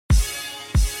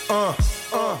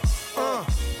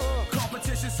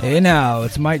Hey now,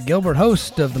 it's Mike Gilbert,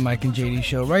 host of the Mike and JD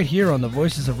Show, right here on the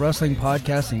Voices of Wrestling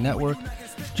Podcasting Network.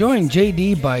 Join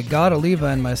JD by God Oliva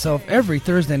and myself every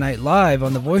Thursday night live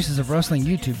on the Voices of Wrestling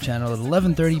YouTube channel at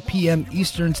 11:30 p.m.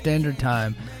 Eastern Standard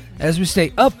Time, as we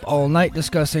stay up all night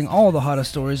discussing all the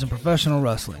hottest stories in professional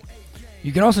wrestling.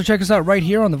 You can also check us out right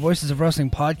here on the Voices of Wrestling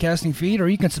Podcasting feed, or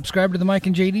you can subscribe to the Mike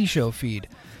and JD Show feed.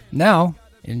 Now,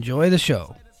 enjoy the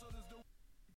show.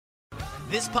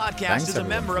 This podcast is a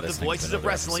member of the Voices of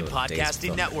Wrestling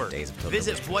Podcasting Network.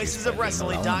 Visit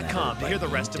voicesofwrestling.com to hear the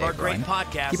rest of our great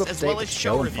podcasts, as well as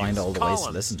show reviews,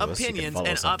 columns, opinions,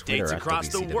 and updates across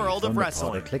the world of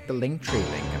wrestling. Click the Linktree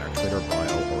link in our Twitter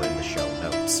bio or in the show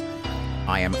notes.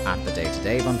 I am at the Day to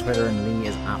Dave on Twitter, and Lee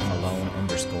is at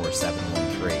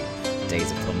Malone_713. Days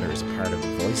of Thunder is part of the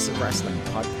Voice of Wrestling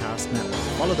Podcast Network.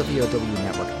 Follow the VOW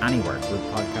network anywhere good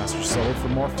podcasts are sold for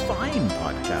more fine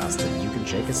podcasts, and you can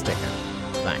shake a stick at.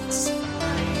 Thanks. When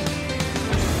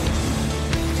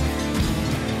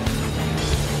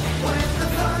the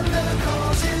thunder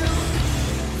calls you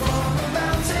from a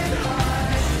mountain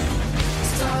high,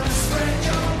 it's time to spread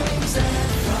your wings and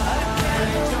fly.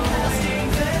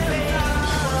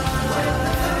 When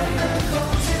the thunder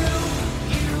calls you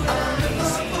on the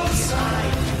purple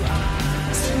side,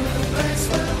 to the place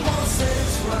where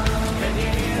horses run. Can you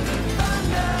hear the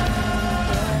thunder?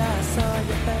 When I saw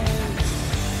your face.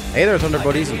 Hey there, Thunder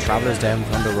Buddies and Travellers down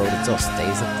Thunder Road. It's us,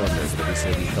 Days of Thunder, the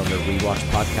WCW Thunder Rewatch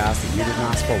podcast that you didn't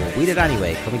ask for, but we did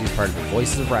anyway, coming to you as part of the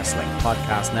Voices of Wrestling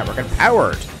Podcast Network and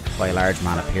powered by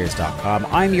largemanappears.com.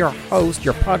 I'm your host,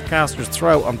 your podcaster's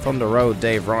throat on Thunder Road,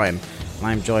 Dave Ryan, and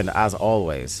I'm joined, as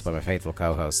always, by my faithful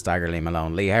co-host, Stagger Lee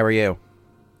Malone. Lee, how are you?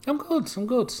 I'm good.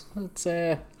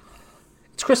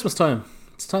 It's Christmas time.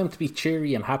 It's time to be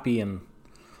cheery and happy and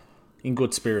in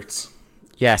good spirits.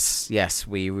 Yes,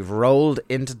 we've rolled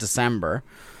into December,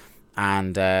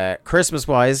 and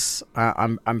Christmas-wise,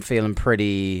 I'm feeling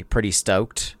pretty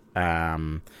stoked.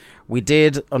 We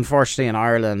did, unfortunately, in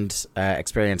Ireland,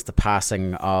 experience the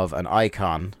passing of an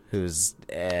icon who's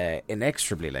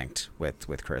inexorably linked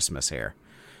with Christmas here.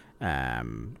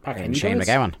 In Shane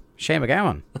McGowan. Shane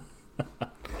McGowan.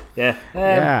 Yeah.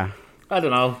 Yeah. I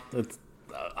don't know.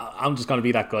 I'm just going to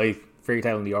be that guy. Fairy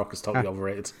Tale in New York is totally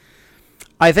overrated.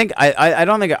 I think I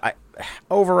don't think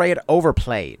overrated,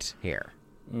 overplayed here.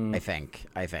 I think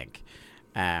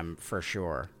for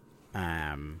sure.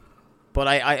 But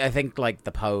I think like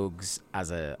the Pogues as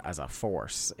a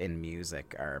force in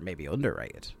music are maybe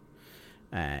underrated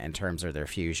in terms of their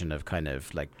fusion of kind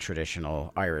of like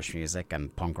traditional Irish music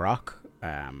and punk rock.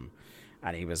 And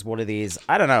he was one of these,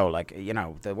 I don't know, like, you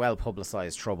know, the well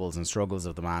publicized troubles and struggles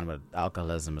of the man with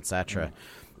alcoholism, etc.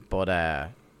 But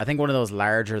I think one of those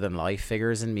larger than life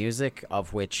figures in music,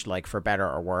 of which, like, for better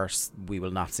or worse, we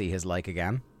will not see his like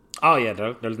again. Oh yeah,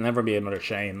 there'll never be another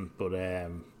Shane. But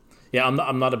yeah,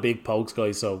 I'm not a big Pogues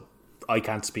guy, so I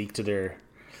can't speak to their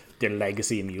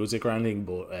legacy in music or anything.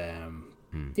 But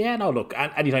yeah, no, look,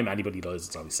 anytime anybody dies,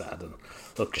 it's always sad. And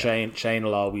look, yeah. Shane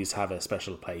will always have a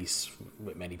special place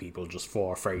with many people just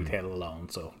for Fairy Tale alone.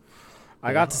 So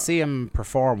I got to see him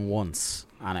perform once,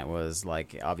 and it was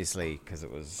like, obviously, because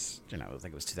it was, you know, I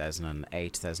think it was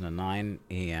 2008, 2009.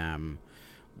 He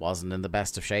wasn't in the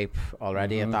best of shape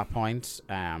already at that point.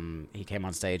 He came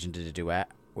on stage and did a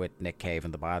duet with Nick Cave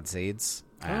and the Bad Seeds.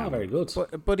 Very good.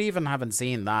 But even having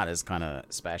seen that is kind of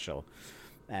special.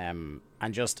 And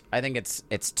just, I think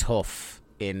it's tough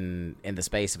in the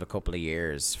space of a couple of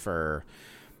years for,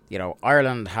 you know,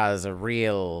 Ireland has a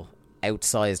real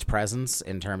outsized presence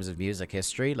in terms of music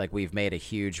history. Like, we've made a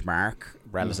huge mark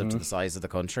relative to the size of the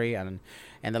country, and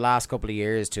in the last couple of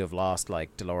years to have lost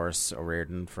like Dolores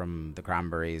O'Riordan from the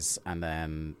Cranberries, and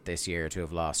then this year to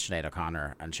have lost Sinead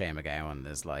O'Connor and Shane McGowan,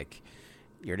 is like,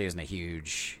 you're losing a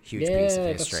huge piece of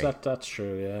history. That's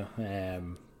true. Yeah.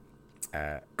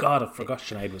 God, I forgot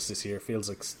Sinead was this year. Feels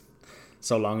like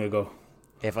so long ago.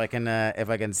 If I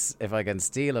can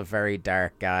steal a very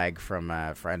dark gag from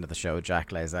a friend of the show, Jack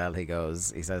Lazell,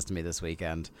 he says to me this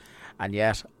weekend, and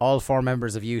yet all 4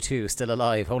 members of U2 still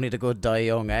alive, only the good die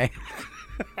young, eh?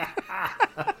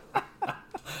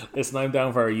 Listen, I'm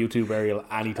down for a U2 burial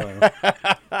anytime.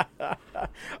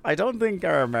 I don't think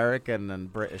our American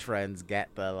and British friends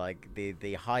get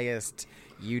the highest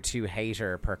U2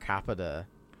 hater per capita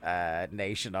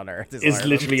nation on earth is Ireland.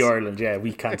 Literally Ireland. Yeah,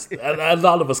 we can't. A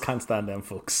lot of us can't stand them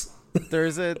folks.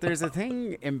 There's a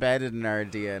thing embedded in our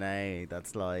DNA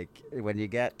that's like, when you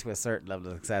get to a certain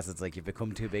level of success, it's like you've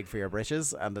become too big for your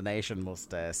britches, and the nation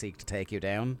must seek to take you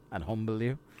down and humble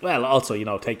you. Well, also, you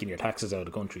know, taking your taxes out of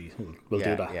the country will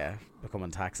do that. Yeah, becoming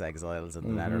tax exiles in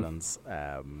the Netherlands.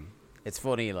 It's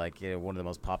funny, like, one of the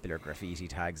most popular graffiti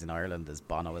tags in Ireland is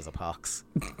Bono is a pox.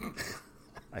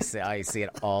 I see it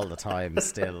all the time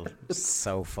still. It's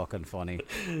so fucking funny.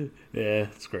 Yeah,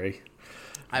 it's great.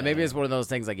 And maybe it's one of those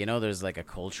things, like, there's like a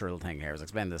cultural thing here. I was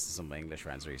explaining this to some of my English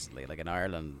friends recently. Like, in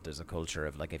Ireland, there's a culture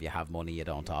of, like, if you have money, you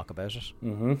don't talk about it.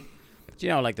 Mm-hmm.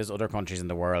 Like, there's other countries in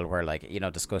the world where, like,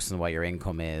 discussing what your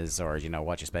income is or,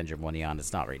 what you spend your money on,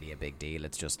 it's not really a big deal.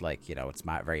 It's just, like, it's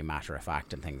very matter of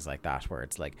fact and things like that, where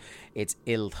it's, like, it's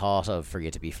ill thought of for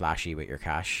you to be flashy with your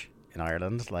cash in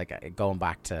Ireland. Like, going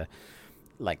back to,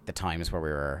 like, the times where we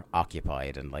were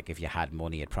occupied, and, like, if you had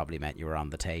money, it probably meant you were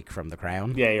on the take from the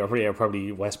crown. Yeah, you're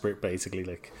probably Westbrook, basically,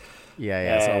 like.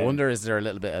 Yeah. So I wonder, is there a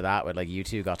little bit of that with, like, you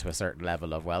two got to a certain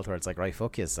level of wealth where it's like, right,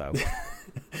 fuck you, so.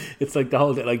 It's like the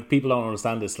whole, like, people don't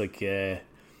understand this. Like,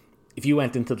 if you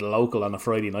went into the local on a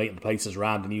Friday night and the place is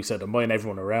rammed and you said, I'm buying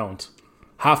everyone around,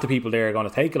 half the people there are going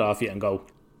to take it off you and go,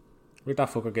 where'd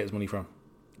that fucker get his money from?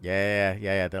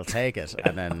 Yeah. They'll take it,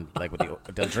 and then, like,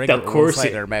 they'll drink it with one side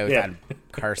of their mouth and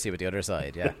curse you with the other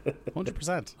side. Yeah,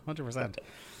 100%.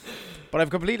 But I've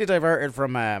completely diverted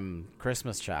from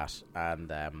Christmas chat,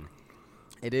 and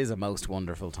it is a most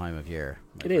wonderful time of year.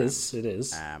 It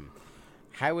is.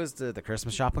 How is the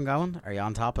Christmas shopping going? Are you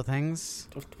on top of things?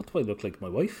 What do I look like, my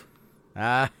wife?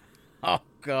 Oh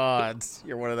God,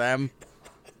 you're one of them.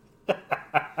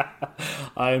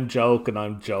 I'm joking.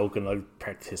 I'll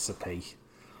participate.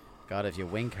 God, if you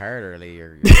wink hard early,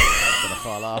 your head's going to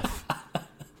fall off.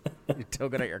 You're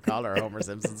tugging at your collar, Homer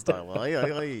Simpson style.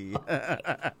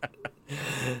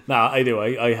 Nah, I do.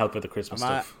 I help with the Christmas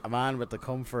stuff. A man with the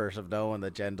comfort of knowing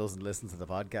that Jen doesn't listen to the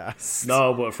podcast.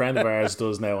 No, but a friend of ours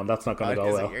does now, and that's not going to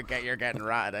go well. You're getting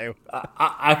ratted out.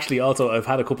 Actually, also, I've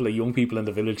had a couple of young people in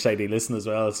the village say they listen as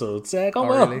well, so it's going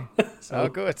well. Really? So,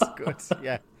 good.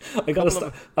 Yeah. I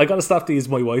gotta stop these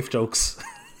my wife jokes.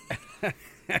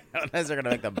 Unless they're gonna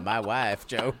make the my wife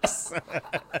jokes.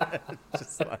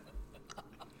 Just like.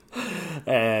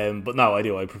 But no, I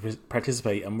do. I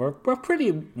participate, and we're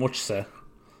pretty much set,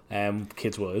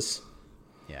 kids wise.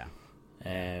 Yeah.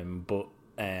 But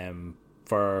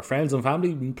for friends and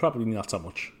family, probably not so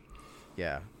much.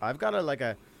 Yeah, I've got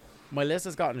my list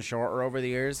has gotten shorter over the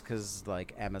years because,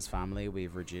 like, Emma's family,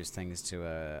 we've reduced things to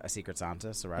a Secret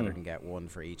Santa. So rather than get one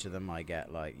for each of them, I get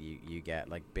you get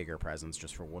like bigger presents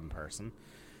just for one person.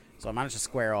 So I managed to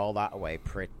square all that away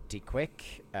pretty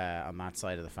quick on that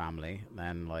side of the family.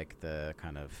 Then, like, the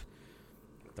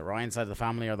Ryan side of the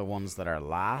family are the ones that are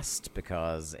last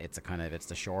because it's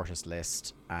the shortest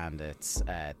list, and it's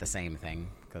the same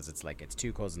thing because it's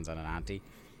two cousins and an auntie,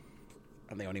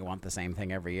 and they only want the same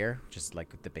thing every year, which is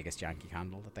like the biggest Yankee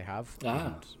candle that they have.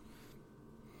 And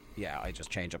yeah, I just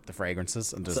change up the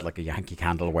fragrances, and there's like a Yankee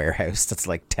Candle warehouse that's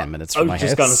like 10 minutes from my house. I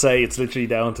was just going to say, it's literally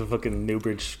down to fucking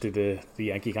Newbridge to the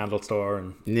Yankee Candle store.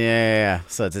 And yeah,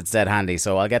 so it's dead handy.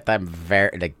 So I'll get them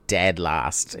very dead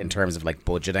last in terms of like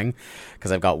budgeting,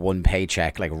 because I've got one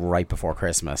paycheck like right before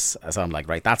Christmas. So I'm like,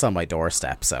 right, that's on my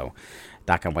doorstep, so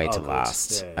that can wait till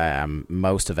last. Yeah.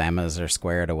 Most of Emma's are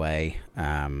squared away,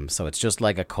 so it's just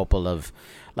like a couple of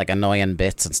like annoying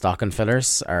bits and stocking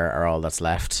fillers are all that's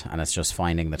left, and it's just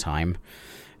finding the time.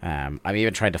 I'm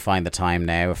even trying to find the time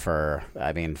now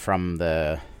from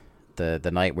the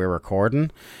night we're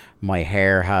recording. My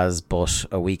hair has but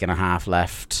a week and a half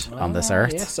left on this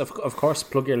earth. Yes, of course.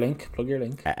 Plug your link.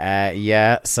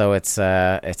 Yeah, so it's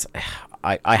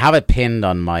I have it pinned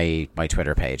on my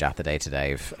Twitter page at the Day to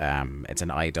Dave. It's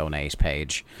an I Donate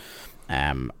page.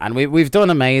 And we've done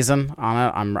amazing on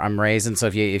it. I'm raising. So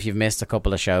if you've missed a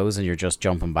couple of shows and you're just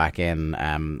jumping back in,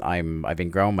 I've been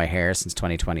growing my hair since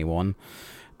 2021,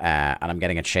 and I'm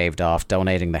getting it shaved off,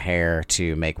 donating the hair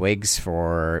to make wigs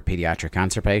for pediatric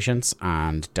cancer patients,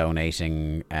 and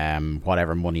donating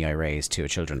whatever money I raise to a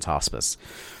children's hospice.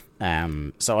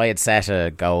 So I had set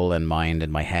a goal in mind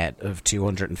in my head of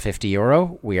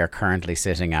 €250. We are currently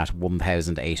sitting at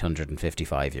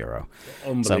 €1,855.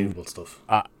 Unbelievable stuff.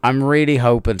 I'm really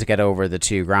hoping to get over the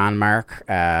 $2,000 mark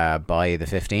by the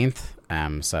 15th.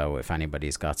 So if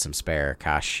anybody's got some spare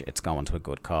cash, it's going to a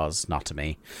good cause, not to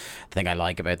me. The thing I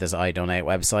like about this I Donate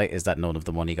website is that none of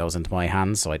the money goes into my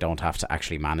hands, so I don't have to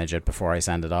actually manage it before I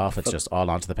send it off. It's just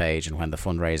all onto the page, and when the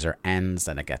fundraiser ends,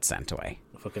 then it gets sent away.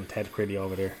 Fucking Ted Critty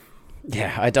over there.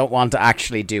 Yeah, I don't want to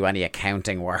actually do any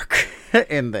accounting work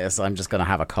in this. I'm just going to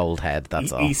have a cold head,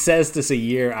 that's all. He says this a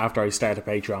year after I start a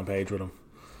Patreon page with him.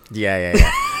 Yeah.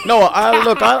 No,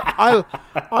 I'll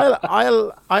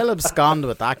abscond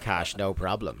with that cash, no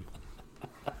problem.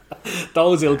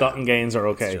 Those ill-gotten gains are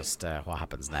okay. It's just what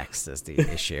happens next is the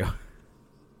issue.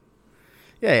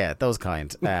 Yeah, those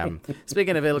kind.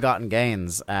 Speaking of ill-gotten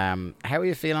gains, how are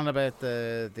you feeling about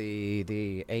the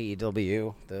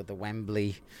AEW, the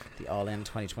Wembley, the All In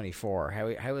 2024?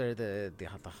 How are the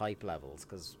hype levels?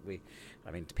 Because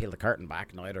to peel the curtain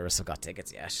back, neither of us have got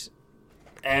tickets yet.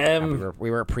 We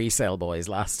were pre-sale boys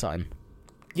last time.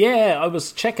 Yeah, I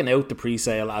was checking out the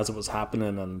pre-sale as it was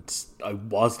happening, and I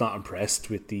was not impressed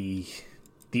with the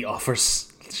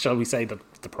offers. Shall we say the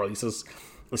prices?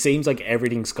 It seems like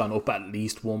everything's gone up at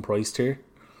least one price tier.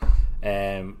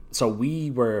 So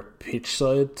we were pitch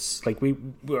side, like we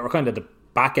were kind of the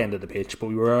back end of the pitch, but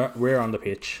we're on the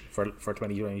pitch for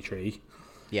 2023.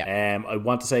 Yeah. I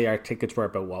want to say our tickets were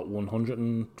about what,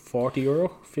 €140,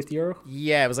 €50.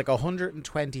 Yeah, it was like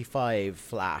 125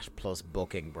 flat plus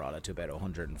booking brought it to about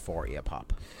 140 a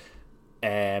pop.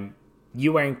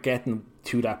 You weren't getting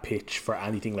to that pitch for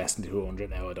anything less than 200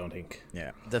 now, I don't think.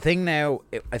 Yeah. The thing now,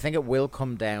 I think it will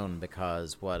come down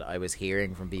because what I was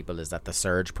hearing from people is that the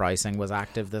surge pricing was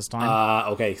active this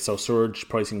time. Okay, so surge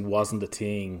pricing wasn't a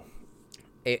thing.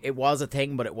 It was a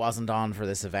thing, but it wasn't on for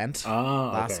this event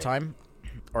last time.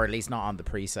 Or at least not on the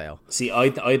pre-sale. See,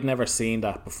 I'd never seen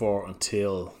that before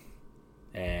until...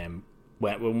 well,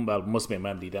 it must have been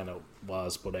Wembley then it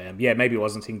was. But maybe it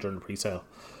wasn't a thing during the pre-sale.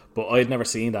 But I'd never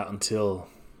seen that until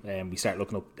we started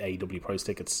looking up AEW price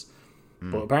tickets.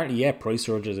 But apparently, price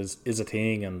surges is a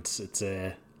thing, and it's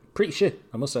pretty shit,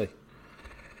 I must say.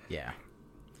 Yeah.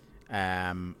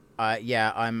 I'm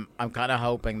kind of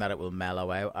hoping that it will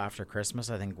mellow out after Christmas.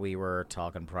 I think we were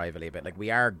talking privately a bit. Like,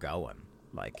 we are going.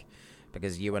 Like,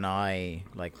 because you and I,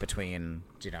 like, between,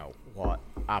 what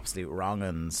absolute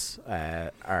wrong-uns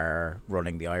are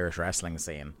running the Irish wrestling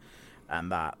scene, and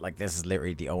that, like, this is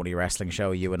literally the only wrestling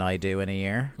show you and I do in a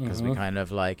year, because we kind of,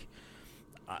 like,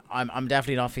 I'm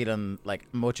definitely not feeling,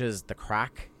 like, much as the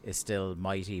crack is still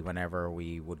mighty whenever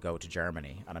we would go to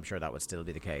Germany, and I'm sure that would still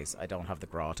be the case. I don't have the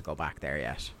graw to go back there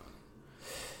yet.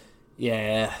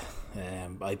 Yeah,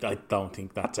 I don't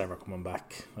think that's ever coming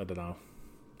back. I don't know.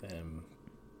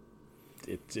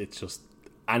 It's just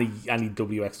any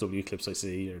WXW clips I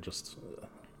see are just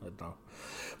I don't know.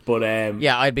 But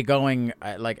I'd be going.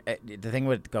 The thing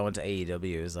with going to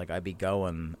AEW is, like, I'd be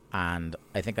going, and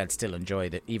I think I'd still enjoy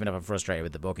it. Even if I'm frustrated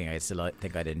with the booking, I still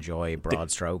think I'd enjoy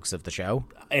broad strokes of the show.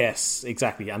 Yes,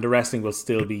 exactly, and the wrestling will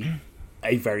still be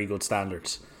a very good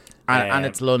standard. And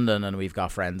it's London, and we've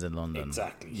got friends in London.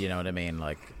 Exactly. You know what I mean?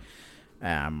 Like,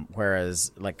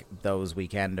 whereas, like, those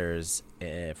weekenders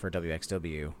for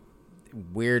WXW,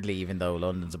 weirdly, even though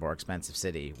London's a more expensive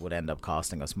city, would end up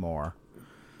costing us more.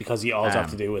 Because you always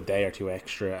have to do a day or two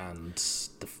extra, and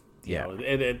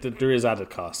there is added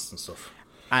costs and stuff.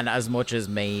 And as much as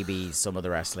maybe some of the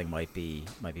wrestling might be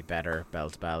better bell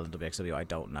to bell in WXW, I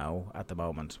don't know at the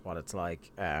moment what it's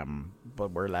like.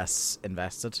 But we're less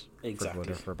invested, for good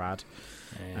or for bad.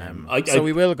 So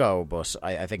we will go, but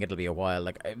I think it'll be a while.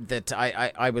 Like,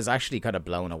 I was actually kind of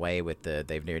blown away with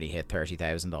they've nearly hit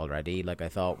 30,000 already. Like, I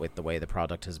thought with the way the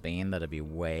product has been that it'd be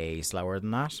way slower than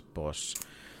that, but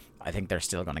I think they're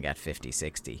still going to get 50,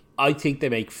 60. I think they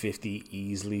make 50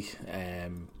 easily.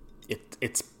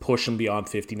 It's pushing beyond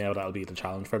 50 now. That'll be the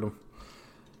challenge for them.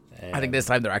 I think this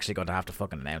time they're actually going to have to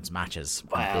fucking announce matches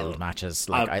and build matches.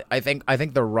 Like, I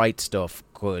think the right stuff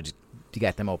could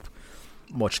get them up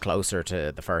much closer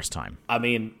to the first time. I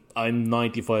mean, I'm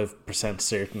 95%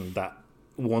 certain that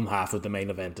one half of the main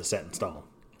event is set in stone.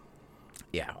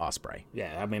 Yeah, Ospreay.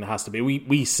 Yeah, I mean, it has to be.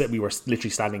 We said we were literally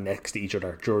standing next to each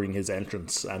other during his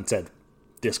entrance and said,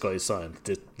 "This guy's signed.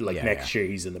 Next year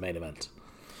he's in the main event."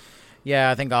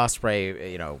 Yeah, I think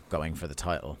Ospreay, going for the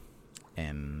title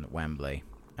in Wembley,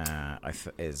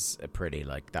 is a pretty,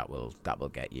 like, that will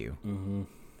get you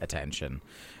attention.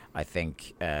 I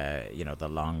think the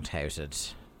long touted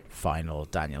final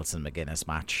Danielson McGuinness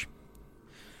match.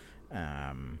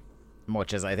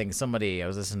 Much as I think I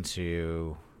was listening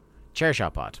to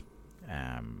Chairshot Pod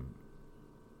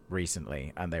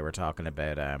recently, and they were talking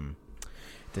about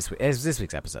this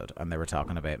week's episode, and they were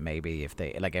talking about maybe if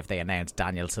they announced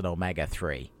Danielson Omega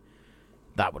 3,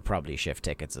 that would probably shift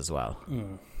tickets as well.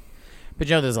 But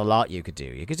there's a lot you could do.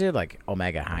 You could do, like,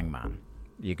 Omega Hangman.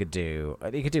 You could do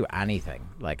anything.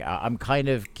 Like, I'm kind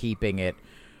of keeping it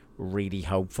really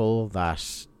hopeful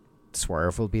that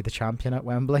Swerve will be the champion at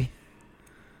Wembley,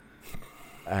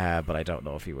 but I don't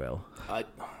know if he will.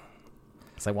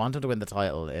 So I want him to win the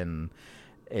title in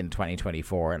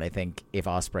 2024, and I think if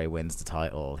Ospreay wins the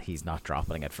title, he's not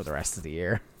dropping it for the rest of the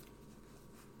year.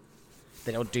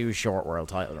 They don't do short world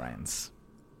title reigns.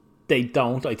 They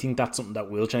don't. I think that's something that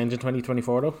will change in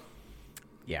 2024, though.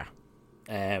 Yeah.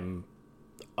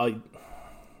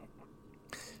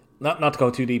 Not to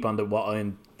go too deep on what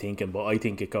I'm thinking, but I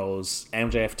think it goes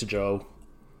MJF to Joe.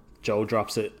 Joe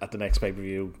drops it at the next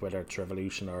pay-per-view, whether it's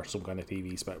Revolution or some kind of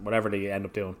TV spec, whatever they end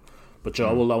up doing. But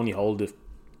Joe will only hold it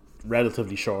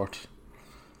relatively short.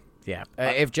 Yeah,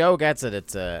 if Joe gets it,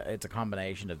 it's a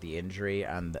combination of the injury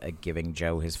and giving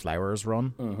Joe his flowers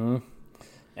run. Mm-hmm.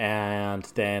 And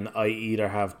then I either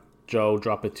have Joe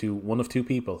drop it to one of two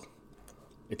people.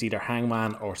 It's either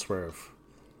Hangman or Swerve.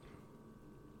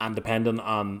 And depending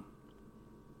on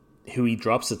who he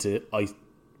drops it to,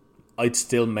 I'd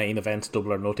still main event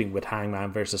Double or Nothing with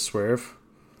Hangman versus Swerve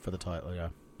for the title, yeah.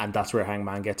 And that's where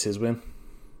Hangman gets his win.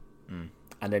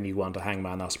 And then you want a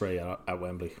Hangman Ospreay at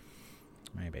Wembley.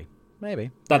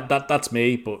 Maybe. That's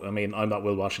me, but I mean, I'm not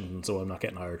Will Washington, so I'm not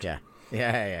getting hired.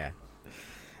 Yeah.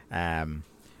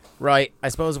 Right, I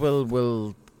suppose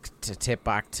we'll tip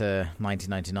back to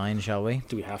 1999, shall we?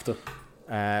 Do we have to?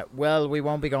 Well, we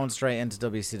won't be going straight into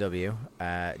WCW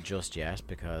just yet,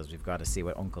 because we've got to see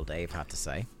what Uncle Dave had to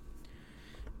say.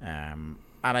 And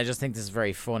I just think this is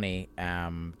very funny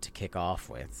to kick off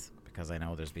with, because I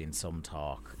know there's been some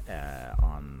talk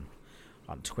on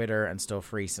Twitter and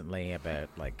stuff recently about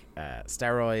like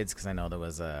steroids, because I know there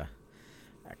was I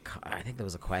think there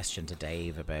was a question to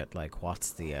Dave about like what's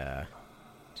the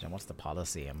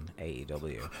policy in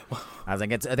AEW. I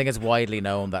think it's widely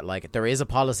known that like there is a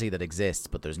policy that exists,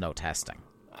 but there's no testing.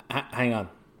 Hang on,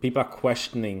 people are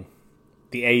questioning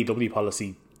the AEW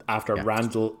policy after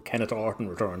Randall Kenneth Orton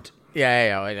returned.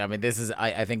 Yeah. I mean, this is.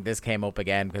 I think this came up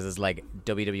again because it's like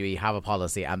WWE have a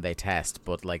policy and they test,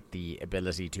 but like the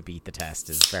ability to beat the test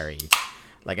is very.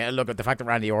 Like, look at the fact that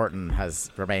Randy Orton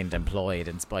has remained employed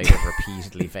in spite of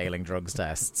repeatedly failing drugs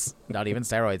tests, not even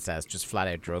steroids tests, just flat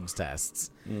out drugs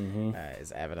tests,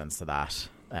 is evidence to that.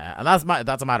 And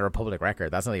that's a matter of public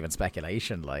record. That's not even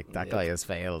speculation. Like, that guy has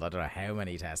failed, I don't know how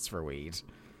many tests for weed.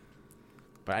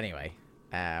 But anyway,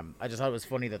 I just thought it was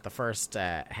funny that the first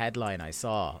headline I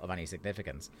saw of any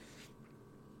significance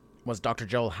was Dr.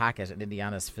 Joel Hackett, an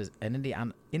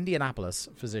Indianapolis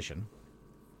physician,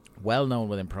 well known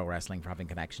within pro wrestling for having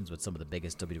connections with some of the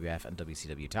biggest WWF and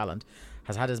WCW talent,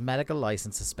 has had his medical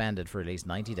license suspended for at least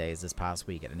 90 days this past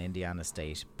week at an Indiana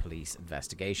State Police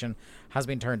investigation, has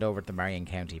been turned over to the Marion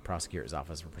County Prosecutor's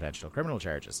Office for potential criminal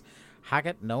charges.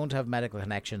 Hackett, known to have medical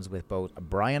connections with both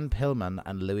Brian Pillman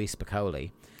and Louis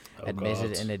Spicoli,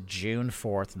 admitted in a June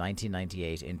 4th,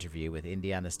 1998 interview with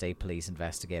Indiana State Police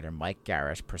investigator Mike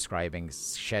Garrett prescribing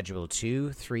Schedule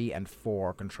 2, 3, and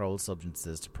 4 controlled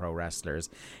substances to pro wrestlers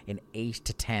in 8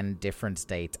 to 10 different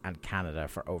states and Canada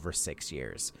for over 6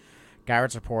 years.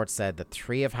 Garrett's report said that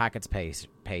 3 of Hackett's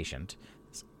patients,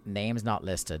 names not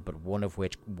listed, but one of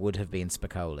which would have been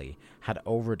Spicoli, had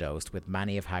overdosed with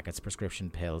many of Hackett's prescription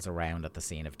pills around at the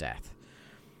scene of death.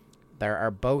 There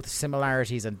are both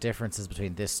similarities and differences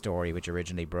between this story, which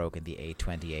originally broke in the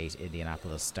 8/28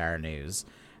 Indianapolis Star News,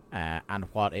 and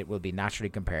what it will be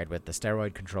naturally compared with the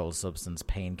steroid-controlled substance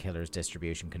painkillers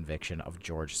distribution conviction of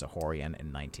George Zahorian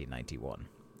in 1991.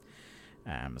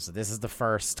 So this is the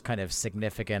first kind of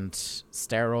significant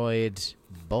steroid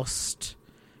bust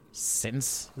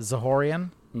since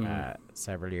Zahorian,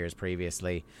 several years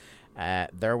previously.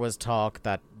 There was talk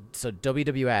that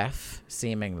WWF,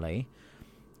 seemingly,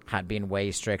 had been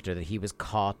way stricter, that he was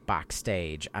caught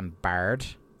backstage and barred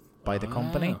by the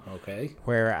company. Okay.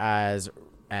 Whereas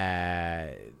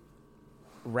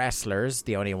wrestlers,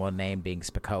 the only one named being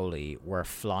Spicoli, were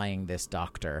flying this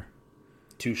doctor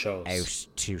 2 shows. Out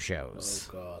 2 shows.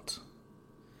 Oh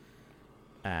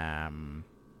God.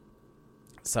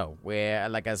 So we're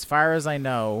like, as far as I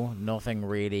know, nothing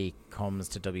really comes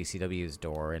to WCW's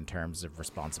door in terms of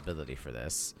responsibility for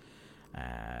this.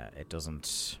 It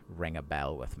doesn't ring a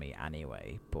bell with me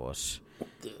anyway, but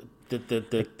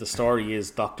the story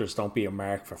is doctors don't be a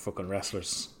mark for fucking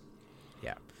wrestlers.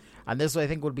 Yeah. And this, I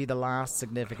think, would be the last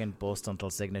significant bust until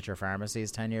Signature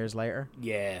Pharmacies 10 years later.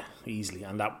 Yeah, easily.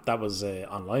 And that was an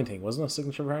online thing, wasn't it?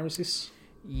 Signature Pharmacies?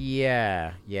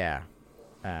 Yeah.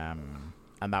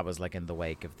 And that was like in the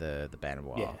wake of the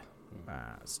Benoit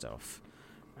stuff.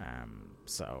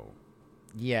 So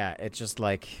yeah, it just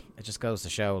goes to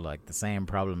show like the same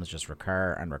problems just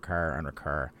recur and recur and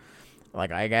recur.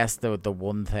 Like, I guess the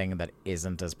one thing that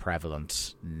isn't as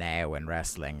prevalent now in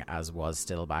wrestling as was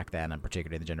still back then, and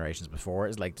particularly the generations before,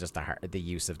 is like just the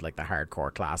use of like the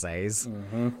hardcore Class A's.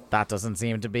 That doesn't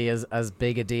seem to be as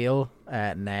big a deal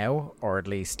now, or at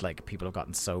least like people have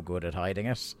gotten so good at hiding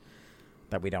it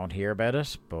that we don't hear about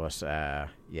it. But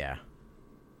yeah.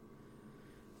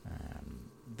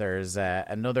 There's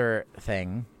another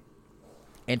thing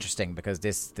interesting, because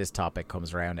this topic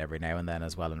comes around every now and then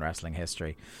as well in wrestling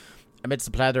history. Amidst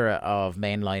the plethora of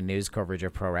mainline news coverage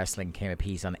of pro wrestling came a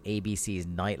piece on ABC's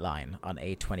Nightline on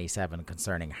 8/27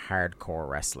 concerning hardcore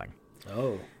wrestling.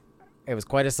 Oh. It was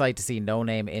quite a sight to see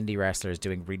no-name indie wrestlers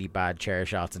doing really bad chair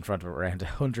shots in front of around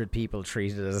 100 people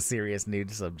treated as a serious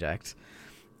news subject.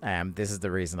 This is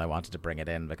the reason I wanted to bring it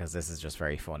in, because this is just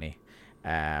very funny.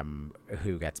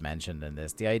 Who gets mentioned in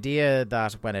this? The idea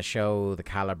that when a show the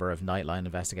caliber of Nightline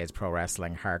investigates pro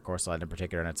wrestling, hardcore side in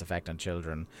particular, and its effect on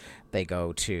children, they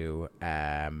go to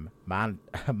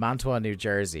Mantua, New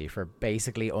Jersey for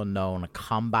basically unknown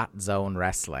Combat Zone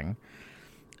Wrestling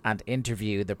and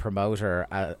interview the promoter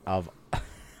of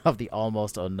the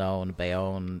almost unknown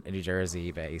Bayonne, New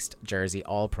Jersey-based Jersey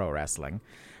All Pro Wrestling,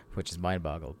 which is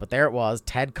mind-boggling. But there it was,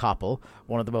 Ted Koppel,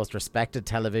 one of the most respected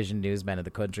television newsmen in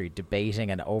the country, debating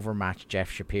an overmatched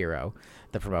Jeff Shapiro,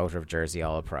 the promoter of Jersey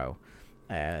All Pro.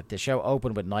 The show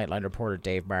opened with Nightline reporter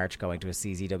Dave March going to a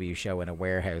CZW show in a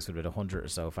warehouse with 100 or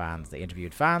so fans. They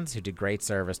interviewed fans who did great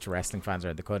service to wrestling fans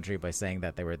around the country by saying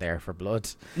that they were there for blood.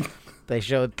 They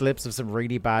showed clips of some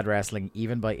really bad wrestling,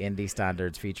 even by indie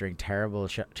standards, featuring terrible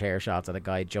chair shots and a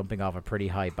guy jumping off a pretty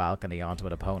high balcony onto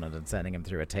an opponent and sending him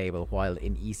through a table, while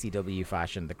in ECW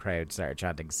fashion the crowd started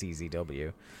chanting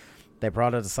CZW. They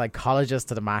brought out a psychologist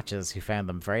to the matches who found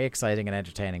them very exciting and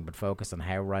entertaining, but focused on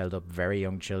how riled up very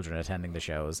young children attending the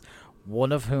shows,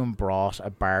 one of whom brought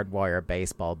a barbed wire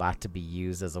baseball bat to be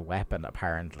used as a weapon,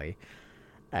 apparently.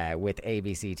 With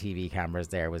ABC TV cameras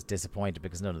there, was disappointed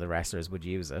because none of the wrestlers would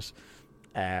use it.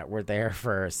 Were there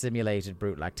for simulated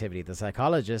brutal activity. The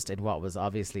psychologist, in what was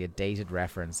obviously a dated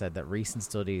reference, said that recent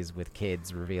studies with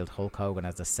kids revealed Hulk Hogan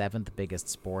as the 7th biggest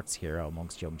sports hero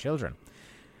amongst young children.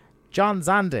 John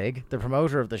Zandig, the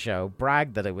promoter of the show,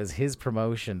 bragged that it was his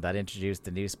promotion that introduced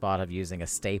the new spot of using a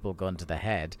staple gun to the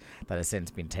head that has since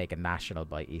been taken national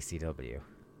by ECW.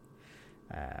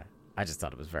 I just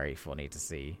thought it was very funny to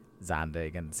see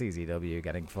Zandig and CZW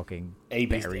getting fucking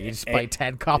buried by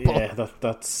Ted Koppel. Yeah,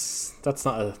 that's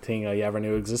not a thing I ever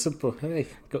knew existed, but hey,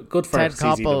 good for Ted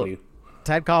CZW. Koppel.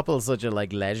 Ted Koppel is such a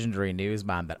legendary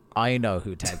newsman that I know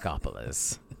who Ted Koppel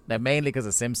is. Now, mainly because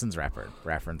of Simpsons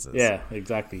references. Yeah,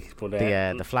 exactly. But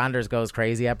the Flanders Goes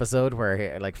Crazy episode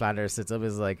where Flanders sits up and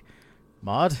is like,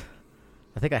 Maud,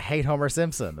 I think I hate Homer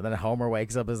Simpson. And then Homer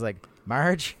wakes up and is like,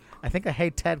 Marge, I think I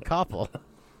hate Ted Koppel.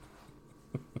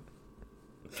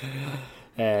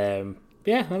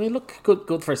 Yeah, I mean, look,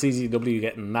 good for CZW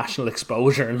getting national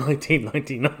exposure in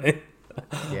 1999.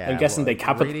 Yeah, I'm guessing they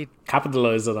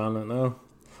capitalized it on it now.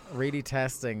 Really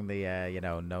testing the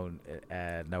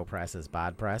no press is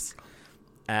bad press.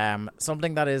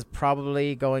 Something that is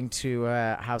probably going to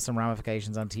have some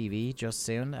ramifications on TV just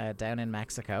soon. Down in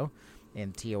Mexico,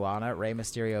 in Tijuana, Rey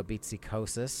Mysterio beat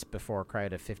Psicosis before a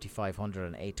crowd of 5,500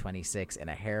 and 826 in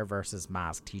a hair versus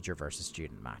mask, teacher versus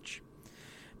student match.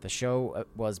 The show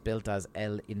was built as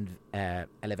El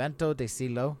Evento de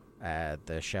Siglo,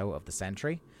 the show of the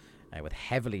century, with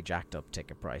heavily jacked up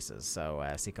ticket prices. So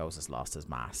Psicosis lost his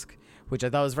mask, which I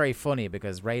thought was very funny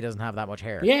because Ray doesn't have that much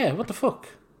hair. Yeah, what the fuck?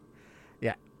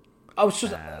 Yeah. I was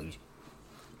just...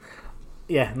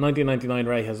 1999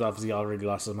 Ray has obviously already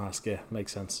lost his mask. Yeah,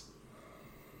 makes sense.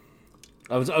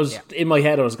 I was in my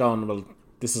head I was going, well,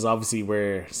 this is obviously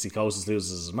where Psicosis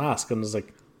loses his mask. And I was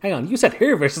like, hang on, you said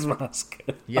hair versus mask.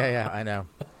 Yeah, I know.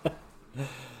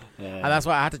 And that's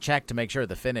why I had to check to make sure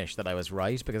the finish that I was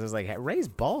right, because I was like, hey, Ray's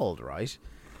bald, right?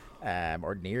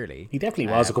 Or nearly. He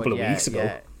definitely was a couple of weeks ago.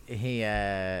 Yeah. He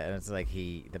and it's like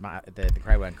the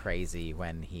crowd went crazy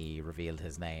when he revealed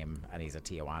his name, and he's a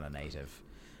Tijuana native,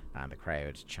 and the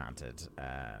crowd chanted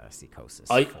Psicosis.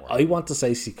 I want to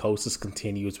say Psicosis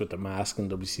continues with the mask in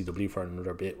WCW for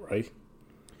another bit, right?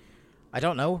 I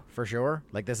don't know for sure.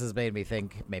 Like, this has made me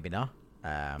think maybe not.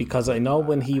 Because I know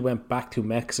when he went back to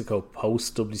Mexico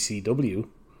post WCW,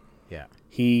 yeah,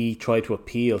 he tried to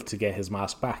appeal to get his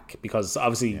mask back, because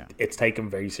obviously it's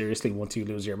taken very seriously. Once you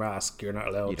lose your mask, you're not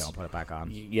allowed. You don't put it back on.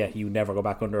 You never go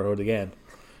back under a hood again.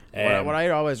 What I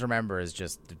always remember is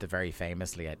just the very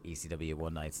famously at ECW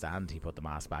One Night Stand, he put the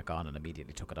mask back on and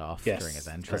immediately took it off during his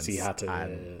entrance. He had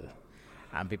to.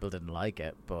 And people didn't like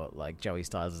it, but like Joey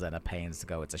Styles was then at pains to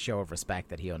go, it's a show of respect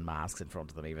that he unmasks in front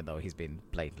of them, even though he's been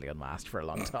blatantly unmasked for a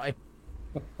long time.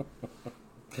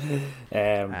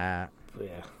 Yeah.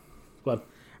 Well,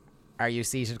 are you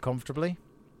seated comfortably?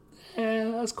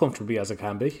 As comfortably as I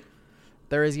can be.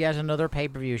 There is yet another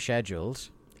pay-per-view scheduled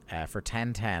for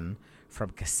 10/10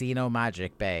 from Casino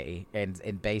Magic Bay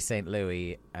in Bay St.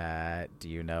 Louis. Do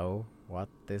you know what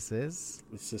this is?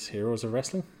 Is this Heroes of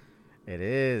Wrestling? It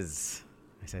is.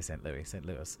 I say St.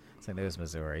 Louis,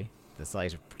 Missouri. the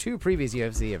site of 2 previous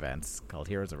UFC events called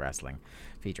Heroes of Wrestling,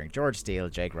 featuring George Steele,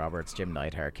 Jake Roberts, Jim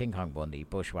Neidhart, King Kong Bundy,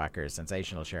 Bushwhackers,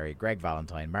 Sensational Sherry, Greg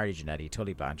Valentine, Marty Jannetty,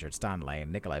 Tully Blanchard, Stan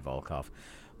Lane, Nikolai Volkov,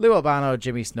 Lou Albano,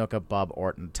 Jimmy Snuka, Bob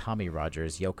Orton, Tommy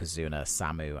Rogers, Yokozuna,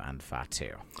 Samu, and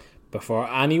Fatu. Before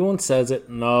anyone says it,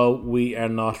 no, we are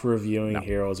not reviewing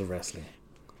Heroes of Wrestling.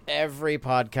 Every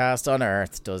podcast on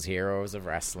earth does Heroes of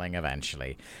Wrestling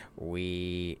eventually.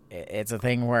 It's a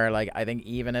thing where, like, I think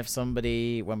even if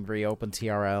somebody, when we reopen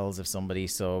TRLs, if somebody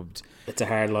subbed, it's a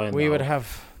hard line. We would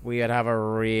have a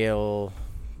real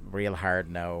hard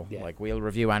no. Yeah. Like, we'll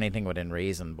review anything within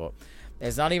reason, but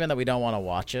it's not even that we don't want to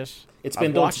watch it. It's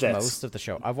been done to death. Most of the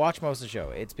show. I've watched most of the show.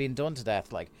 It's been done to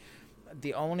death. Like,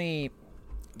 the only...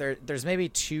 There's maybe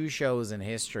 2 shows in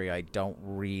history I don't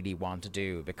really want to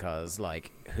do because,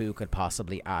 like, who could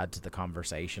possibly add to the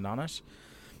conversation on it?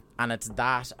 And it's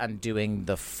that and doing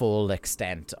the full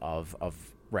extent of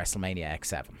WrestleMania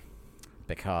X7.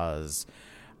 Because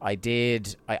I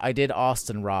did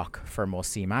Austin Rock for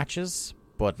must-see matches,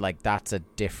 but, like, that's a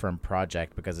different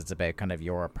project because it's about kind of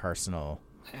your personal...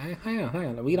 Hang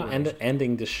on. We're not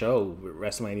ending the show with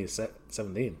WrestleMania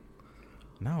 17.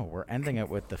 No, we're ending it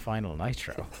with the final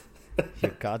Nitro. You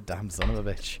goddamn son of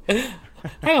a bitch.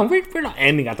 Hang on, we're not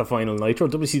ending at the final Nitro.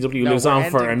 WCW lives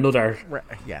on for another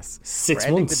 6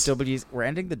 months. We're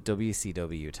ending the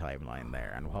WCW timeline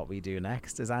there, and what we do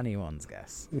next is anyone's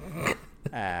guess.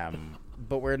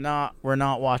 But we're not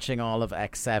watching all of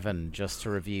X7 just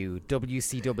to review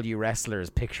WCW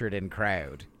wrestlers pictured in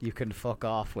crowd. You can fuck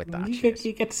off with that shit.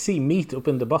 You get to see meat up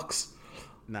in the box.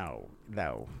 No.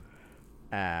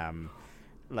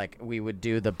 Like, we would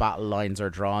do the Battle Lines Are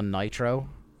Drawn Nitro.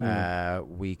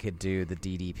 We could do the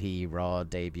DDP Raw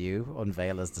debut,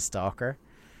 Unveil as the Stalker.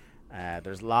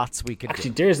 There's lots we could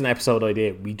Actually, there's an episode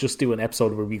idea. We just do an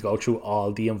episode where we go through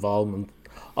all the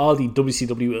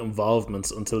WCW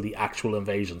involvements until the actual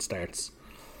invasion starts.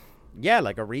 Yeah,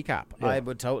 like a recap. Yeah. I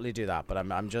would totally do that, but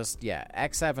I'm just,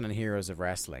 X7 and Heroes of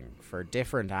Wrestling, for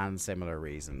different and similar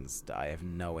reasons, I have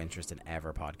no interest in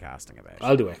ever podcasting about.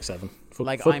 I'll do X7.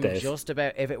 I'm Dave. Just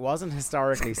about, if it wasn't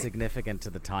historically significant to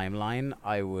the timeline,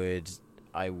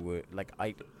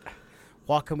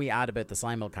 what can we add about the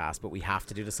simulcast? But we have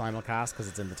to do the simulcast because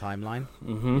it's in the timeline.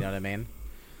 Mm-hmm. You know what I mean?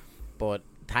 But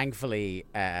thankfully,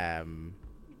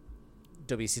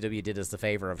 WCW did us the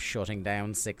favor of shutting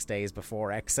down 6 days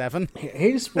before X7.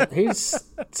 Here's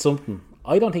something.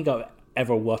 I don't think I've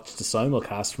ever watched the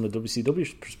simulcast from a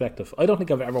WCW perspective. I don't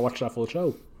think I've ever watched that full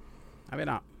show. I mean,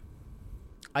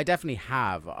 I definitely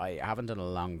have. I haven't in a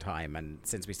long time, and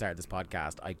since we started this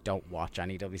podcast, I don't watch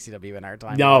any WCW in our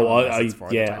time. No, I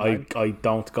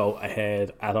don't go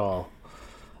ahead at all.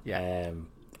 Yeah,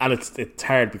 and it's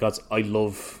hard because I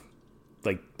love,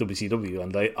 like, WCW,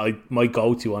 and I my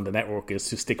go-to on the network is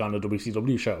to stick on a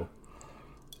WCW show.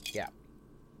 Yeah.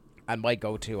 And my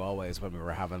go-to always when we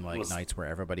were having, like, nights where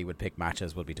everybody would pick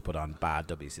matches would be to put on bad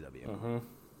WCW.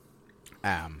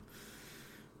 Mm-hmm.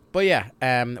 But yeah,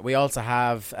 we also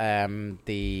have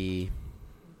the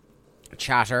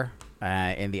chatter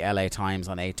in the LA Times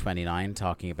on 8/29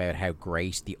 talking about how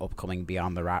great the upcoming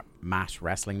Beyond the Mat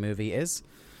wrestling movie is.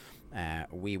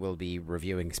 We will be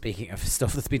reviewing, speaking of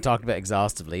stuff that's been talked about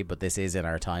exhaustively, but this is in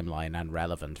our timeline and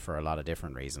relevant for a lot of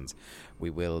different reasons. We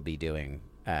will be doing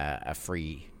a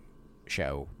free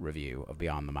show review of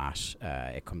Beyond the Mat.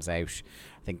 It comes out,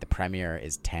 I think the premiere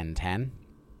is 10/10.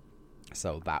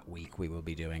 So that week we will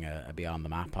be doing a Beyond the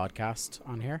Mat podcast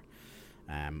on here.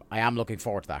 I am looking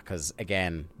forward to that because,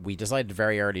 again, we decided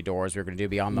very early doors we were going to do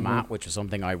Beyond the Mat, which was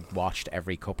something I watched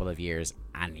every couple of years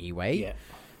anyway.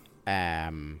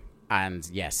 Yeah. And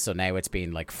yes, so now it's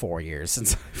been like 4 years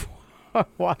since I've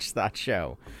watched that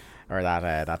show or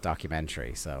that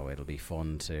documentary. So it'll be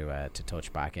fun to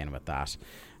touch back in with that.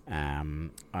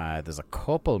 There's a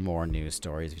couple more news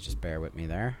stories. If you just bear with me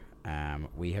there.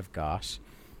 We have got.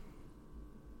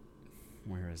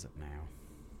 Where is it now?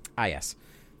 Ah, yes.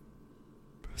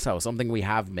 So something we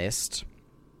have missed,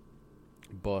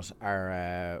 but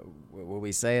will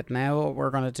we say it now? What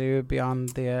we're going to do behind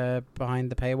the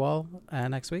paywall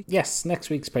next week? Yes,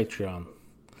 next week's Patreon.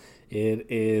 It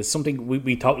is something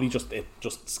we totally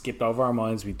just skipped over our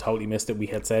minds. We totally missed it. We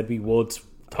had said we would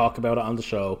talk about it on the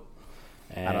show,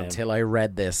 and until I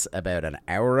read this about an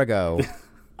hour ago,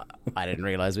 I didn't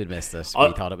realize we'd missed it.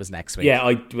 We thought it was next week. Yeah,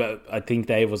 I think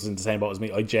Dave was in the same boat as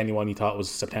me. I genuinely thought it was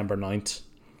September 9th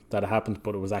that it happened,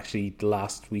 but it was actually the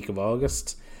last week of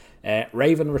August.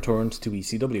 Raven returned to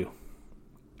ECW.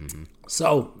 Mm-hmm.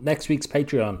 So, next week's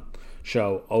Patreon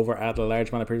show over at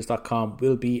thelargemanappears.com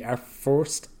will be our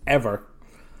first ever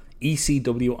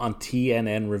ECW on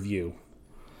TNN review.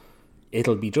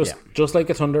 it'll be just like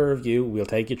a Thunder review. We'll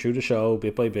take you through the show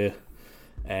bit by bit.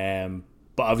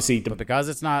 But obviously, but because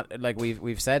it's not like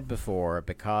we've said before,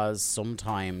 because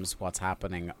sometimes what's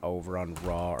happening over on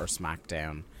Raw or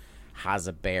SmackDown has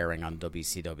a bearing on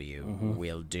WCW.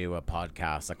 We'll do a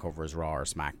podcast that covers Raw or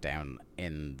SmackDown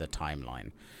in the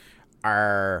timeline.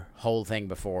 Our whole thing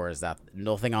before is that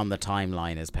nothing on the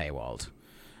timeline is paywalled,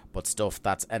 but stuff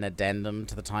that's an addendum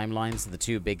to the timeline. So the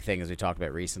two big things we talked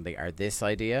about recently are this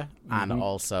idea and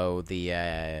also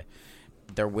the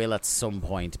there will at some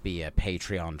point be a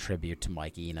Patreon tribute to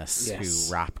Mike Enos,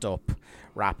 who wrapped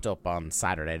up on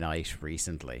Saturday night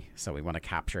recently. So we want to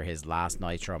capture his last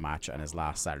Nitro match and his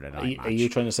last Saturday night match. Are you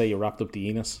trying to say you wrapped up the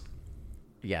Enos?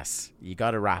 Yes, you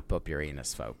got to wrap up your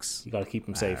Enos, folks. You got to keep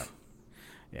him safe.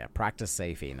 Yeah, practice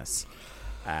safe Enos.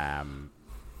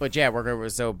 But yeah,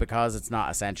 so because it's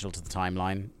not essential to the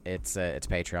timeline, it's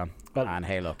Patreon. And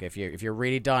hey, look, if you're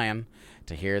really dying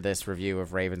to hear this review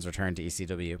of Raven's return to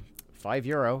ECW,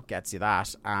 €5 gets you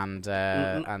that, and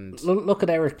look at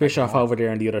Eric Bischoff over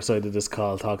there on the other side of this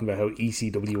call talking about how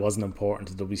ECW wasn't important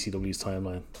to WCW's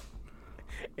timeline.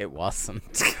 It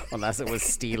wasn't, unless it was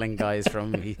stealing guys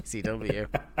from ECW.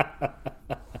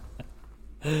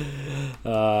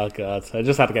 Oh God, I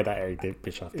just had to get that Eric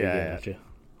Bischoff thing at you.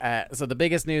 So the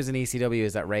biggest news in ECW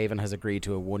is that Raven has agreed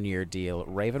to a 1-year deal.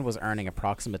 Raven was earning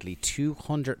approximately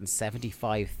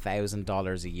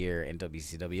 $275,000 a year in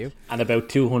WCW. And about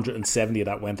 270 of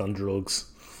that went on drugs.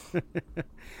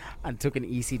 And took an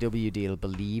ECW deal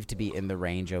believed to be in the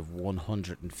range of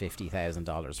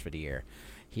 $150,000 for the year.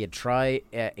 He had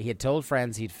told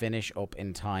friends he'd finish up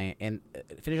the time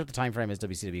frame of his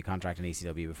WCW contract in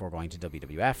ECW before going to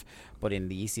WWF, but in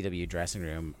the ECW dressing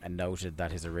room, and noted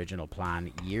that his original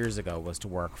plan years ago was to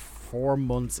work 4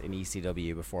 months in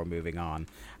ECW before moving on,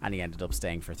 and he ended up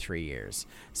staying for 3 years.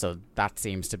 So that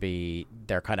seems to be,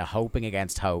 they're kind of hoping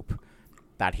against hope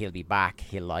that he'll be back,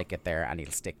 he'll like it there, and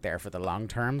he'll stick there for the long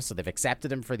term. So they've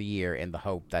accepted him for the year in the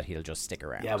hope that he'll just stick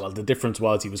around. Yeah, well, the difference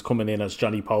was he was coming in as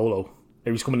Johnny Polo. He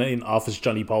was coming in off his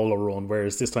Johnny Polo run,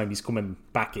 whereas this time he's coming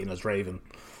back in as Raven.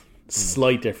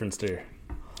 Slight difference there.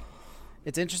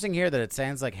 It's interesting here that it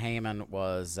sounds like Heyman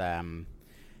was...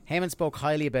 Heyman spoke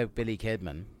highly about Billy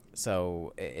Kidman,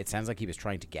 so it sounds like he was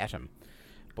trying to get him.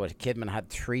 But Kidman had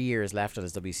 3 years left on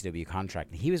his WCW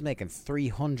contract, and he was making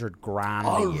 $300,000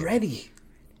 already. A year.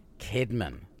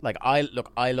 Kidman. I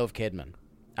love Kidman.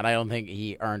 And I don't think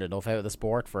he earned enough out of the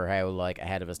sport for how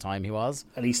ahead of his time he was.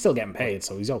 And he's still getting paid,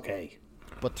 so he's okay.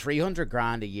 But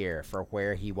 $300,000 a year for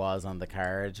where he was on the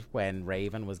card when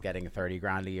Raven was getting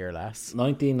 $30,000 a year less.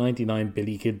 1999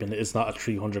 Billy Kidman is not a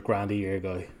 $300,000 a year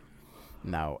guy.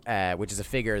 No, which is a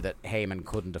figure that Heyman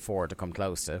couldn't afford to come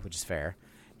close to, which is fair.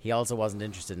 He also wasn't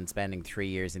interested in spending 3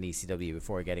 years in ECW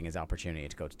before getting his opportunity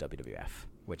to go to WWF,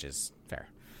 which is fair.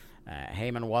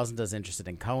 Heyman wasn't as interested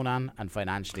in Conan, and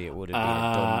financially it would have been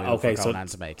a dumb move for Conan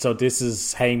to make. So this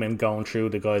is Heyman going through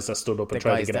the guys that stood up and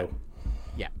tried to get out.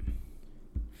 Yeah.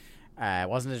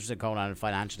 Wasn't interested in Conan, and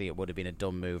financially it would have been a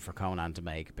dumb move for Conan to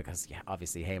make, because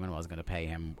obviously Heyman was going to pay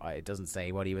him. It doesn't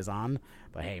say what he was on,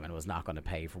 but Heyman was not going to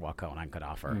pay for what Conan could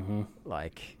offer.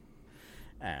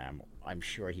 I'm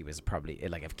sure he was probably,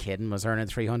 if Kidden was earning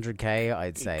 $300,000,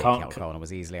 I'd say Conan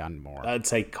was easily on more. I'd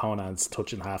say Conan's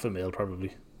touching $500,000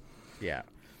 probably. Yeah.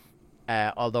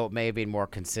 Although it may have been more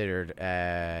considered,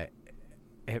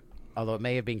 although it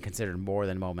may have been considered more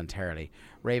than momentarily,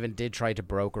 Raven did try to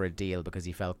broker a deal because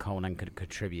he felt Conan could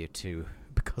contribute to,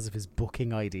 because of his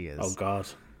booking ideas. Oh God.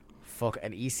 Fuck,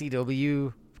 an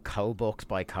ECW co-booked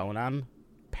by Conan,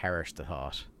 perish the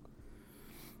thought.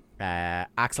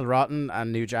 Axel Rotten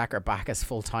and New Jack are back as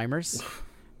full-timers.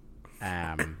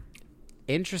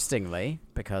 Interestingly,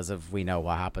 because we know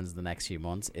what happens in the next few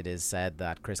months, it is said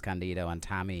that Chris Candido and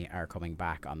Tammy are coming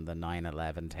back on the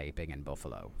 9/11 taping in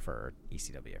Buffalo for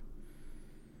ECW.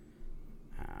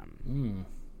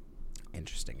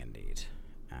 Interesting indeed.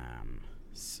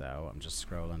 So I'm just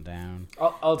scrolling down.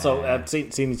 Also,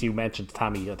 seeing as you mentioned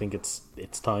Tammy, I think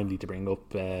it's timely to bring up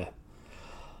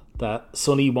that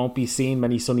Sunny won't be seeing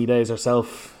many sunny days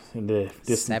herself. In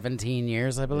this 17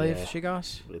 years, I believe she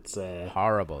got. It's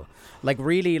horrible.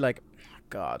 Really,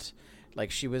 God.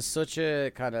 She was such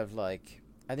a kind of I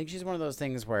think she's one of those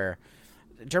things where,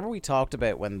 do you remember we talked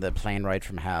about when the Plane Ride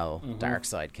from Hell Dark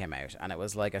Side came out, and it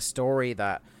was like a story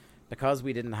that, because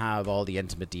we didn't have all the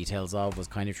intimate details of, was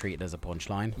kind of treated as a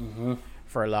punchline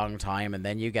for a long time, and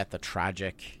then you get the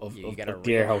tragic, you get a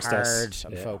real hard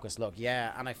and focused look.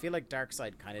 Yeah, and I feel like Dark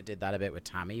Side kind of did that a bit with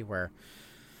Tammy, where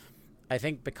I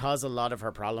think because a lot of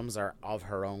her problems are of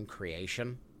her own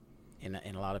creation, in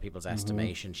a lot of people's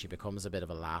estimation, she becomes a bit of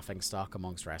a laughingstock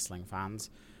amongst wrestling fans.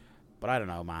 But I don't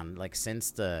know, man. Like,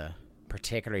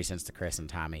 particularly since the Chris and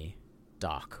Tammy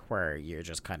doc, where you're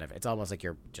just kind of, it's almost like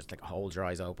you're just like hold your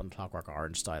eyes open, Clockwork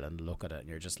Orange style, and look at it, and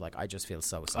you're just like, I just feel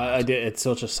so sad. I did. It's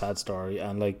such a sad story,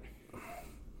 and like,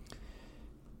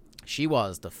 she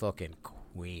was the fucking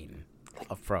queen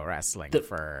of pro wrestling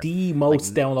for the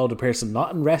most downloaded person,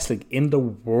 not in wrestling, in the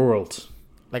world.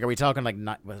 Like, are we talking like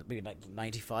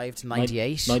 95 to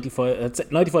 98?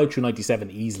 95 through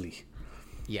 97 easily.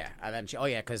 Yeah, and then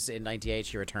because in 98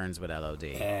 she returns with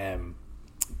LOD.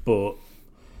 But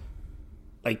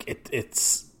like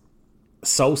it's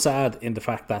so sad in the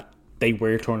fact that they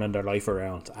were turning their life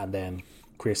around, and then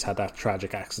Chris had that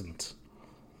tragic accident,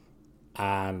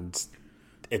 and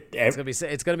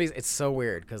it's so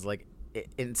weird because like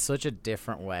in such a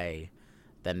different way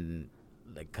than.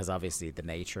 Like, because obviously the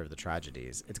nature of the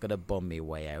tragedies, it's gonna bum me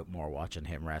way out more watching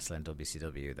him wrestle in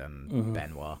WCW than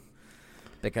Benoit,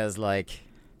 because like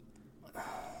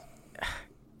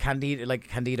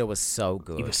Candido was so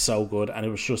good. He was so good, and it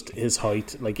was just his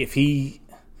height. Like if he,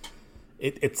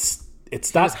 it's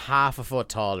if that he was half a foot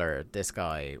taller, this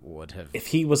guy would have. If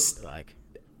he was like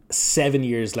 7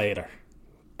 years later,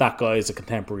 that guy is a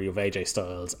contemporary of AJ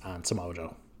Styles and Samoa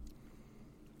Joe.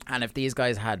 And if these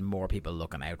guys had more people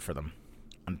looking out for them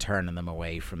and turning them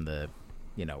away from the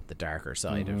darker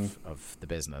side of the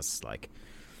business, like,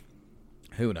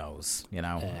 who knows,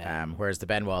 whereas the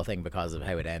Benoit thing, because of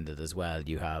how it ended as well,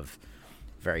 you have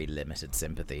very limited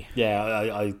sympathy.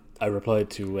 Yeah, I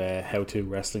replied to How To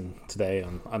Wrestling today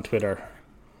on Twitter.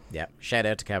 Yeah, shout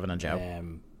out to Kevin and Joe.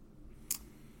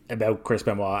 About Chris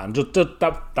Benoit, and just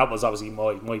that was obviously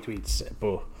my tweets,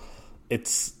 but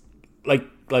it's like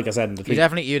I said in the tweet,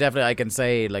 you definitely I can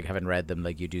say, like, having read them,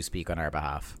 like, you do speak on our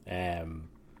behalf.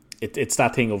 It's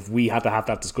that thing of, we had to have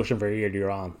that discussion very earlier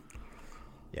on.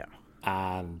 Yeah.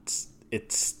 And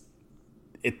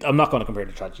I'm not going to compare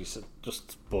the tragedies,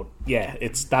 but yeah,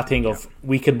 it's that thing of,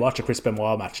 we can watch a Chris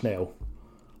Benoit match now,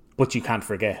 but you can't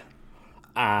forget.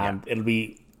 And it'll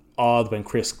be odd when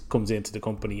Chris comes into the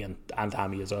company, and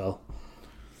Tammy as well.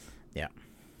 Yeah.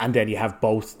 And then you have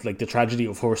both, like, the tragedy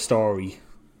of her story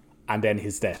and then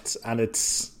his death, and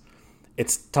it's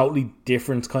totally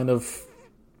different kind of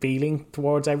feeling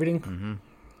towards everything.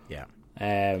 Yeah.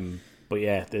 But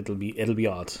yeah, it'll be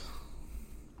odd,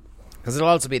 because it'll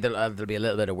also be there'll be a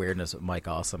little bit of weirdness with Mike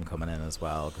Awesome coming in as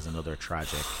well, because another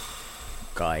tragic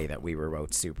guy that we were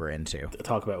both super into.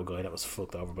 Talk about a guy that was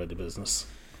fucked over by the business.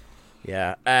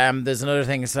 Yeah. There's another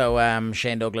thing. So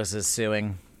Shane Douglas is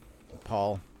suing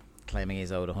Paul, claiming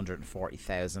he's owed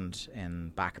 $140,000 in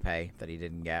back pay that he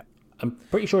didn't get. I'm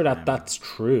pretty sure that that's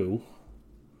true.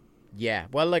 Yeah,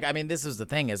 well, like, I mean, this is the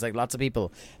thing, is like, lots of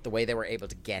people, the way they were able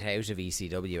to get out of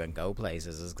ECW and go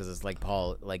places is because it's like,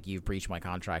 Paul, like, you've breached my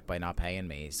contract by not paying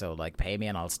me, so, like, pay me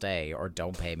and I'll stay, or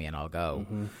don't pay me and I'll go.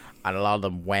 And a lot of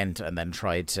them went and then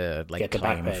tried to, like,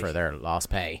 claim for their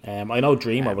lost pay. I know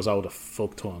Dreamer was owed a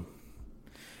fuck ton.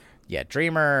 Yeah,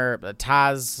 Dreamer,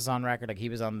 Taz is on record. Like, he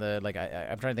was on the, like,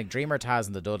 I'm trying to think. Dreamer, Taz,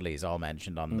 and the Dudleys all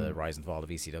mentioned on the Rise and Fall of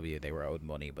ECW. They were owed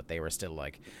money, but they were still,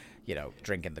 like,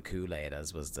 drinking the Kool-Aid,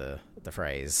 as was the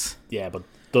phrase. Yeah, but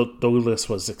Douglas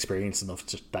was experienced enough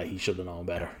that he should have known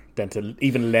better than to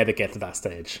even let it get to that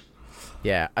stage.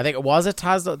 Yeah, I think it was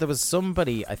Taz. There was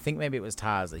somebody, I think maybe it was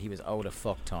Taz, that he was owed a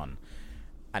fuck ton.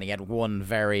 And he had and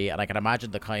I can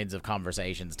imagine the kinds of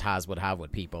conversations Taz would have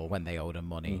with people when they owed him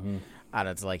money. And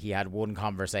it's like, he had one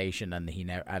conversation, and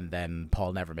and then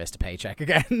Paul never missed a paycheck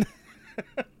again.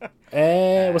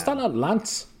 Was that not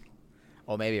Lance?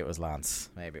 Oh, maybe it was Lance.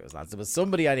 There was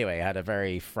somebody, anyway, had a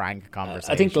very frank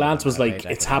conversation. I think Lance was like,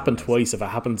 it's happened twice. If it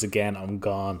happens again, I'm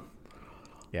gone.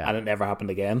 Yeah. And it never happened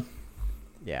again.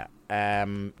 Yeah.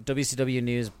 WCW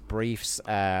news briefs.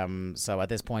 So at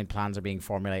this point, plans are being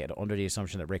formulated under the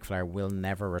assumption that Ric Flair will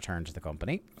never return to the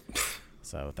company.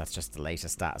 So that's just the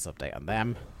latest status update on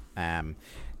them.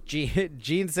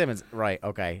 Gene Simmons, right,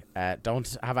 okay.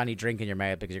 Don't have any drink in your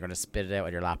mouth because you're going to spit it out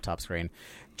on your laptop screen.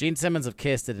 Gene Simmons of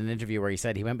Kiss did an interview where he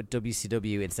said he went with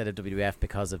WCW instead of WWF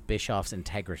because of Bischoff's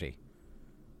integrity.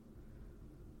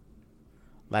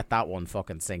 Let that one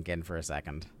fucking sink in for a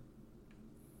second.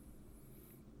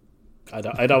 I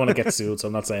don't want to get sued, so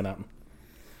I'm not saying that.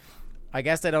 I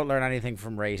guess they don't learn anything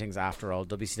from ratings after all.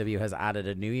 WCW has added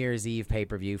a New Year's Eve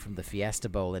pay-per-view from the Fiesta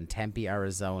Bowl in Tempe,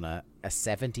 Arizona, a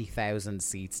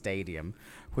 70,000-seat stadium,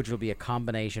 which will be a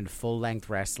combination full-length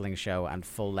wrestling show and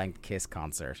full-length Kiss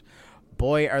concert.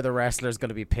 Boy, are the wrestlers going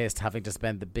to be pissed having to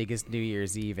spend the biggest New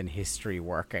Year's Eve in history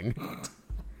working.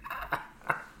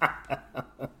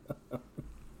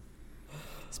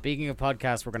 Speaking of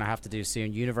podcasts, we're going to have to do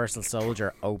soon. Universal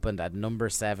Soldier opened at number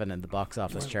 7 in the box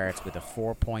office charts with a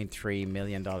 $4.3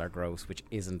 million gross, which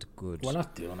isn't good. We're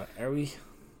not doing it, are we?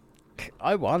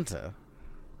 I want to.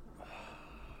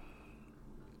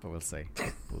 But we'll see.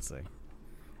 We'll see.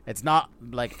 It's not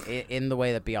like in the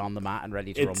way that Beyond the Mat and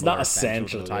Ready to Rumble It's not are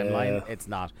essential essential to the timeline. yeah. It's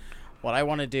not. What I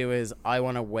want to do is I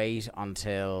want to wait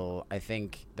until I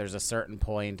think there's a certain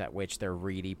point at which they're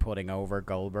really putting over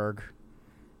Goldberg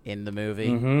in the movie.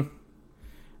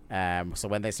 Mm-hmm. So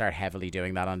when they start heavily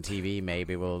doing that on TV,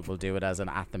 maybe we'll do it as an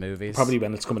at the movies. Probably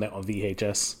when it's coming out on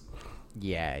VHS.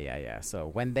 Yeah. So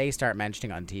when they start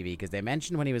mentioning on TV, because they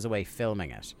mentioned when he was away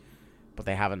filming it, but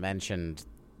they haven't mentioned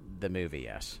the movie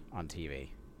yet on TV.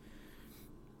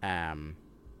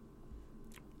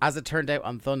 As it turned out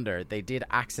on Thunder, they did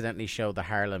accidentally show the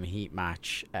Harlem Heat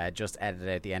match, just edited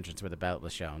out the entrance where the belt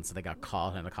was shown, so they got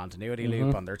caught in a continuity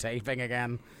loop on their taping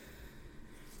again.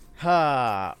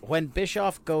 When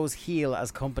Bischoff goes heel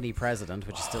as company president,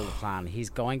 which is still the plan, he's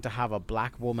going to have a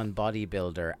black woman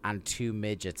bodybuilder and 2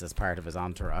 midgets as part of his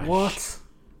entourage. What?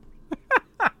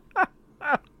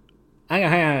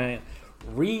 Hang on.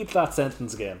 Read that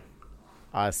sentence again.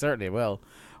 I certainly will.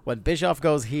 When Bischoff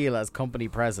goes heel as company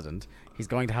president, he's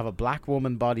going to have a black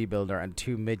woman bodybuilder and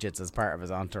 2 midgets as part of his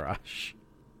entourage.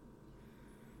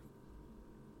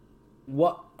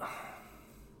 What's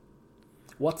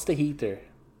the heat there?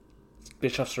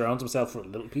 Bischoff surrounds himself with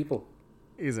little people.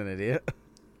 He's an idiot.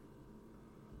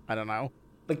 I don't know.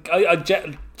 Like, I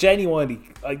genuinely,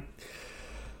 I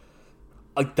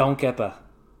don't get that.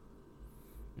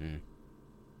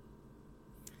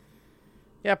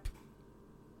 Yep.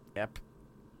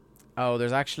 Oh, there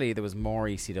was more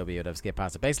ECW that I've skipped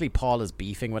past it. Basically, Paul is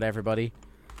beefing with everybody.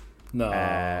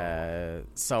 No.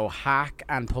 So Hack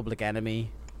and Public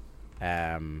Enemy,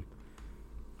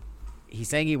 he's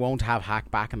saying he won't have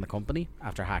Hack back in the company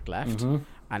after Hack left,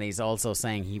 and he's also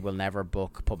saying he will never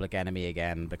book Public Enemy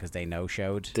again because they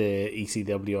no-showed The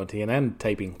ECW on TNN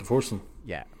taping, the first one.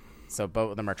 Yeah, so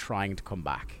both of them are trying to come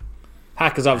back.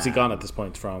 Hack is obviously gone at this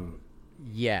point from...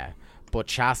 Yeah, but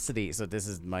Chastity, so this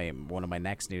is one of my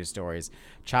next news stories.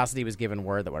 Chastity was given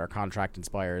word that when her contract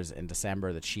expires in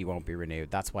December that she won't be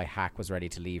renewed. That's why Hack was ready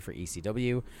to leave for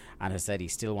ECW and has said he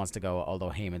still wants to go, although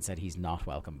Heyman said he's not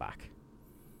welcome back.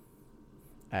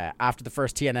 After the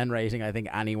first TNN rating, I think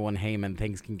anyone Heyman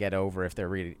thinks can get over if they're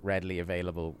really readily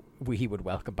available, he would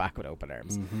welcome back with open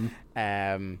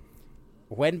arms.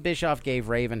 When Bischoff gave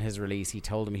Raven his release, he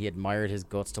told him he admired his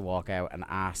guts to walk out and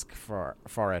ask for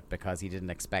it because he didn't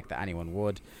expect that anyone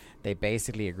would. They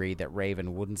basically agreed that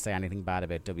Raven wouldn't say anything bad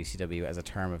about WCW as a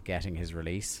term of getting his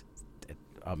release.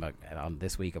 On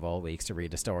this week of all weeks to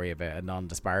read a story about a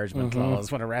non-disparagement clause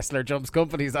when a wrestler jumps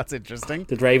companies. That's interesting.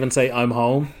 Did Raven say, I'm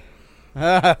home?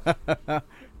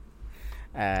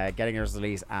 Getting his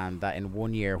release, and that in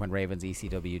 1 year when Raven's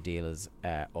ECW deal is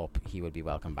up, he would be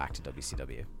welcome back to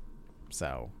WCW.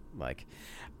 So, like,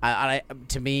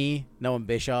 to me, knowing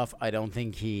Bischoff, I don't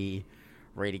think he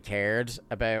really cared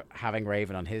about having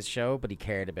Raven on his show, but he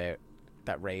cared about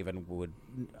that Raven would,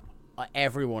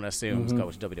 everyone assumes, go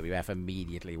to WWF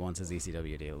immediately once his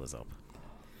ECW deal was up.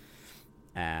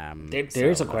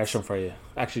 There's a question for you.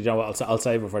 Actually, you know what? I'll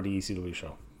save it for the ECW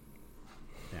show.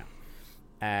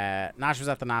 Nash was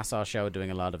at the Nassau show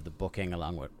doing a lot of the booking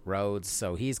along with Rhodes,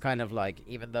 so he's kind of like,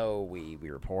 even though we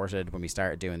reported when we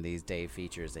started doing these Dave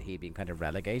features that he'd been kind of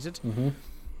relegated,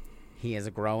 he is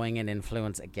growing in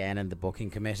influence again in the booking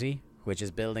committee, which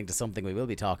is building to something we will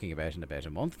be talking about in about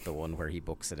a month, the one where he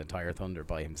books an entire Thunder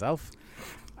by himself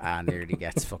and nearly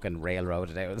gets fucking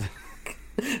railroaded out of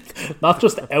Not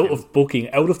just out of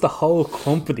booking, out of the whole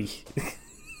company.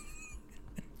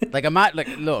 Like,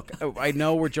 look, I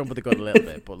know we're jumping the gun a little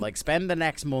bit, but like, spend the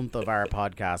next month of our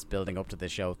podcast building up to the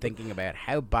show, thinking about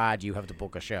how bad you have to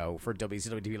book a show for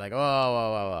WCW to be like,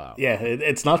 oh. Yeah,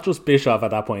 it's not just Bischoff at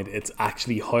that point. It's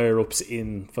actually higher ups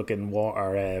in fucking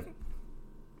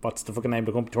what's the fucking name of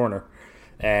the company, Turner,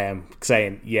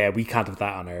 saying, yeah, we can't have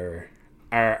that on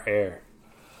our air.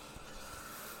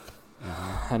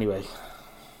 Anyway,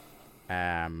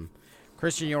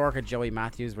 Christian York and Joey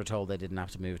Matthews were told they didn't have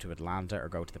to move to Atlanta or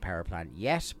go to the power plant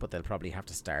yet, but they'll probably have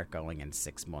to start going in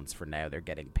 6 months. For now, they're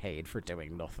getting paid for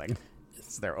doing nothing.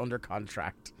 So they're under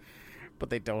contract,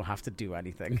 but they don't have to do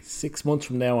anything. 6 months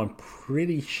from now, I'm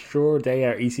pretty sure they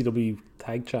are ECW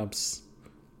tag champs.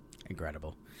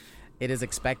 Incredible. It is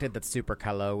expected that Super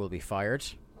Calo will be fired.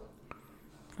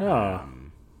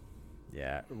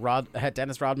 Yeah,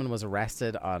 Dennis Rodman was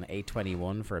arrested on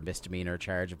 8/21 for a misdemeanor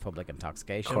charge of public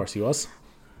intoxication. Of course he was.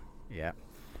 Yeah.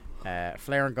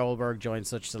 Flair and Goldberg joined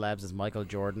such celebs as Michael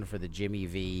Jordan for the Jimmy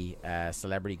V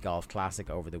Celebrity Golf Classic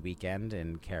over the weekend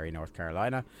in Cary, North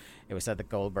Carolina. It was said that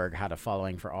Goldberg had a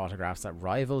following for autographs that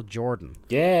rivaled Jordan.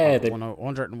 Yeah,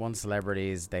 101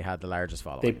 celebrities, they had the largest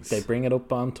followings. They bring it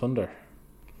up on Thunder.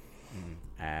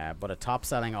 But the top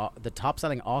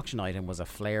selling auction item was a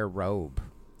Flair robe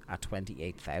at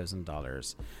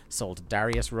 $28,000, sold to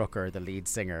Darius Rucker, the lead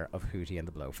singer of Hootie and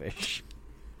the Blowfish.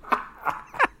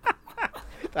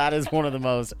 That is one of the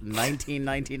most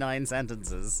 1999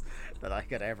 sentences that I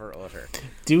could ever utter.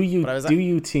 Do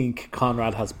you think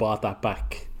Conrad has bought that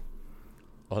back?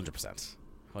 100%.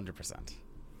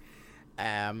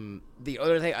 The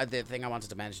other thing, the thing I wanted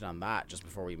to mention on that, just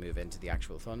before we move into the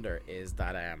actual Thunder, is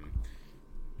that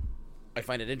I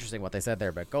find it interesting what they said there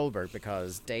about Goldberg,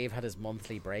 because Dave had his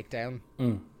monthly breakdown,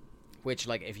 which,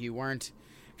 like, if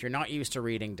you're not used to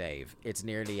reading Dave, it's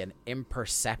nearly an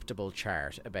imperceptible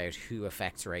chart about who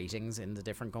affects ratings in the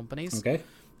different companies. Okay.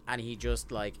 And he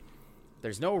just, like,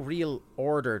 there's no real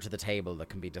order to the table that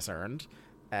can be discerned.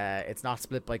 It's not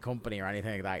split by company or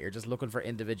anything like that. You're just looking for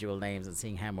individual names and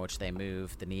seeing how much they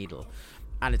move the needle.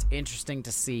 And it's interesting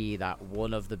to see that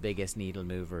one of the biggest needle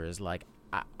movers, like,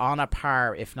 on a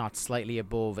par, if not slightly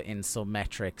above in some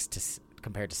metrics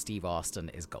compared to Steve Austin,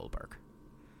 is Goldberg.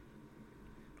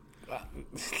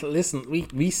 Listen,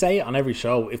 we say it on every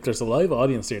show. If there's a live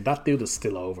audience here, that dude is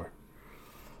still over.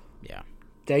 Yeah,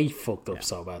 they fucked up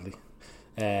so badly.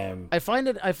 I find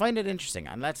it interesting,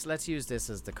 and let's use this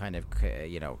as the kind of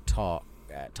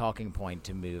talking point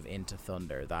to move into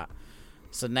Thunder.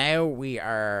 So now we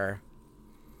are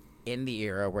in the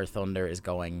era where Thunder is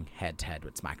going head to head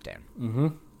with SmackDown. Mm-hmm.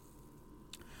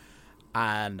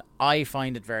 And I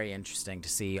find it very interesting to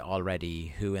see already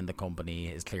who in the company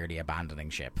is clearly abandoning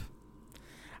ship.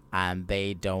 And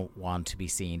they don't want to be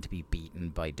seen to be beaten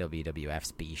by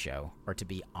WWF's B show or to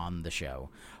be on the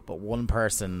show. But one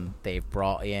person they've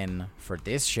brought in for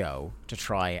this show to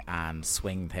try and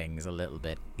swing things a little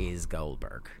bit is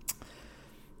Goldberg.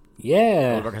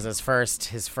 Yeah. Goldberg has his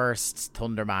first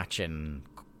Thunder match in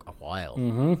a while.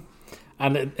 Mm-hmm.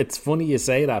 And it's funny you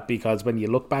say that, because when you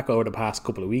look back over the past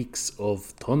couple of weeks of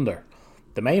Thunder,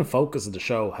 the main focus of the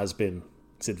show has been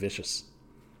Sid Vicious.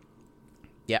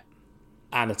 Yeah.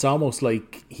 And it's almost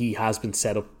like he has been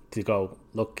set up to go,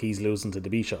 look, he's losing to the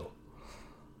B show.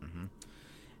 Mm-hmm.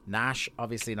 Nash,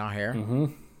 obviously not here. Mm-hmm.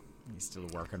 He's still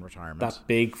working retirement. That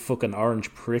big fucking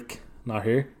orange prick, not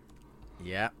here.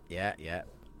 Yeah. A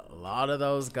lot of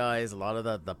those guys, a lot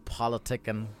of the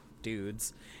politicking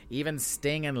dudes, even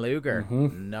Sting and Luger,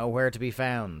 nowhere to be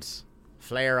found.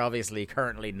 Flair, obviously,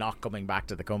 currently not coming back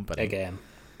to the company. Again.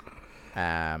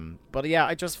 But yeah,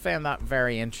 I just found that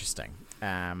very interesting.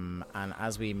 And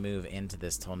as we move into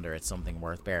this Thunder, it's something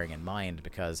worth bearing in mind,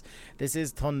 because this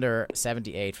is Thunder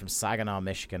 78 from Saginaw,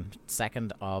 Michigan,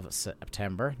 2nd of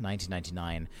September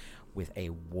 1999, with a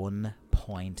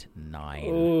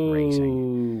 1.9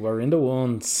 rating. We're in the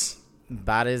ones.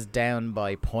 That is down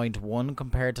by 0.1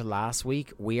 compared to last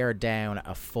week. We are down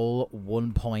a full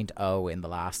 1.0 in the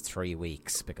last 3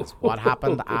 weeks, because what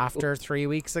happened after 3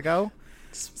 weeks ago?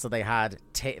 So they had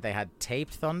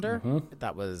taped Thunder.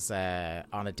 That was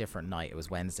on a different night. It was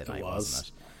Wednesday night, wasn't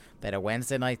it? They had a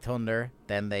Wednesday night Thunder.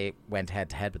 Then they went head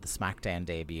to head with the SmackDown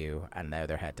debut, and now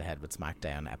they're head to head with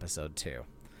SmackDown episode 2.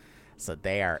 So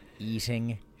they are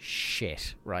eating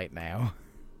shit right now.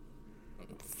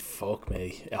 Fuck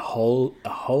me. A whole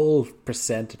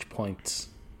percentage point.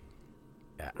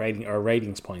 Yeah.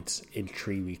 Ratings points in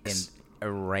 3 weeks.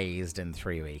 Erased in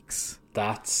 3 weeks.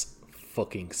 That's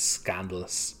fucking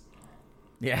scandalous.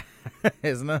 Yeah,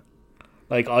 isn't it?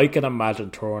 Like, I can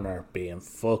imagine Turner being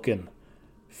fucking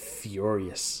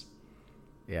furious.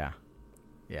 Yeah.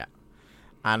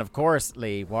 And of course,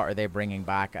 Lee, what are they bringing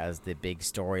back as the big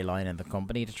storyline in the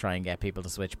company to try and get people to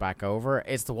switch back over?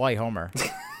 It's the White Hummer.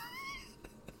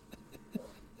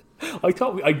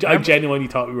 I genuinely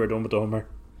thought we were done with the Hummer.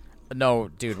 No,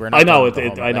 dude, we're not. I know done with the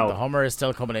Hummer. I know Like, the Hummer is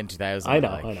still coming in 2000. I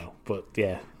know, but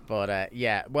yeah. But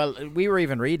yeah, well, we were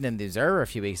even reading in the Observer a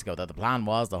few weeks ago that the plan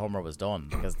was the Hummer was done,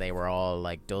 because they were all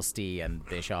like, Dusty and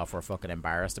Bischoff were fucking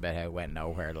embarrassed about how it went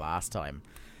nowhere the last time.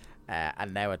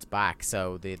 And now it's back.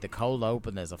 So the cold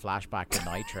open is a flashback to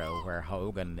Nitro, where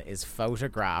Hogan is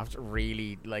photographed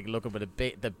really like looking with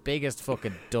the biggest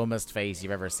fucking dumbest face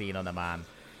you've ever seen on a man.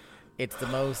 It's the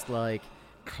most like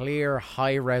clear,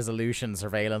 high resolution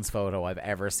surveillance photo I've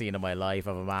ever seen in my life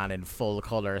of a man in full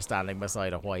color standing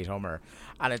beside a white Hummer.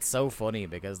 And it's so funny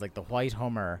because like the white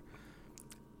Hummer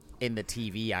in the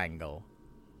TV angle,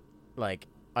 like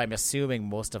I'm assuming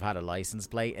must have had a license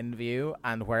plate in view,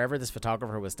 and wherever this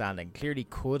photographer was standing clearly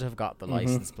could have got the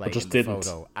license plate in the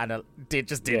photo, and it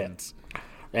just didn't.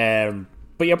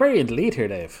 But you're burying the lead here,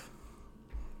 Dave.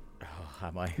 Oh,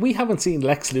 am I? We haven't seen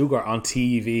Lex Luger on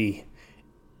TV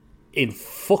in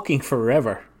fucking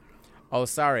forever. Oh,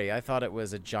 sorry. I thought it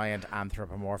was a giant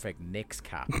anthropomorphic Knicks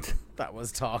cap that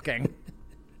was talking.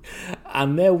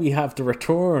 And now we have the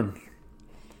return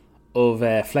of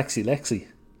Flexi Lexi.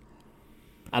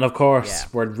 And of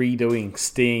course, we're redoing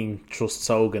Sting, trusts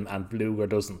Hogan, and Luger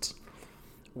doesn't.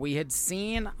 We had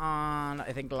seen on,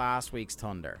 I think, last week's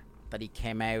Thunder that he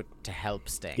came out to help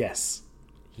Sting. Yes.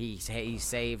 He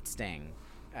saved Sting.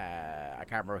 I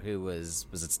can't remember who was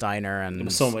it Steiner and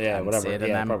whatever. Sid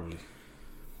yeah, probably.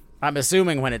 I'm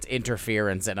assuming when it's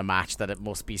interference in a match that it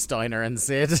must be Steiner and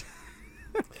Sid.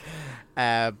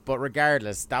 But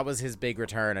regardless, that was his big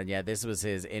return, and this was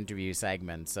his interview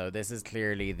segment. So this is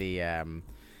clearly the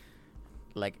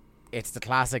it's the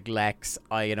classic Lex.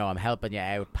 I'm helping you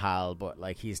out, pal, but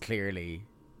like he's clearly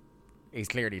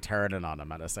turning on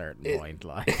him at a certain point.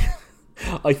 Like,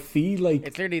 I feel like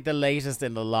it's clearly the latest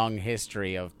in the long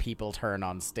history of people turn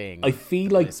on Sting. I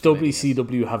feel like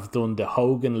WCW have done the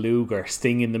Hogan Luger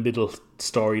Sting in the middle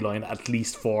storyline at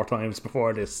least 4 times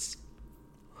before this.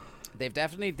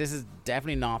 This is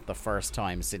definitely not the first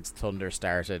time since Thunder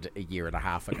started a year and a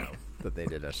half ago that they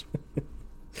did it.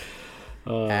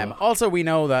 Also, we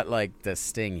know that like the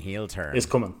Sting heel turn is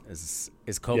coming. Is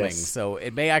coming. Yes. So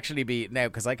it may actually be now,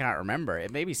 because I can't remember.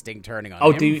 It may be Sting turning on.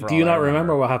 Oh, him do you not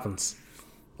remember what happens?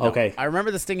 No, okay, I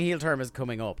remember the Sting heel turn is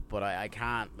coming up, but I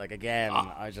can't. Like again,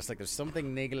 I just like there's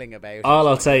something niggling about it. All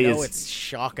I'll say is it's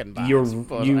shocking. Bad, you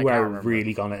are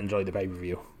really gonna enjoy the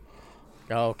pay-per-view.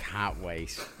 Oh, can't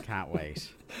wait.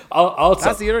 Also,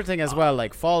 that's the other thing as well.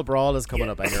 Like, Fall Brawl is coming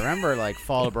up. And you remember, like,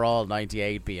 Fall Brawl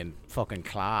 98 being fucking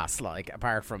class. Like,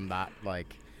 apart from that,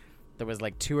 like, there was,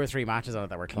 like, 2 or 3 matches on it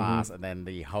that were class. And then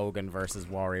the Hogan versus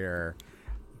Warrior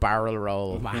barrel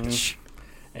roll match.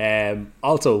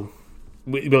 Also,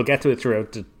 we'll get to it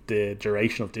throughout the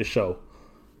duration of this show.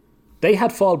 They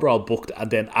had Fall Brawl booked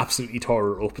and then absolutely tore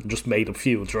her up and just made up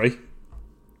feuds, right?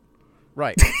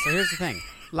 Right. So here's the thing.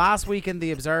 Last week in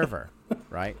The Observer,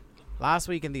 right? Last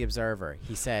week in The Observer,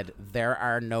 he said, there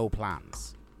are no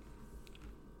plans.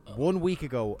 1 week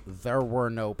ago, there were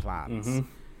no plans.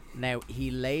 Now,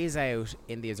 he lays out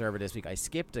in The Observer this week, I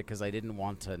skipped it because I didn't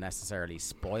want to necessarily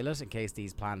spoil it in case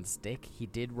these plans stick. He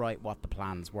did write what the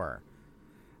plans were.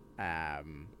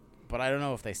 But I don't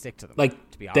know if they stick to them,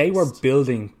 like, to be honest. They were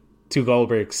building to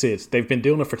Goldberg Sid. They've been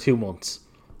doing it for 2 months.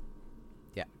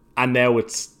 Yeah. And now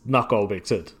it's not Goldberg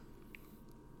Sid.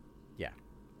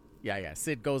 Yeah.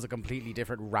 Sid goes a completely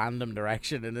different random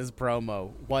direction in his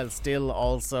promo while still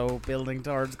also building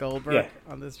towards Goldberg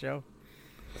on this show.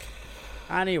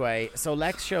 Anyway, so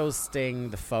Lex shows Sting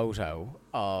the photo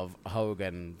of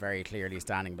Hogan very clearly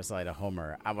standing beside a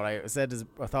Hummer. And what I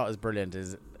thought was brilliant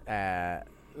is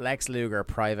Lex Luger,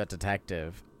 private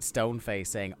detective, Stoneface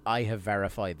saying, I have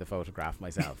verified the photograph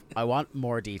myself. I want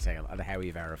more detail on how he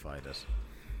verified it.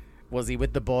 Was he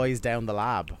with the boys down the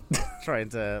lab trying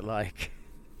to, like...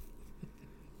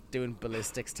 doing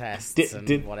ballistics tests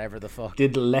and whatever the fuck.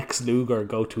 Did Lex Luger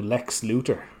go to Lex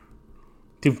Luthor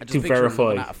to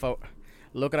verify?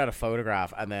 Looking at a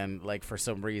photograph and then, like, for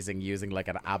some reason using like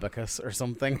an abacus or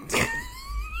something.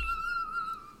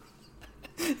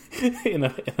 in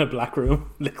a black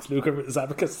room, Lex Luger with his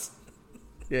abacus.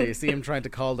 Yeah, you see him trying to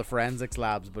call the forensics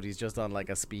labs, but he's just on like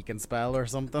a speaking spell or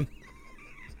something.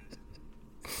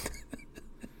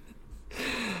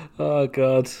 Oh,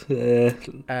 God.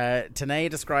 Tenay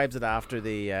describes it after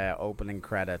the opening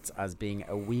credits as being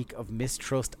a week of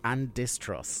mistrust and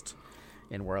distrust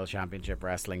in World Championship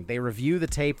Wrestling. They review the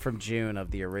tape from June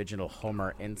of the original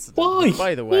Hummer incident. Why?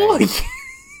 By the way...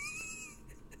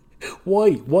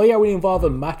 Why? Why are we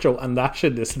involving Macho and Nash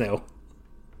in this now?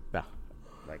 No.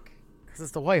 Like, because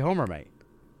it's the white Hummer, mate.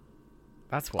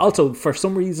 That's why. Also, for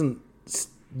some reason,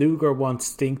 Luger wants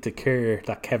Sting to care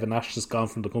that Kevin Nash has gone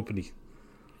from the company.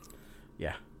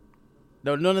 Yeah.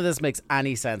 No, none of this makes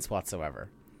any sense whatsoever.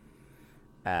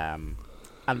 And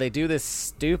they do this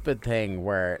stupid thing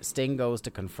where Sting goes to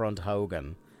confront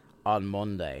Hogan on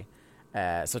Monday.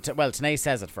 Tenay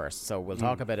says it first, so we'll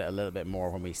talk about it a little bit more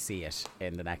when we see it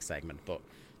in the next segment. But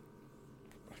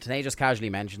Tenay just casually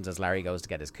mentions as Larry goes to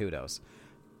get his kudos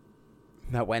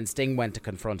that when Sting went to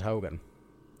confront Hogan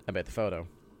about the photo,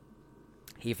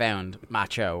 he found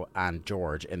Macho and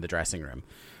George in the dressing room.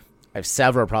 I have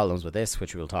several problems with this,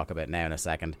 which we'll talk about now in a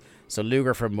second. So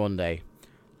Luger from Monday,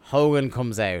 Hogan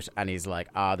comes out and he's like,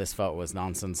 this photo was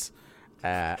nonsense.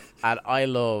 And I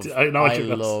love,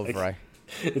 right?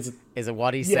 Is it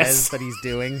what he says that he's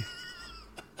doing?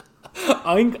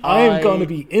 I'm going to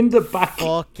be in the back.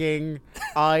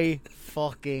 I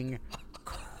fucking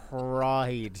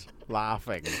cried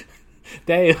laughing.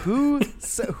 Dave.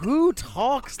 Who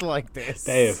talks like this?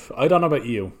 Dave, I don't know about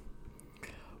you,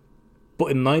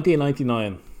 but in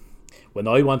 1999, when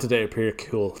I wanted to appear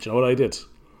cool, do you know what I did?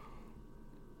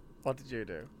 What did you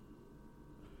do?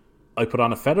 I put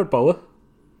on a feathered boa,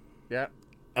 Yeah.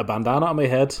 a bandana on my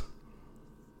head,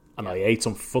 and I ate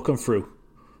some fucking fruit.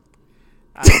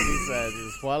 And he says,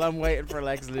 while I'm waiting for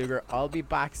Lex Luger, I'll be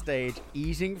backstage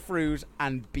eating fruit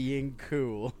and being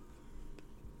cool.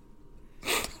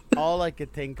 All I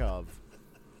could think of,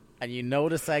 and you know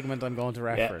the segment I'm going to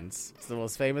reference, it's the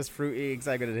most famous fruit eating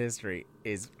segment in history,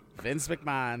 is Vince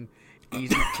McMahon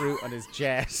eating fruit on his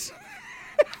jet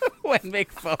when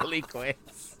Mick Foley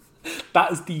quits.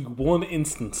 That is the one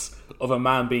instance of a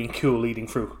man being cool eating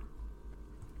fruit.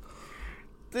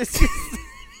 This is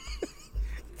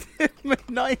the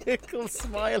maniacal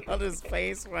smile on his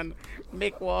face when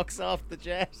Mick walks off the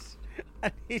jet,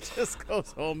 and he just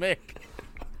goes, "Oh, Mick,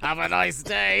 have a nice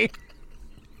day."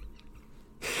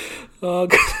 Oh,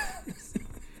 God.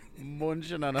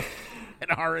 Munching on an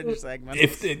orange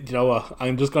segment. You know what?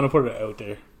 I'm just going to put it out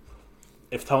there.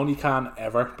 If Tony Khan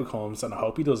ever becomes, and I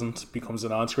hope he doesn't, becomes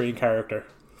an on-screen character,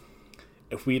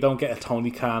 if we don't get a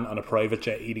Tony Khan on a private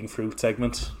jet eating fruit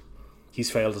segment, he's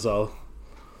failed us all.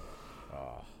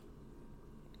 Oh.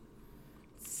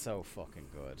 So fucking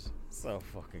good. So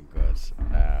fucking good.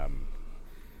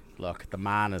 Look, the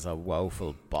man is a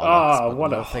woeful bollocks. Oh,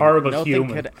 what a horrible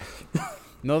human.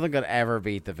 Nothing could ever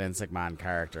beat the Vince McMahon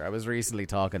character. I was recently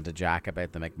talking to Jack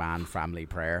about the McMahon family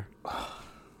prayer.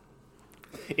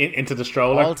 Into the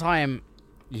stroller? All time,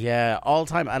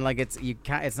 and like it's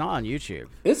not on YouTube.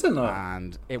 Is it not?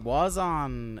 And it was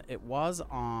on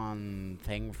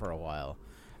Thing for a while,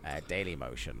 Daily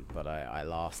Motion, but I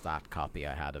lost that copy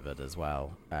I had of it as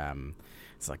well.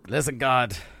 It's like, listen,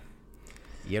 God,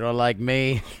 you don't like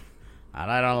me,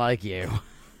 and I don't like you.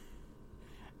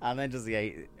 And then just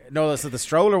so the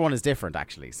stroller one is different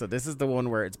actually. So this is the one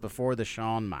where it's before the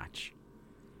Shawn match.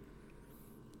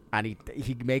 And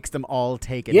he makes them all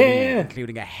take a knee,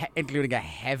 including a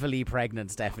heavily pregnant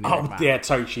Stephanie McMahon. Oh, yeah,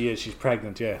 sorry, she is. She's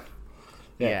pregnant, yeah.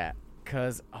 Yeah,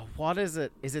 because what is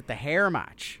it? Is it the hair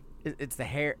match? It's the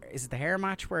hair. Is it the hair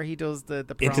match where he does the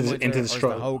promo into the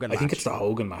stroller? Hogan match? I think it's the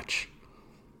Hogan match.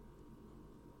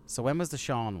 So when was the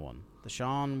Shawn one? The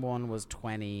Shawn one was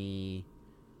 22.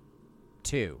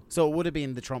 So it would have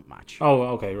been the Trump match. Oh,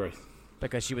 okay, right.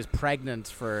 Because she was pregnant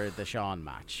for the Shawn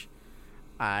match.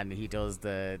 And he does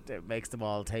makes them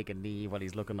all take a knee while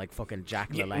he's looking like fucking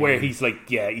Jack LaLanne. Where he's like,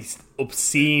 he's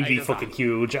obscenely fucking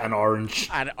huge and orange.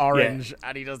 And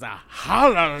he does a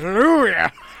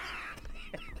hallelujah.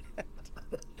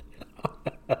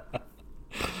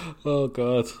 Oh,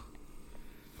 God.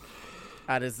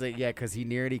 And it's because he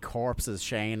nearly corpses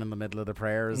Shane in the middle of the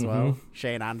prayer as well.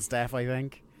 Shane and Steph, I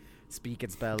think. Speak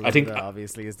and spell. I think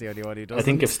obviously is the only one who does. I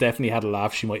think if Stephanie had a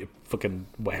laugh, she might have fucking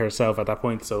wet herself at that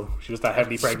point. So she was that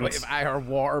heavily pregnant. Her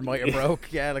water might have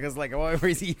broke. Yeah, like it's like, why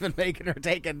was he even making her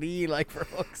take a knee? Like for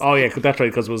fuck's sake. Oh yeah, that's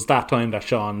right. Because it was that time that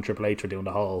Shawn and Triple H were doing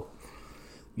the whole,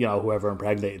 whoever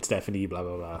impregnated Stephanie, blah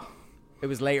blah blah. It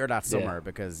was later that summer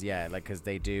because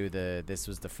they do this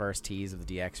was the first tease of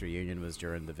the DX reunion was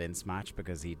during the Vince match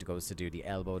because he goes to do the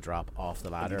elbow drop off the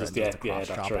ladder and the cross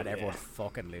chop and everyone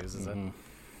fucking loses it.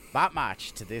 That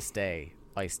match, to this day,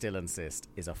 I still insist,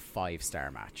 is a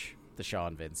 5-star match. The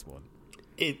Shawn Vince one.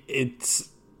 He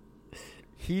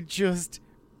just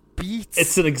beats.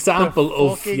 It's an example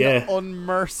of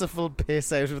unmerciful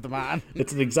piss out of the man.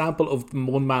 It's an example of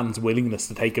one man's willingness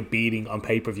to take a beating on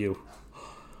pay-per-view.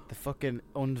 The fucking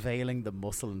unveiling the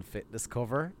Muscle and Fitness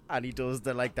cover, and he does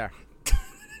the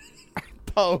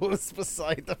pose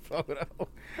beside the photo,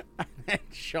 and then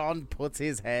Shawn puts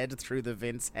his head through the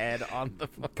Vince head on the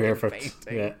fucking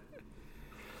painting. Yeah.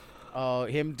 Oh,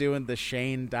 him doing the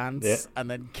Shane dance and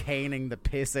then caning the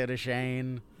piss out of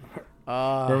Shane.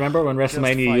 Remember when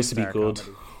WrestleMania used to be good?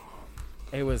 Comedy.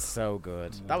 It was so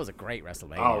good. That was a great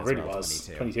WrestleMania. Oh, it really was.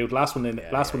 22. Last one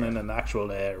in an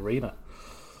actual arena.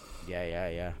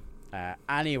 Yeah.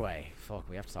 Anyway,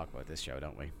 we have to talk about this show,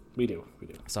 don't we? We do.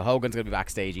 So Hogan's going to be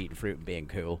backstage eating fruit and being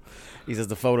cool. He says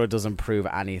the photo doesn't prove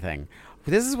anything.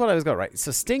 But this is what I was going, right?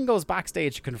 So Sting goes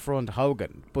backstage to confront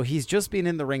Hogan, but he's just been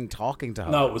in the ring talking to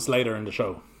Hogan. No, it was later in the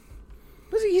show.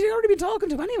 But he'd already been talking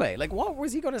to him anyway. Like, what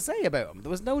was he going to say about him?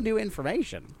 There was no new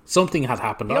information. Something had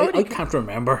happened. I can't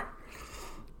remember.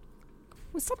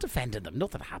 Well, stop defending them.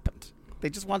 Nothing happened. They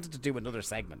just wanted to do another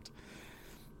segment.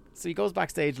 So he goes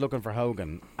backstage looking for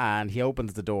Hogan, and he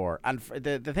opens the door. And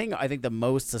the thing, I think the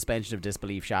most suspension of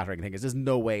disbelief shattering thing is there's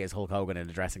no way is Hulk Hogan in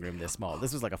a dressing room this small.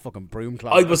 This was like a fucking broom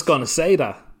closet. I was going to say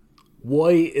that.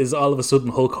 Why is all of a sudden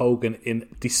Hulk Hogan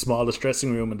in the smallest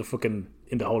dressing room in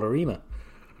the whole arena?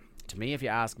 To me, if you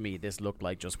ask me, this looked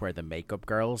like just where the makeup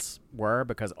girls were,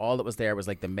 because all that was there was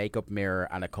like the makeup mirror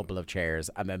and a couple of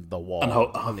chairs, and then the wall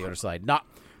on the other side. Not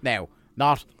the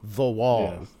wall.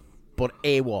 Yeah. But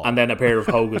a wall. And then a pair of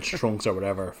Hogan's trunks or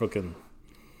whatever. Fucking.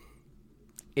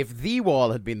 If the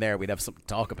wall had been there, we'd have something to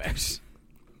talk about.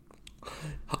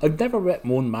 I've never met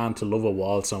one man to love a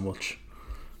wall so much.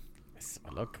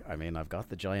 Look, I mean, I've got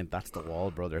the giant "That's the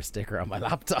Wall, brother" sticker on my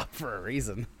laptop for a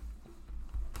reason.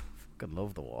 Fucking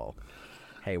love the wall.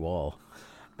 Hey, wall.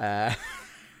 Our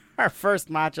first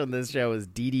match on this show is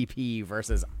DDP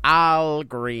versus Al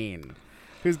Green,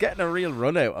 who's getting a real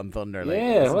run out on Thunder lately.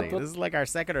 Yeah, what? This is like our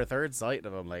second or third sight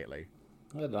of him lately.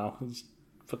 I don't know. He's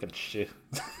fucking shit.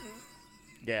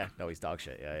 Yeah, no, he's dog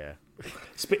shit. Yeah.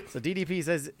 So DDP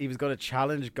says he was going to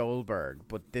challenge Goldberg,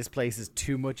 but this place is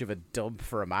too much of a dump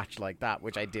for a match like that,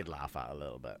 which I did laugh at a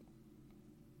little bit.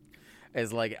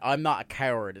 It's like, I'm not a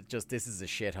coward. It's just, this is a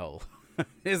shithole.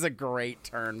 This is a great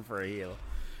turn for a heel.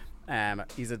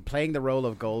 He said playing the role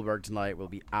of Goldberg tonight will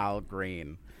be Al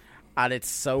Green. And it's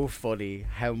so funny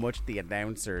how much the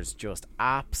announcers just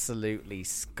absolutely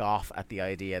scoff at the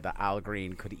idea that Al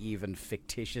Green could even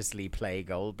fictitiously play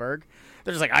Goldberg.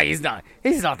 They're just like, he's not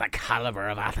the caliber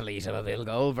of athlete of a Bill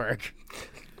Goldberg.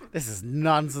 This is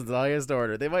nonsense, the highest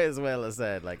order. They might as well have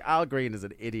said, like, Al Green is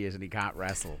an idiot and he can't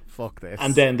wrestle. Fuck this.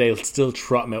 And then they'll still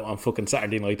trot him out on fucking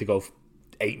Saturday night to go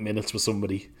 8 minutes with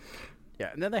somebody.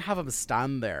 Yeah, and then they have him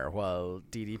stand there while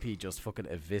DDP just fucking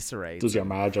eviscerates. Does your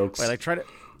mad jokes. Well, like, try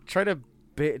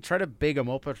to big him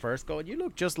up at first, going, you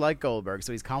look just like Goldberg.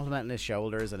 So he's complimenting his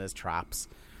shoulders and his traps.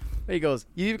 And he goes,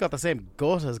 you even got the same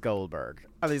gut as Goldberg.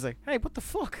 And he's like, hey, what the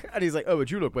fuck? And he's like, oh, but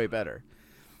you look way better.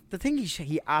 The thing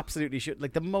he absolutely should,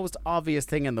 like, the most obvious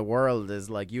thing in the world is,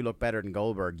 like, you look better than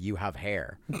Goldberg, you have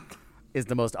hair. Is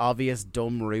the most obvious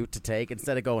dumb route to take,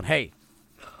 instead of going, hey,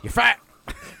 you're fat.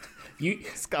 You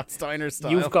Scott Steiner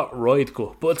style. You've got roid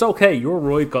gut, but it's okay. Your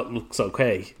roid gut looks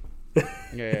okay.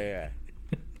 Yeah.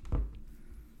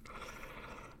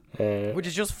 Which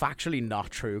is just factually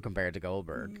not true compared to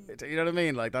Goldberg. You know what I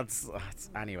mean? Like, that's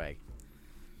anyway.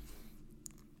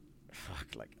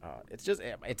 Fuck, like,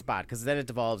 it's bad, because then it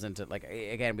devolves into, like,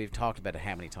 again, we've talked about it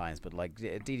how many times, but, like,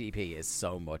 DDP is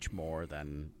so much more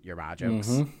than your mad jokes.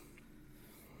 Mm-hmm.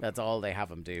 That's all they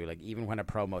have him do. Like, even when a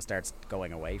promo starts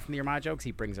going away from your mad jokes,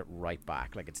 he brings it right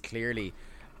back. Like, it's clearly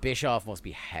Bischoff must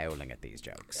be howling at these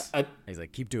jokes. He's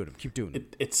like, keep doing them.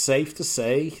 It's safe to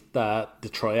say that the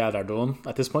triad are done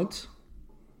at this point.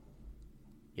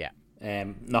 Yeah.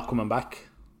 Not coming back.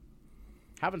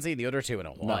 Haven't seen the other two in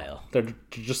a while. No, they're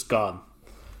just gone.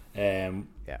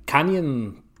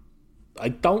 Kanyon, I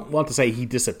don't want to say he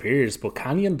disappears, but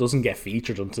Kanyon doesn't get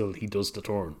featured until he does the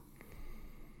turn.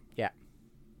 Yeah.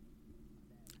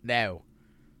 Now,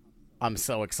 I'm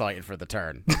so excited for the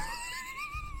turn.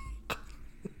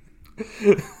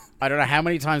 I don't know how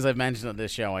many times I've mentioned on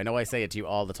this show. I know I say it to you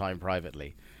all the time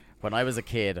privately. When I was a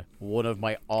kid, one of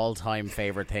my all-time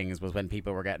favorite things was when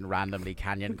people were getting randomly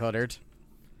Kanyon cuttered.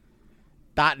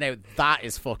 That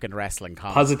is fucking wrestling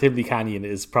comedy. Positively, Kanyon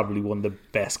is probably one of the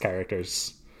best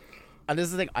characters. And this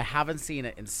is the thing, I haven't seen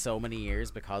it in so many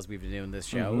years because we've been doing this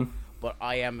show, but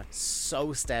I am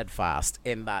so steadfast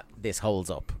in that this holds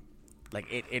up. Like,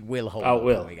 it will hold up.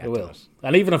 It will.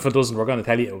 And even if it doesn't, we're going to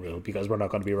tell you it will, because we're not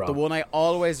going to be wrong. The one I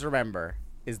always remember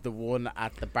is the one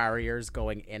at the barriers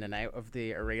going in and out of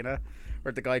the arena,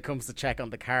 where the guy comes to check on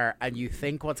the car, and you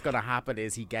think what's going to happen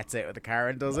is he gets out of the car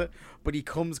and does it, but he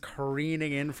comes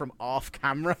careening in from off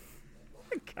camera.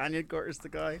 Kanyon cutters the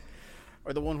guy.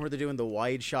 Or the one where they're doing the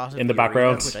wide shot in the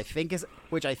background, arena,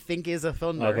 which I think is a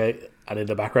Thunder. Okay, and in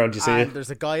the background you see it. There's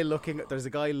a guy looking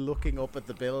up at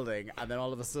the building, and then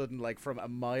all of a sudden, like from a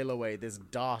mile away, this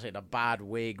dot in a bad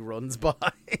wig runs by.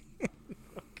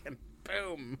 Fucking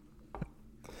boom.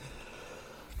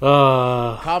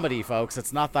 Comedy, folks.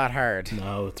 It's not that hard.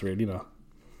 No, it's really not.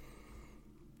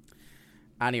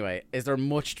 Anyway, is there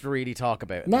much to really talk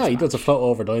about? No, he does a float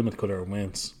over Diamond Cutter and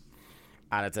wins.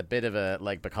 And it's a bit of a,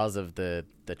 like, because of the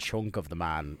chunk of the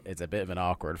man, it's a bit of an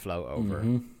awkward float over.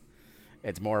 Mm-hmm.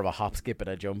 It's more of a hop, skip, and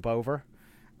a jump over.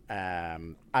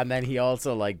 And then he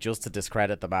also, like, just to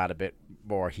discredit the man a bit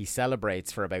more, he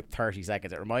celebrates for about 30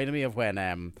 seconds. It reminded me of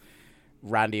when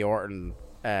Randy Orton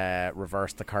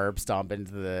reversed the curb stomp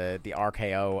into the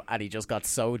RKO, and he just got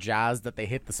so jazzed that they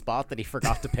hit the spot that he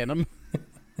forgot to pin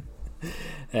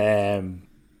him.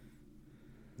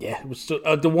 Yeah, it was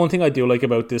the one thing I do like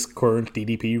about this current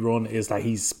DDP run is that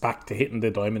he's back to hitting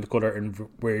the diamond cutter in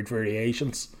weird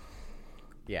variations.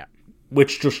 Yeah.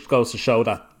 Which just goes to show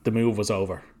that the move was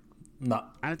over. And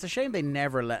it's a shame they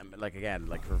never let him, like, again,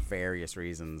 like, for various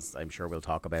reasons I'm sure we'll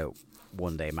talk about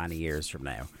one day, many years from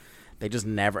now. They just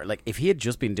never, like, if he had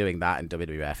just been doing that in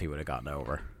WWF, he would have gotten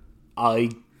over.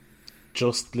 I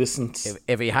just listened.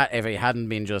 If he hadn't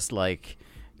been just, like,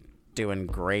 doing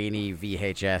grainy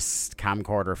VHS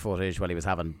camcorder footage while he was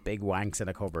having big wanks in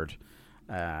a cupboard.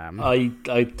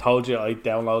 I told you I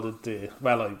downloaded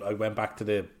I went back to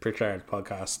the Pritchard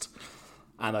podcast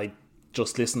and I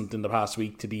just listened in the past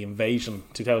week to the Invasion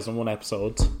 2001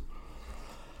 episodes.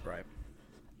 Right.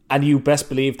 And you best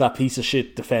believe that piece of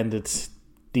shit defended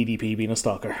DDP being a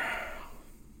stalker.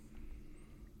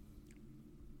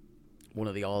 One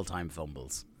of the all-time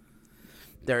fumbles.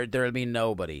 There'll be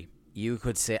nobody. You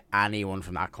could sit anyone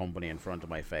from that company in front of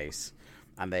my face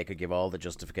and they could give all the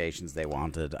justifications they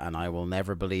wanted, and I will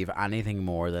never believe anything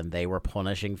more than they were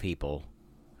punishing people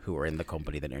who were in the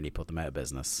company that nearly put them out of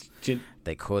business.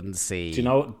 They couldn't see.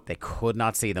 They could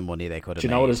not see the money they could have made. Do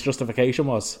you know what his justification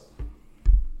was?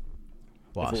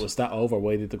 What? If it was that over,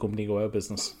 why did the company go out of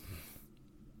business?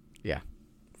 Yeah.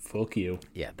 Fuck you.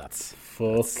 Yeah, that's...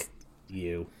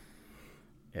 you.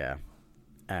 Yeah.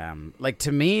 Like,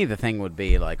 to me, the thing would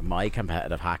be, like, my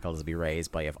competitive hackles would be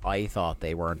raised by if I thought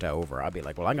they weren't over. I'd be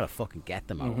like, well, I'm going to fucking get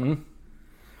them over.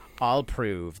 I'll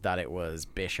prove that it was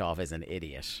Bischoff is an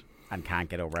idiot and can't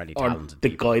get over any talented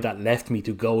people. Guy that left me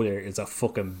to go there is a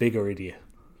fucking bigger idiot.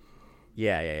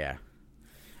 Yeah.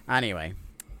 Anyway,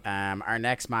 our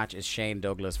next match is Shane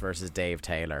Douglas versus Dave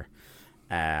Taylor.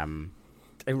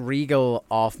 Regal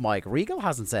off mic. Regal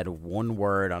hasn't said one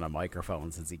word on a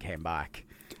microphone since he came back.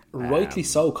 Rightly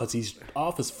so, because he's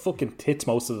off his fucking tits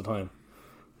most of the time.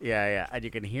 Yeah, and you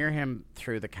can hear him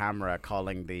through the camera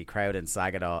calling the crowd in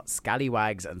Saginaw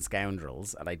scallywags and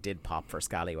scoundrels, and I did pop for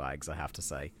scallywags, I have to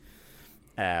say.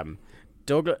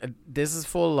 Douglas, this is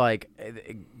full, like,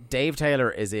 Dave Taylor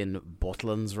is in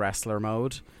Butlin's wrestler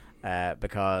mode,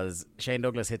 because Shane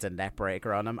Douglas hits a neck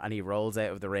breaker on him and he rolls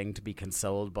out of the ring to be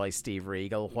consoled by Steve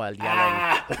Regal while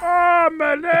yelling,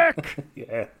 my neck!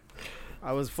 Yeah.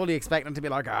 I was fully expecting to be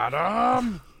like,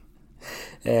 Adam!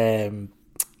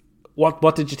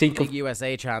 What did you think Big of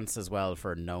USA chance as well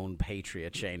for known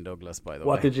patriot Shane Douglas, by the way.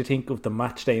 What did you think of the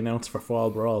match they announced for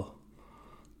Fall Brawl?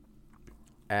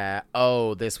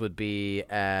 This would be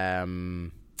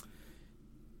the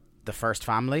First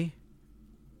Family.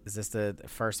 Is this the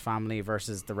First Family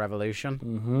versus the Revolution?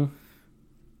 Mm-hmm.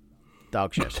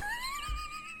 Dog shit.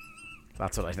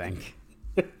 That's what I think.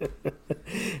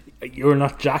 You're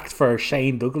not jacked for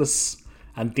Shane Douglas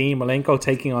and Dean Malenko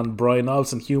taking on Brian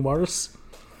Knobbs and Hugh Morris?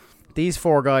 These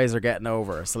four guys are getting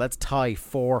over, so let's tie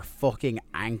 4 fucking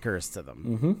anchors to them.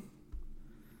 Mm-hmm.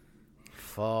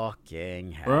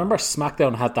 Fucking hell. Remember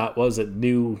SmackDown had that, was it,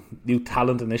 new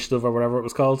talent initiative or whatever it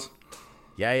was called?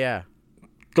 Yeah.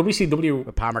 WCW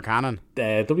with Palmer Cannon.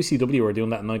 WCW were doing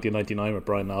that in 1999 with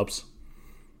Brian Knobbs.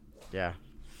 Yeah.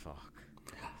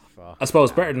 Fuck. I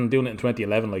suppose better than doing it in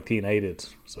 2011 like TNA did.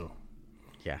 So.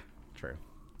 Yeah, true.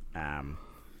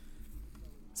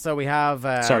 So we have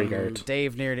sorry, Garrett.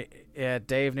 Dave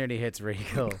nearly hits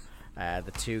Regal.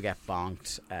 The two get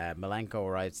bonked. Malenko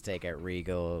arrives to take out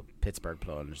Regal. Pittsburgh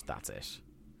plunge. That's it.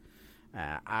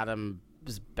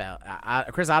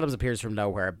 Chris Adams appears from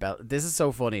nowhere. This is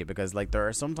so funny because, like, there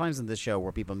are sometimes in this show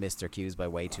where people miss their cues by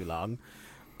way too long.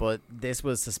 But this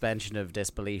was suspension of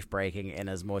disbelief breaking in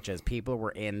as much as people were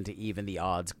into even the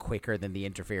odds quicker than the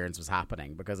interference was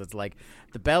happening. Because it's like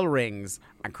the bell rings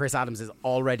and Chris Adams is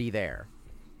already there.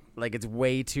 Like, it's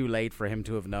way too late for him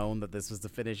to have known that this was the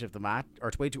finish of the match. Or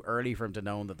it's way too early for him to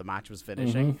know that the match was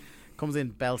finishing. Mm-hmm. Comes in,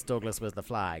 belts Douglas with the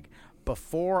flag.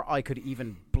 Before I could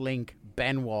even blink,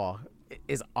 Benoit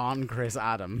is on Chris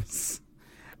Adams.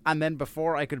 And then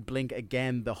before I could blink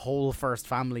again, the whole First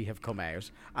Family have come out.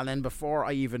 And then before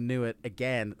I even knew it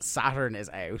again, Saturn is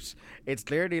out.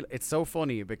 It's so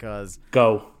funny because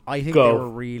I think they were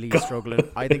really struggling.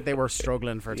 I think they were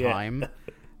struggling for time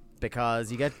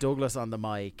because you get Douglas on the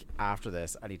mic after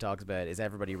this and he talks about, is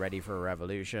everybody ready for a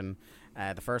revolution?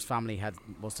 The First Family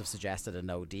must have suggested a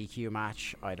no DQ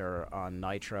match either on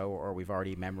Nitro or we've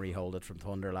already memory hold it from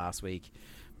Thunder last week.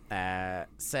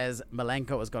 Says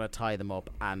Malenko was going to tie them up,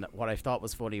 and what I thought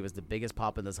was funny was the biggest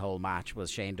pop in this whole match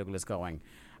was Shane Douglas going,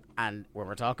 and when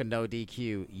we're talking no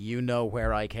DQ, you know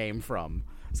where I came from.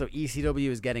 So ECW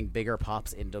is getting bigger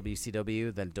pops in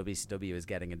WCW than WCW is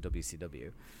getting in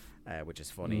WCW. which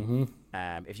is funny.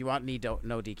 If you want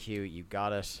no DQ, you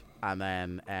got it. And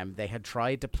then they had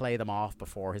tried to play them off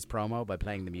before his promo by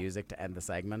playing the music to end the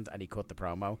segment, and he cut the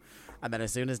promo. And then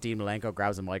as soon as Dean Malenko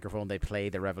grabs a microphone, they play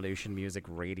the Revolution music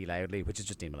really loudly, which is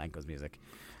just Dean Malenko's music.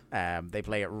 They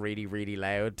play it really, really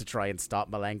loud to try and stop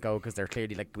Malenko, because they're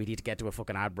clearly like, we need to get to a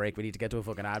fucking ad break.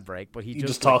 But he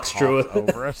just talks through it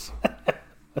over it.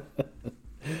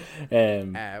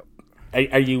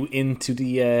 Are you into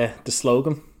the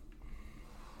slogan?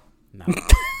 No,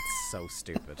 it's so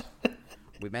stupid.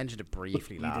 We mentioned it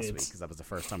briefly last week because that was the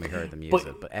first time we heard the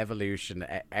music. But evolution,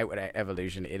 out with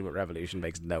evolution, in with revolution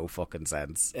makes no fucking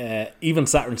sense. Even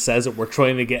Saturn says it. We're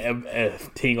trying to get a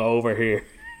thing over here.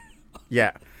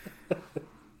 Yeah,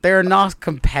 they're not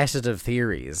competitive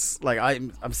theories. Like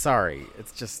I'm sorry,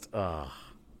 it's just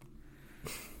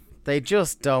they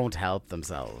just don't help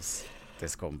themselves.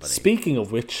 This company. Speaking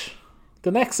of which,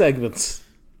 the next segment.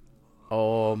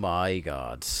 Oh my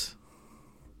god!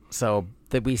 So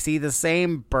we see the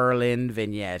same Berlin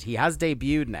vignette. He has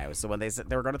debuted now. So when they said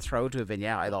they were going to throw to a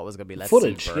vignette, I thought it was going to be let's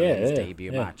footage, see Berlin's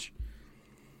debut match.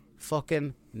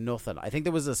 Fucking nothing. I think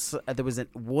there was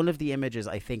one of the images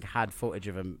I think had footage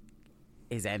of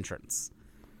his entrance.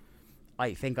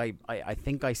 I think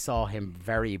I saw him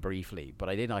very briefly, but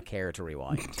I did not care to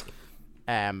rewind.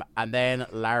 And then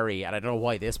Larry, and I don't know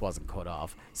why this wasn't cut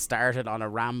off, started on a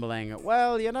rambling,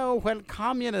 well, you know, when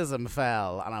communism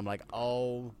fell. And I'm like,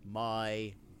 oh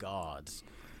my God.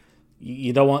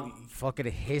 You don't want... Fucking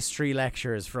history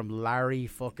lectures from Larry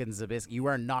fucking Zbyszko. You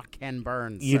are not Ken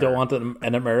Burns, You don't want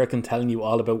an American telling you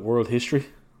all about world history?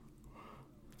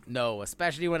 No,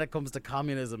 especially when it comes to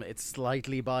communism. It's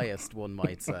slightly biased, one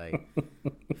might say.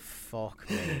 Fuck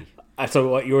me. So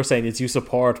what you're saying is you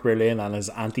support Berlin and his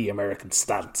anti-American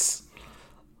stance.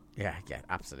 Yeah,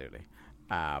 absolutely.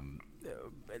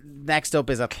 Next up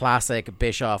is a classic.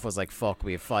 Bischoff was like, fuck,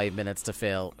 we have 5 minutes to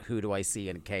fill. Who do I see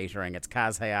in catering? It's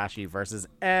Kaz Hayashi versus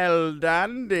El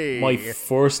Dandy. My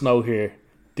first note here,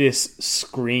 this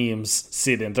screams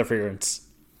Sid interference.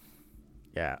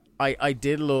 Yeah. I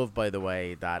did love, by the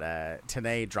way, that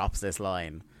Tenay drops this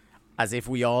line as if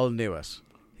we all knew it.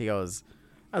 He goes,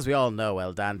 as we all know,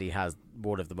 El Dandy has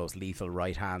one of the most lethal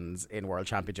right hands in World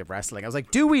Championship Wrestling. I was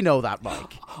like, do we know that,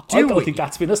 Mike? I don't think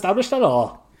that's been established at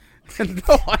all.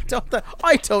 No,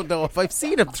 I don't know if I've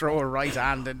seen him throw a right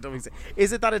hand into his...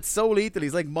 Is it that it's so lethal?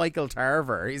 He's like Michael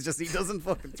Tarver. He doesn't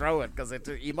fucking throw it because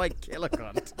he might kill a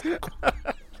cunt.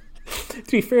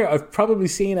 To be fair, I've probably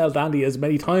seen El Dandy as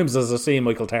many times as I've seen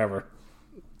Michael Tarver.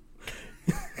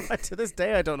 To this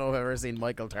day, I don't know if I've ever seen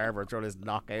Michael Tarver throw his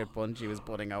knockout punch he was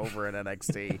putting over in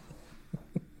NXT.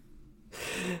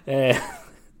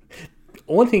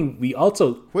 One thing we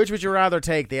also... Which would you rather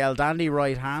take, the El Dandy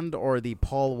right hand or the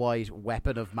Paul White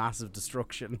weapon of massive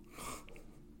destruction?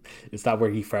 Is that where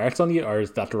he farts on you, or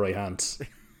is that the right hand?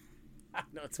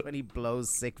 No, it's when he blows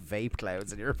sick vape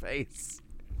clouds in your face.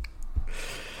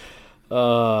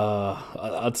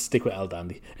 I'd stick with El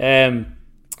Dandy.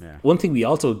 One thing we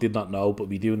also did not know, but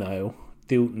we do now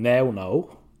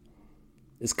know,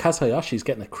 is Kaz Hayashi's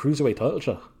getting a cruiserweight title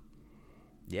shot.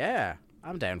 Yeah,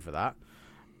 I'm down for that.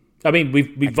 I mean,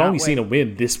 we've only seen him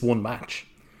win this one match.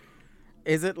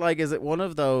 Is it one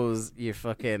of those you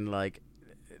fucking like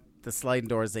the sliding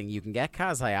doors thing? You can get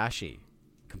Kaz Hayashi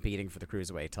competing for the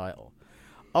cruiserweight title.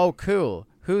 Oh, cool.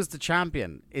 Who's the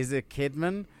champion? Is it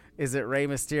Kidman? Is it Rey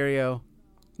Mysterio?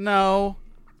 No,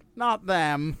 not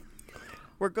them.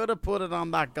 We're gonna put it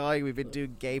on that guy we've been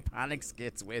doing gay panic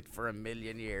skits with for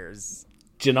 1,000,000 years.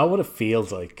 Do you know what it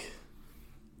feels like?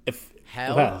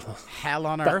 Hell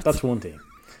on earth. That's one thing.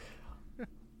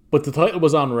 But the title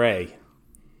was on Rey,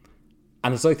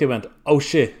 and it's like they went, "Oh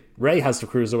shit, Rey has the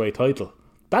cruiserweight title.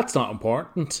 That's not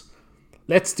important.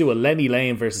 Let's do a Lenny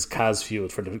Lane versus Kaz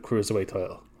feud for the cruiserweight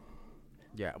title."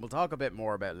 Yeah, we'll talk a bit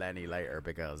more about Lenny later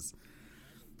because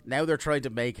now they're trying to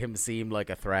make him seem like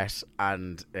a threat,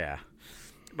 and yeah.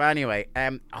 But anyway,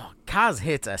 Kaz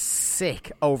hits a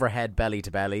sick overhead belly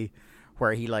to belly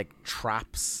where he like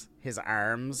traps his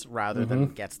arms rather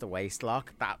than gets the waist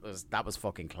lock. That was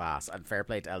fucking class, and fair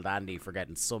play to El Dandy for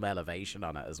getting some elevation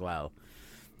on it as well.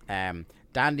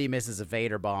 Dandy misses a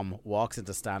Vader bomb, walks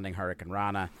into standing Hurricane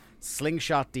Rana,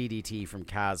 slingshot DDT from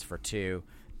Kaz for 2.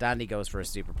 Dandy goes for a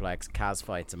superplex. Kaz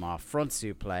fights him off, front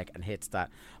suplex, and hits that.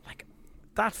 Like,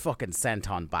 that fucking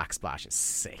senton backsplash is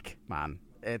sick, man.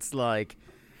 It's like,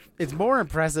 it's more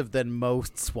impressive than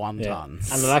most swantons.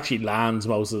 Yeah. And it actually lands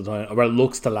most of the time, or it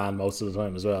looks to land most of the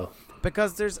time as well.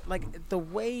 Because there's like the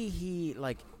way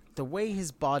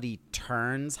his body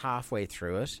turns halfway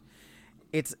through it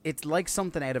it's like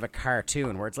something out of a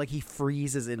cartoon where it's like he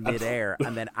freezes in midair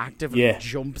and then actively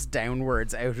jumps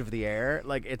downwards out of the air.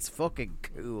 Like, it's fucking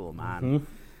cool, man.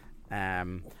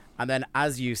 And then,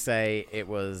 as you say,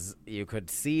 you could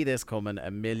see this coming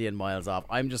a million miles off.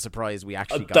 I'm just surprised we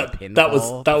actually got a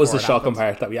pinfall. That was the shocking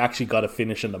part, that we actually got a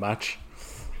finish in the match.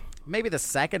 Maybe the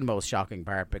second most shocking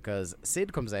part, because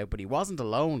Sid comes out, but he wasn't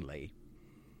alone, Lee.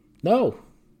 No.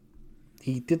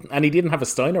 He didn't have a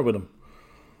Steiner with him.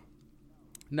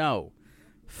 No.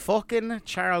 Fucking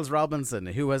Charles Robinson,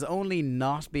 who has only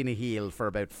not been a heel for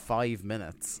about 5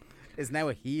 minutes, is now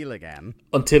a heel again.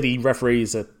 Until he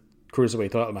referees a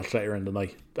Cruiserweight title match later in the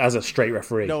night as a straight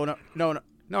referee. No,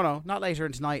 not later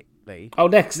in tonight, Lee. Oh,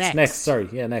 next. Sorry,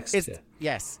 yeah, next.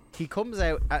 Yes, he comes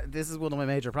out. This is one of my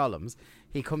major problems.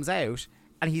 He comes out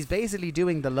and he's basically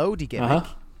doing the Lodi gimmick,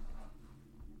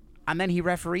 and then he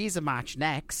referees a match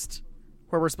next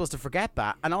where we're supposed to forget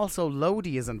that, and also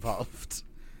Lodi is involved.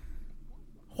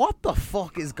 What the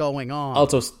fuck is going on?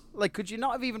 Also, like, could you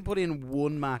not have even put in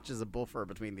one match as a buffer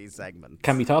between these segments?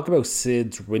 Can we talk about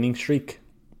Sid's winning streak?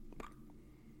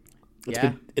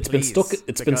 It's been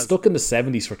stuck in the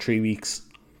 70s for 3 weeks.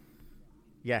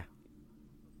 Yeah.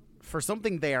 For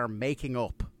something they are making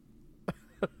up.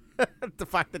 The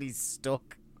fact that he's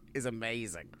stuck is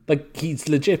amazing. Like, he's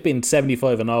legit been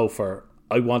 75-0 for,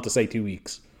 I want to say, 2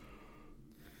 weeks.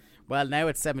 Well, now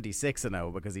it's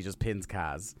 76-0 because he just pins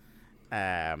Kaz.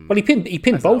 Well, he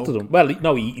pinned both of them. Well,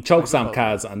 no, he chokeslammed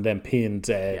Kaz and then pinned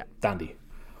Dandy.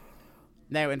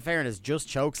 Now, in fairness, just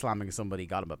chokeslamming somebody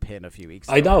got him a pin a few weeks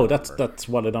ago. I know, that's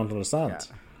what I don't understand.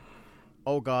 Yeah.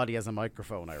 Oh God, he has a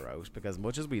microphone, I wrote, because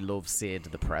much as we love Sid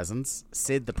the presence,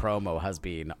 Sid the promo has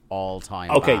been all-time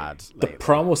bad. The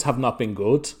promos have not been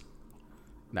good.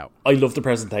 No. I love the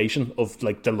presentation of,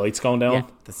 like, the lights going down. Yeah,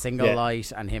 the single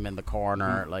light and him in the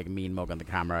corner, like, mean mug on the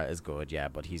camera is good,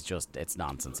 but he's just, it's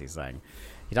nonsense he's saying.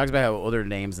 He talks about how other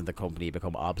names in the company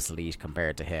become obsolete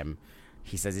compared to him.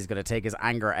 He says he's going to take his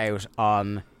anger out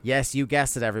on, yes, you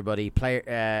guessed it, everybody,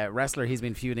 wrestler he's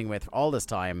been feuding with all this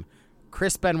time,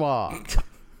 Chris Benoit.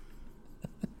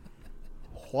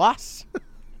 What?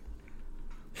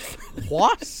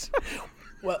 What?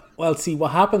 Well, see,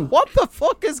 what happened... What the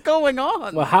fuck is going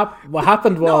on? What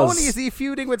happened was... Not only is he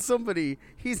feuding with somebody,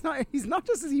 he's not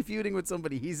just is he feuding with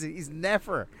somebody, he's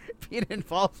never been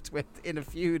involved with in a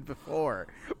feud before.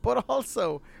 But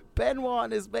also, Benoit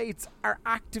and his mates are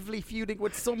actively feuding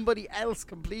with somebody else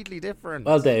completely different.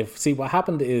 Well, Dave, see, what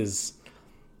happened is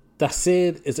that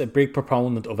Sid is a big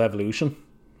proponent of evolution.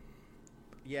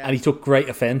 Yeah. And he took great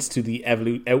offense to the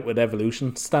outward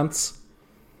evolution stance.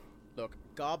 Look,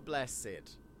 God bless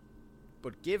Sid,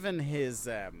 but given his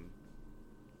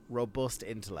robust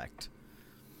intellect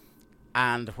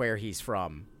and where he's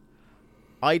from,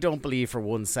 I don't believe for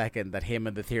 1 second that him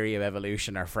and the theory of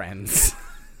evolution are friends.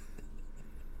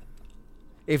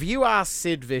 If you ask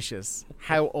Sid Vicious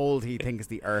how old he thinks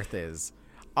the Earth is,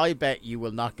 I bet you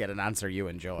will not get an answer you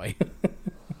enjoy.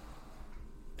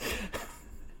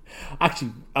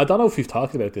 Actually, I don't know if we've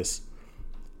talked about this.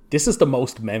 This is the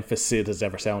most Memphis Sid has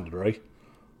ever sounded, right?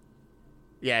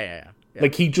 Yeah.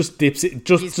 Like, he just dips it.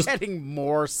 He's getting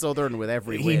more southern with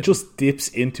every win. He just dips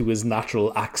into his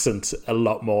natural accent a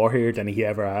lot more here than he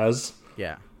ever has.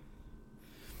 Yeah.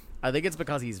 I think it's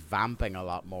because he's vamping a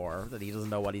lot more, that he doesn't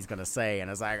know what he's going to say,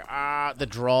 and it's like, the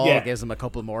drawl gives him a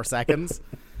couple more seconds.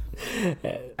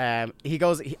 He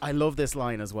goes, I love this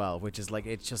line as well, which is like,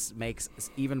 it just makes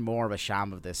even more of a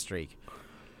sham of this streak.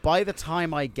 By the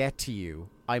time I get to you,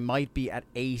 I might be at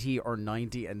 80 or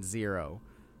 90 and 0.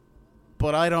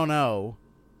 But I don't know.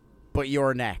 But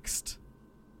you're next.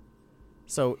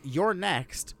 So you're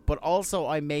next, but also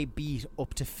I may beat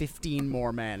up to 15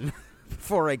 more men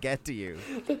before I get to you.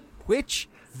 Which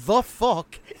the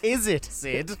fuck is it,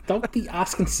 Sid? Don't be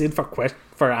asking Sid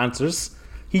for answers.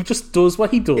 He just does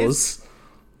what he does.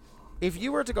 If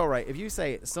you were to go, right, if you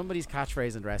say somebody's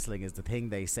catchphrase in wrestling is the thing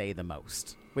they say the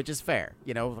most, which is fair,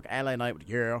 you know, like LA Knight,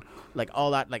 like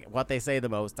all that, like what they say the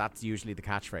most, that's usually the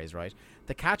catchphrase, right?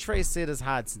 The catchphrase Sid has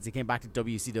had since he came back to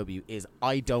WCW is,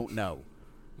 I don't know.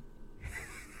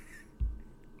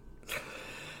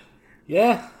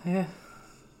 Yeah.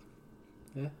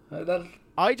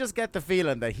 I just get the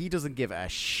feeling that he doesn't give a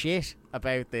shit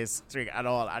about this streak at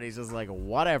all, and he's just like,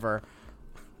 whatever.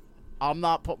 I'm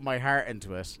not putting my heart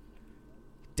into it.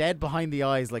 Dead behind the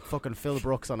eyes like fucking Phil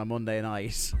Brooks on a Monday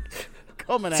night.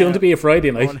 Coming out. Soon to be a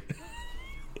Friday night.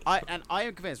 I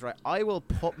am convinced, right? I will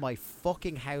put my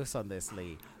fucking house on this,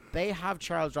 Lee. They have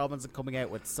Charles Robinson coming out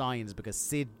with signs because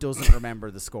Sid doesn't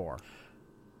remember the score.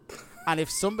 And if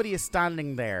somebody is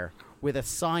standing there with a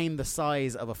sign the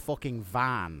size of a fucking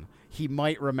van he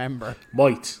might remember.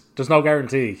 Might. There's no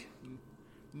guarantee.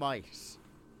 Might.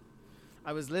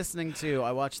 I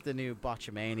watched the new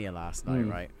Botchamania last night,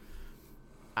 right?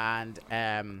 And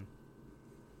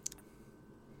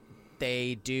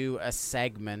they do a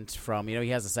segment from, he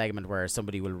has a segment where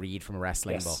somebody will read from a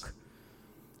wrestling book.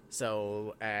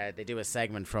 So they do a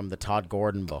segment from the Todd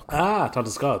Gordon book. Todd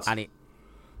Scott.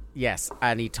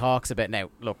 And he talks about, now,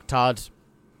 look, Todd,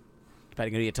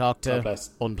 depending on who you talk to,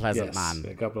 unpleasant man.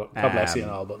 Yeah, God bless you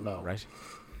and all, but no. Right.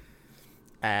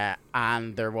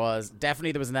 And there was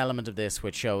an element of this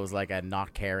which shows like a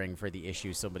not caring for the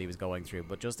issue somebody was going through,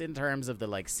 but just in terms of the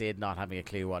like Sid not having a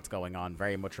clue what's going on,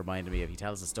 very much reminded me of, he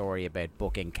tells a story about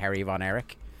booking Kerry Von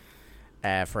Erich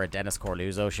for a Dennis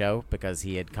Corluzzo show, because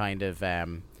he had kind of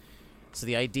so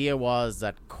the idea was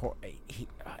that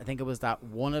I think it was that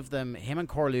one of them, him and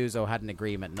Corluzzo, had an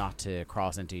agreement not to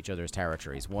cross into each other's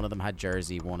territories. One of them had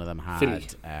Jersey, one of them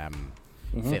had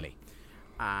Philly.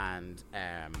 And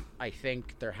I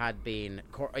think there had been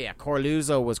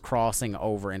Corluzzo was crossing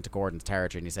over into Gordon's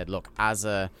territory, and he said, look, as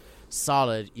a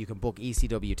solid, you can book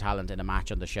ECW talent in a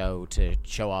match on the show to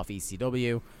show off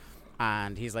ECW.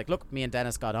 And he's like, look, me and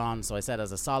Dennis got on, so I said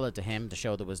as a solid to him, to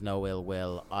show there was no ill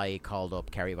will, I called up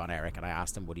Kerry Von Erich and I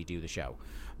asked him would he do the show.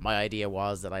 My idea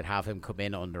was that I'd have him come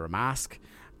in under a mask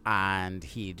and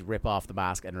he'd rip off the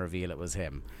mask and reveal it was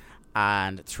him.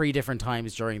 And 3 different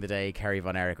times during the day, Kerry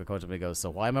Von Erich would come to me and go, so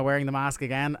why am I wearing the mask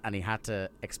again? And he had to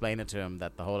explain it to him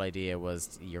that the whole idea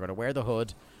was you're going to wear the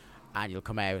hood and you'll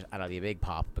come out and it'll be a big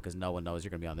pop because no one knows you're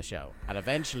going to be on the show. And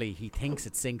eventually he thinks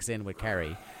it sinks in with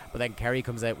Kerry, but then Kerry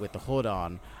comes out with the hood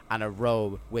on and a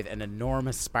robe with an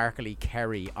enormous sparkly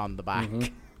Kerry on the back.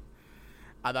 And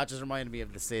that just reminded me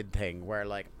of the Sid thing where,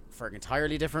 like, for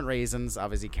entirely different reasons,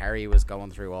 obviously Kerry was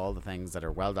going through all the things that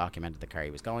are well documented that Kerry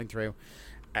was going through.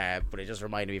 But it just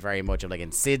reminded me very much of, like,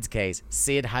 in Sid's case,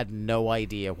 Sid had no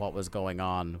idea what was going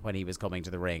on when he was coming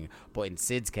to the ring. But in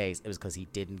Sid's case, it was because he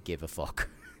didn't give a fuck.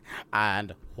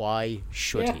 And why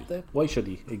should he? Why should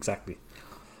he? Exactly.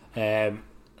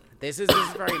 This is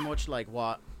very much like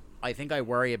what I think I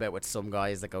worry about with some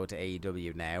guys that go to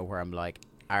AEW now, where I'm like,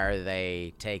 are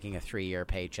they taking a 3-year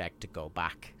paycheck to go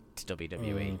back to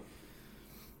WWE?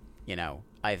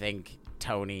 I think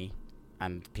Tony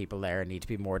and people there need to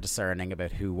be more discerning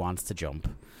about who wants to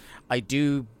jump. I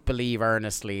do believe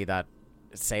earnestly that,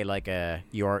 say, like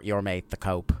your mate, the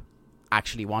Cope,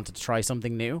 actually wanted to try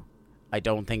something new. I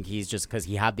don't think he's just because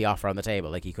he had the offer on the table,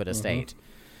 like he could have stayed.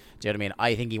 Do you know what I mean?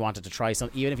 I think he wanted to try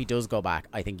something. Even if he does go back,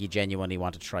 I think he genuinely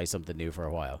wanted to try something new for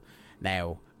a while.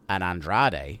 Now, an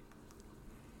Andrade,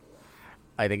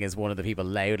 I think, is one of the people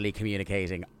loudly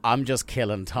communicating, I'm just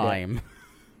killing time.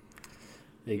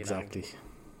 Yeah. Exactly.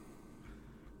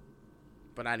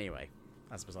 But anyway,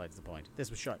 that's besides the point. This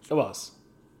was short. It was.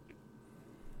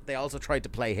 They also tried to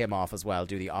play him off as well,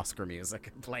 do the Oscar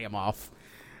music, play him off,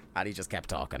 and he just kept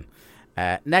talking.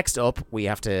 Next up, we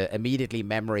have to immediately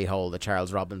memory hole that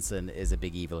Charles Robinson is a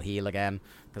big evil heel again,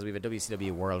 because we have a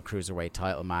WCW World Cruiserweight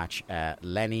title match,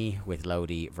 Lenny with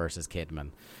Lodi versus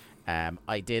Kidman.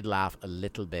 I did laugh a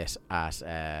little bit at,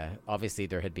 obviously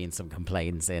there had been some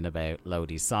complaints in about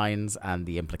Lodi's signs and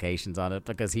the implications on it,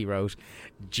 because he wrote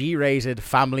G-rated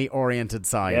family-oriented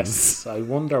signs. Yes, I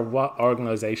wonder what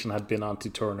organisation had been on to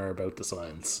Turner about the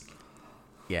signs.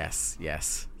 Yes,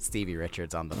 Stevie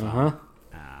Richards on the phone.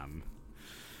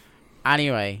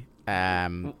 Anyway,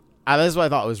 and this is what I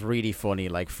thought was really funny.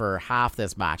 Like, for half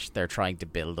this match, they're trying to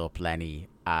build up Lenny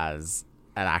as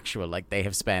an actual, like, they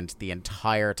have spent the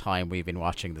entire time we've been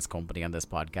watching this company on this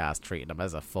podcast treating him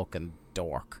as a fucking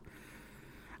dork.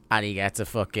 And he gets a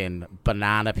fucking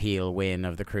banana peel win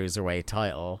of the Cruiserweight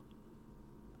title.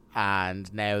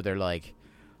 And now they're like,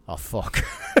 oh, fuck.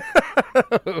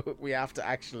 We have to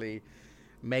actually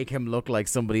make him look like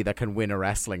somebody that can win a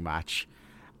wrestling match.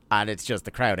 And it's just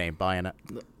the crowd ain't buying it.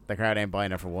 The crowd ain't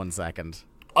buying it for 1 second.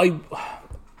 I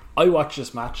watched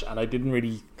this match and I didn't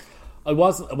really... It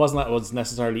wasn't that I was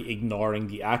necessarily ignoring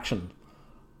the action.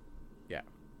 Yeah.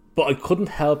 But I couldn't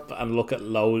help and look at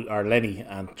Lenny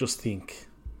and just think,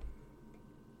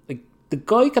 like, the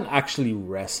guy can actually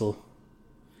wrestle.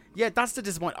 Yeah, that's the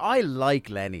disappointment. I like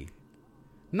Lenny.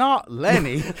 Not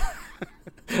Lenny.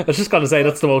 I was just going to say,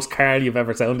 that's the most Carl you've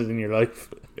ever sounded in your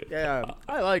life. Yeah,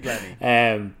 I like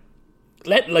Lenny.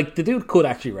 Like, the dude could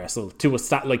actually wrestle to a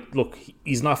stat. Like, look,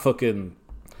 he's not fucking...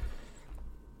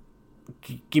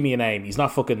 Give me a name. He's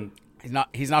not fucking...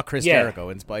 He's not Chris Jericho,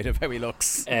 in spite of how he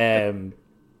looks.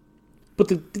 But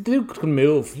the dude can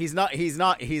move. He's not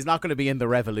going to be in the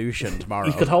Revolution tomorrow.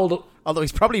 He could hold up... Although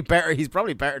he's probably better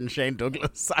than Shane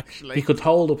Douglas, actually. He could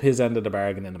hold up his end of the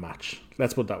bargain in a match.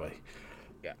 Let's put it that way.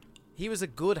 Yeah. he was a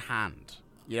good hand.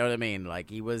 You know what I mean?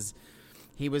 Like he was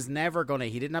never gonna.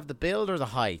 He didn't have the build or the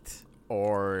height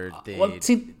or the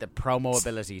promo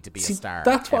ability to be a star.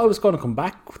 That's what I was going to come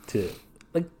back to.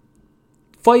 Like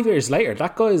 5 years later,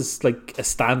 that guy's like a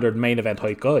standard main event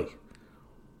height guy.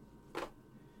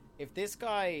 If this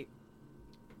guy,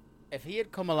 if he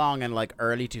had come along in like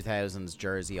early 2000s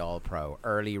Jersey All Pro,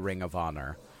 early Ring of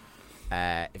Honor,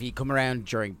 if he'd come around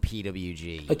during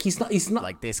PWG, like he's not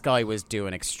like this guy was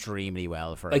doing extremely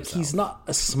well for like himself. He's not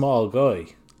a small guy.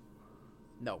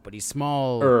 No, but he's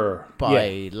small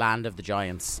by Land of the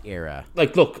Giants era.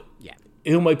 Like, look, yeah,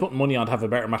 who am I putting money on to have a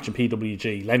better match in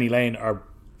PWG? Lenny Lane or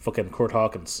fucking Kurt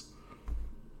Hawkins?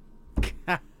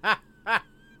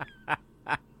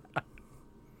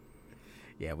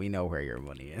 Yeah, we know where your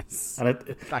money is. And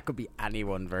that could be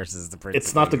anyone versus the Prince.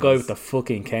 It's not the guy with the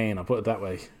fucking cane, I'll put it that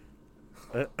way.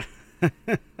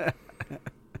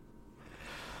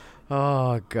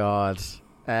 Oh, God.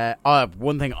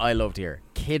 One thing I loved here.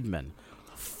 Kidman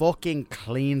fucking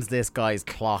cleans this guy's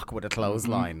clock with a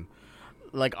clothesline.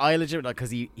 Like, I legit, like,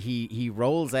 because he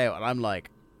rolls out, and I'm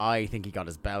like, I think he got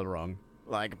his bell wrong.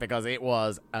 Like, because it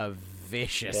was a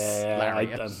vicious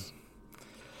lariat.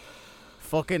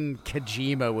 Fucking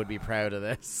Kojima would be proud of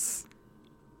this.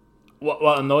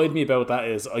 What annoyed me about that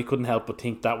is I couldn't help but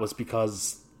think that was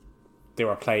because they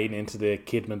were playing into the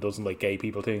Kidman doesn't like gay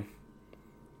people thing.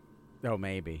 Oh,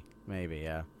 maybe,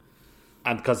 yeah.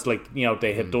 And because, like, you know,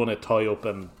 they had done a tie-up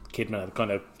and Kidman had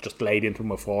kind of just laid into him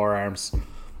with forearms.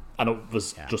 And it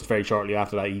was just very shortly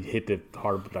after that he hit the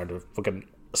fucking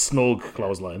snug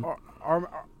clothesline.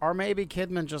 Or maybe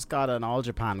Kidman just got an All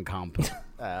Japan comp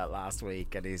last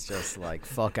week and he's just like,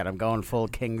 fuck it, I'm going full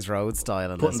Kings Road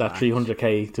style. Putting that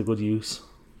 300k to good use.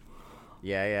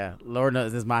 Yeah. Lord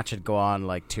knows this match would go on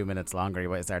like 2 minutes longer. He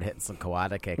might start hitting some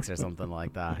Kawada kicks or something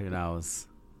like that. Who knows?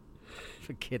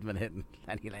 Kidman hitting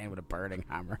Lenny Lane with a burning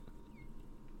hammer.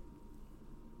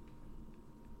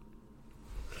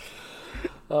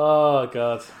 Oh,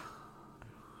 God.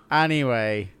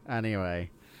 Anyway.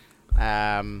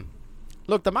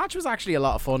 Look, the match was actually a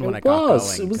lot of fun when it got going.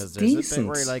 It was there's decent. A bit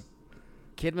where, like,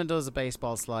 Kidman does a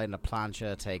baseball slide and a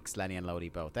plancha, takes Lenny and Lodi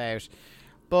both out.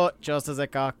 But just as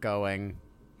it got going,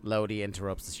 Lodi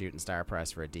interrupts the shooting star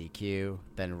press for a DQ.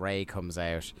 Then Ray comes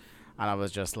out. And I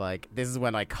was just like, this is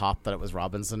when I copped that it was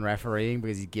Robinson refereeing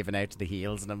because he's given out to the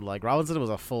heels. And I'm like, Robinson was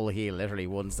a full heel, literally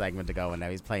one segment to go, and now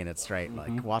he's playing it straight.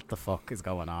 Like, what the fuck is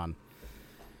going on?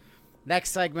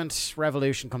 Next segment,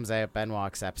 Revolution comes out. Benoit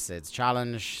accepts Sid's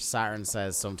challenge. Saturn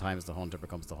says sometimes the hunter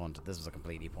becomes the hunted. This was a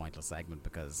completely pointless segment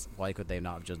because why could they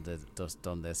not have just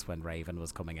done this when Raven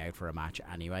was coming out for a match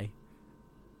anyway?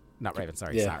 Not Raven,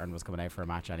 sorry. Yeah. Saturn was coming out for a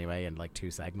match anyway in like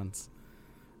 2 segments.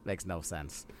 Makes no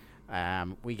sense.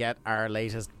 We get our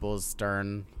latest Buzz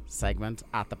Stern segment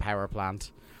at the power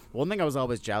plant. One thing I was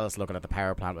always jealous looking at the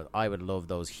power plant was I would love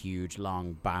those huge,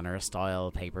 long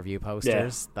banner-style pay-per-view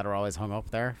posters that are always hung up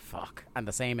there. Fuck. And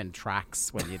the same in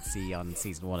tracks when you'd see on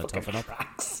season 1 of Toughen Up.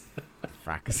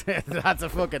 Tracks.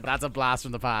 That's a blast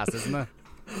from the past, isn't it?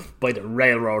 By the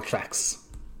railroad tracks.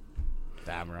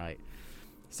 Damn right.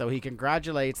 So he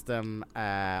congratulates them,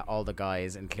 all the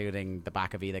guys, including the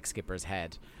back of Elix Skipper's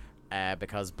head.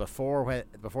 Because before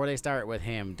they started with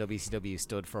him, WCW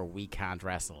stood for We Can't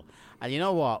Wrestle. And you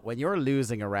know what? When you're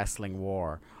losing a wrestling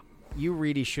war, you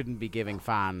really shouldn't be giving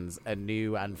fans a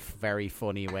new and very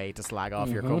funny way to slag off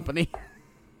your company.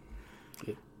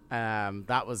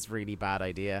 That was really bad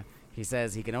idea. He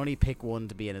says he can only pick one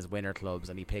to be in his winner clubs,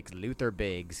 and he picks Luther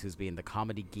Biggs, who's being the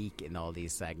comedy geek in all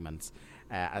these segments.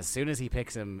 As soon as he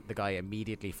picks him, the guy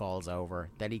immediately falls over.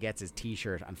 Then he gets his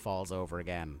t-shirt and falls over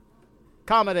again.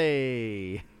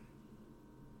 Comedy.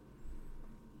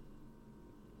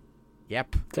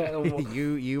 Yep.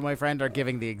 you, my friend, are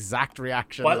giving the exact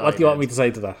reaction. What do you want me to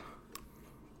say to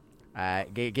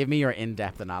that? Give me your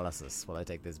in-depth analysis while I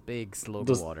take this big slug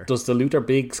of water. Does the Luther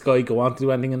Biggs guy go on to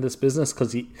do anything in this business?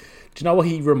 Because do you know what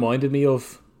he reminded me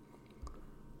of?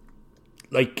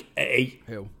 Like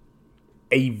Who?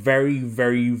 A very,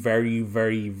 very, very,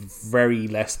 very, very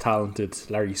less talented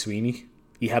Larry Sweeney.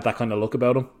 He had that kind of look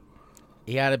about him.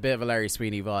 He had a bit of a Larry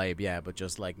Sweeney vibe, yeah, but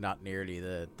just like not nearly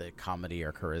the comedy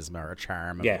or charisma or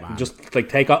charm of the man. Just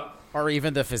like or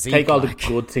even the physique. Take all the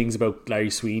good things about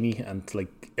Larry Sweeney and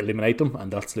like eliminate them,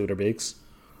 and that's Luther Biggs.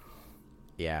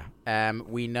 Yeah.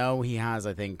 We know he has,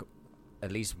 I think,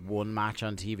 at least one match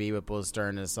on TV with Buzz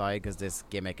Stern on his side because this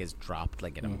gimmick is dropped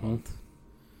like in a month.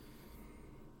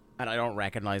 And I don't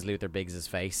recognize Luther Biggs'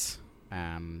 face.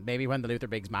 Maybe when the Luther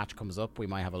Biggs match comes up, we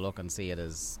might have a look and see it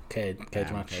as cage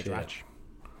match.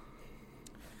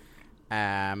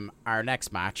 Our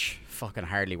next match, fucking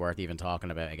hardly worth even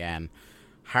talking about again.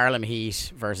 Harlem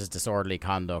Heat versus Disorderly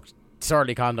Conduct.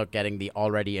 Disorderly Conduct getting the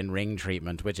already in ring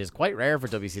treatment, which is quite rare for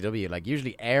WCW. Like,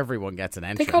 usually everyone gets an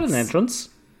entrance. They got an entrance.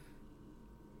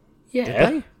 Yeah. Did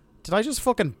they? Did I just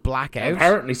fucking black out?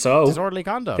 Apparently so. Disorderly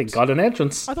Conduct. They got an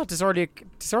entrance. I thought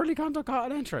Disorderly Conduct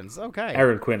got an entrance. Okay.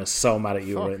 Aaron Quinn is so mad at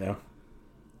you right now.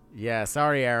 Yeah,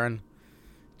 sorry, Aaron.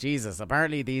 Jesus,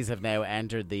 apparently these have now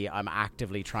entered the I'm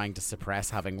actively trying to suppress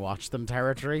having watched them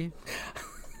territory.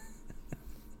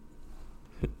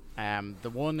 The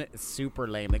one super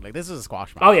lame thing, like, this is a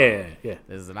squash match. Oh, yeah. This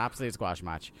is an absolute squash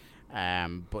match.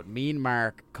 But Mean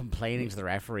Mark complaining to the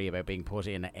referee about being put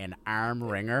in an arm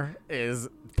ringer is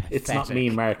pathetic. It's not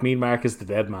Mean Mark. Mean Mark is the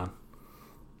dead man.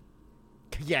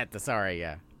 Yeah,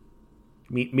 yeah.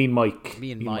 Mean Mike.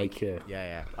 Mean Mike.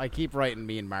 Yeah. I keep writing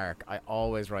Mean Mark. I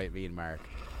always write Mean Mark.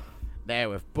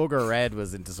 Now, if Booger Red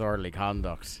was in Disorderly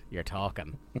Conduct, you're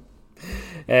talking.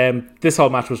 This whole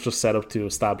match was just set up to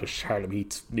establish Harlem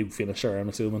Heat's new finisher, I'm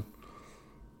assuming.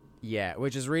 Yeah,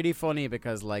 which is really funny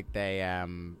because, like, they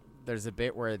there's a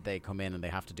bit where they come in and they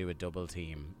have to do a double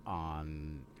team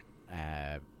on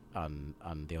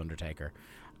the Undertaker,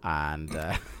 and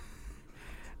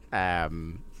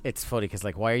it's funny because,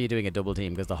 like, why are you doing a double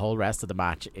team? Because the whole rest of the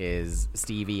match is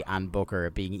Stevie and Booker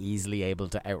being easily able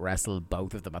to out wrestle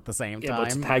both of them at the same time. Yeah, but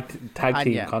it's a tag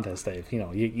team contest, Dave. You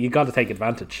know, you got to take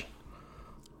advantage.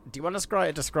 Do you want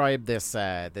to describe this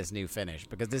this new finish?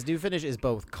 Because this new finish is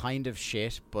both kind of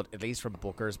shit, but at least from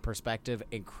Booker's perspective,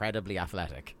 incredibly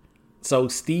athletic. So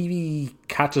Stevie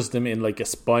catches them in like a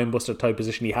spinebuster type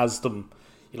position. He has them,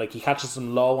 like, he catches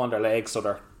them low on their legs, so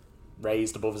they're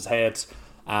raised above his head,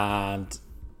 and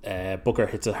Booker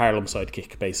hits a Harlem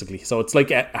sidekick, basically. So it's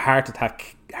like a heart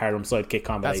attack Harlem sidekick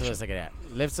combination. That's what I was thinking. Yeah,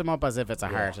 lifts him up as if it's a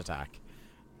heart attack.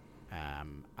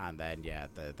 And then,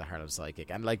 the Harlem sidekick.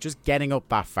 And, like, just getting up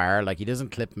that far, like, he doesn't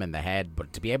clip him in the head,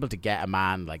 but to be able to get a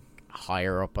man, like,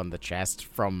 higher up on the chest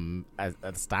from a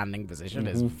standing position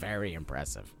is very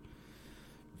impressive.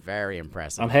 Very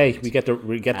impressive. And hey, we get the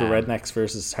Rednecks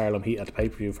versus Harlem Heat at the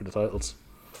pay-per-view for the titles.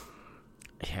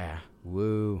 Yeah.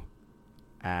 Woo.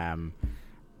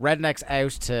 Rednecks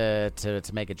out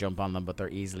to make a jump on them, but they're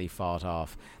easily fought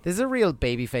off. This is a real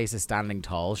babyfaces standing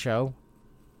tall show.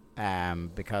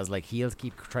 Because, like, heels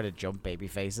keep trying to jump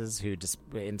babyfaces who,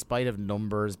 in spite of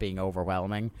numbers being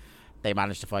overwhelming, they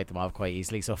manage to fight them off quite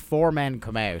easily. So 4 men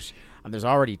come out, and there's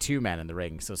already 2 men in the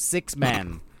ring. So 6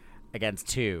 men against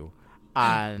 2,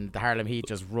 and the Harlem Heat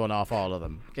just run off all of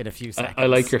them in a few seconds. I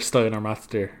like your Steiner math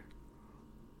there.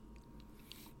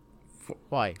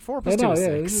 Why? 4 plus 2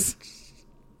 is 6.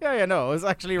 Yeah, no, it was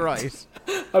actually right.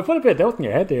 I put a bit of doubt in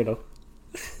your head there, though.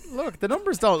 Look, the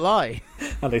numbers don't lie.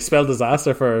 And they spell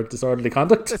disaster for Disorderly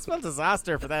Conduct. They spell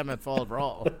disaster for them at Fall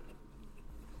Brawl.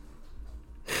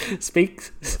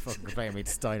 Speaking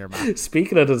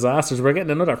of disasters, we're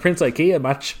getting another Prince Ikea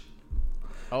match.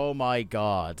 Oh my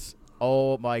god.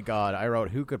 I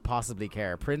wrote, who could possibly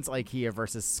care? Prince Ikea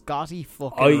versus Scotty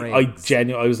fucking Riggs.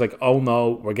 I was like, oh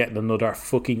no, we're getting another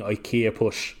fucking Ikea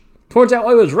push. Turns out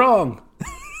I was wrong.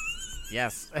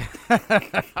 Yes.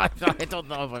 I don't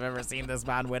know if I've ever seen this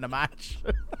man win a match.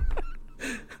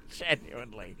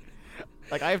 Genuinely.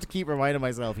 Like, I have to keep reminding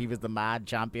myself he was the mad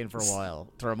champion for a while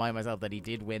to remind myself that he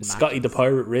did win Scotty matches. the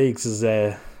Pirate Riggs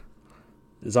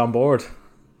is on board.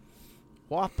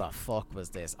 What the fuck was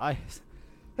this?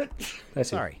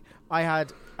 Sorry. I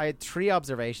had 3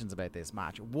 observations about this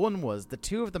match. One was the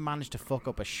 2 of them managed to fuck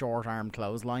up a short arm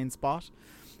clothesline spot.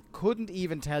 Couldn't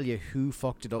even tell you who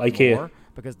fucked it up more,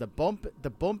 because the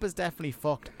bump is definitely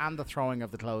fucked, and the throwing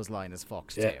of the clothesline is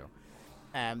fucked too.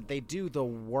 They do the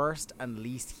worst and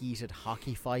least heated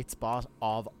hockey fight spot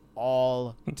of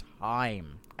all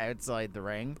time outside the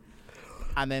ring,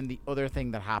 and then the other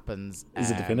thing that happens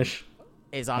is it the finish?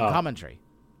 Is on commentary,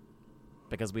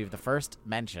 because we have the first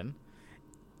mention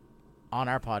on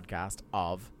our podcast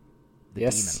of the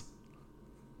demon.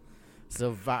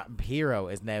 So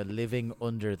Vampiro is now living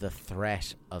under the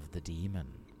threat of the demon.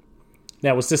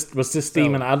 Now, was this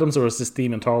Demon Adams or was this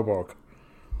Demon Torborg?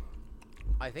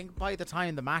 I think by the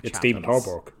time the match happens, Demon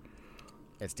Torborg.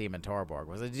 It's Demon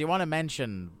Torborg. Do you want to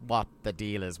mention what the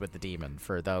deal is with the demon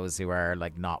for those who are,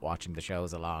 like, not watching the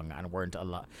shows along and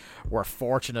were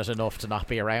fortunate enough to not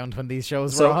be around when these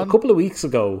shows were on? So a couple of weeks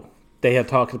ago, they had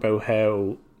talked about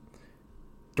how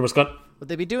there was But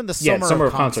they'd be doing the summer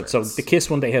of concerts. So the Kiss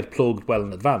one they had plugged well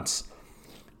in advance.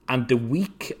 And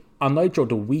on Nitro,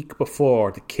 the week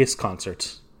before the Kiss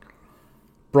concert,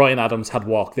 Bryan Adams had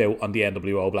walked out on the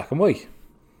NWO Black and White.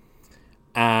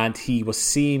 And he was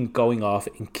seen going off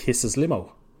in Kiss's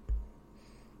limo.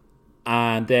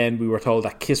 And then we were told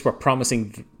that Kiss were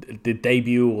promising the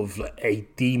debut of a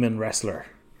demon wrestler,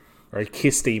 or a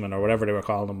Kiss demon, or whatever they were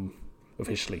calling him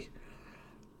officially.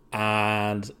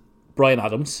 And Bryan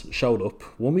Adams showed up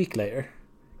 1 week later,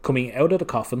 coming out of the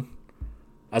coffin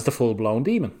as the full-blown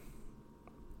demon.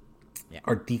 Yeah.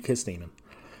 Or the Kiss demon.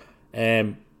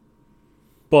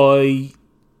 By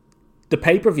the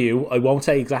pay-per-view, I won't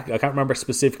say exactly, I can't remember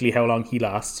specifically how long he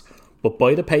lasts, but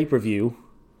by the pay-per-view,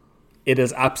 it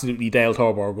is absolutely Dale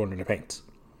Torborg under the paint.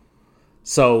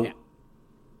 So,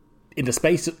 in the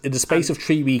space of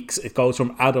 3 weeks, it goes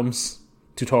from Adams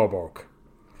to Torborg.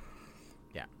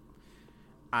 Yeah.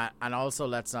 And also,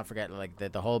 let's not forget, like,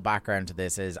 the whole background to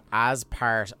this is, as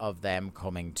part of them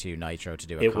coming to Nitro to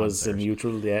do a concert. It was a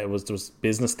mutual, there was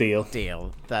business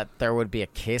deal. That there would be a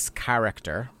Kiss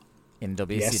character in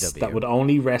WCW. Yes, that would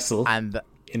only wrestle and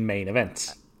in main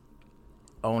events.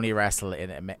 Only wrestle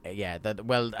in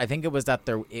I think it was that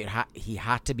he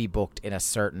had to be booked in a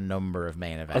certain number of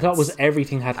main events. I thought it was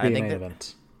everything had to be a main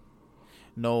event.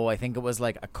 No, I think it was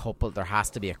like a couple. There has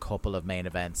to be a couple of main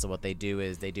events. So what they do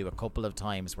is they do a couple of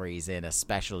times where he's in a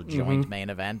special joint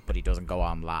main event, but he doesn't go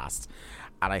on last.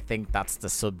 And I think that's the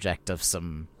subject of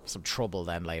some trouble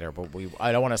then later. But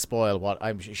I don't want to spoil what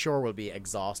I'm sure will be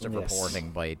exhaustive reporting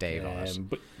by Dave on it.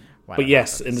 But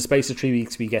yes, in the space of 3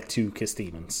 weeks, we get 2 Kiss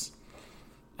demons.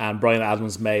 And Bryan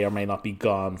Adams may or may not be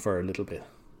gone for a little bit.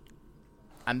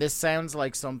 And this sounds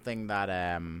like something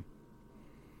that,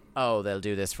 they'll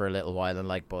do this for a little while, and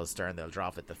like Buzz Stern, they'll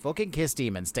drop it. The fucking Kiss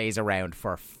Demon stays around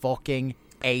for fucking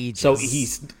ages. So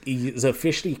he's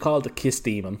officially called the Kiss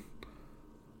Demon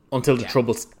until the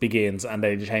trouble begins, and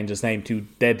they change his name to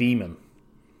The Demon.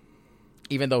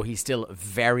 Even though he's still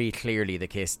very clearly the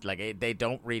Kiss, like, they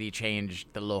don't really change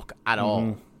the look at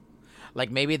all. Like,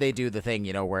 maybe they do the thing,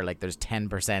 where, like, there's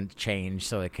 10% change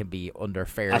so it can be under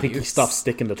fair I think use. he stops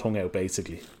sticking the tongue out,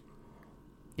 basically.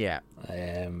 Yeah.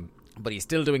 But he's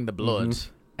still doing the blood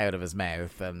out of his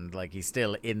mouth, and, like, he's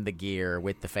still in the gear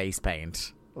with the face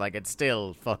paint. Like, it's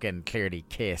still fucking clearly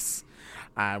Kiss.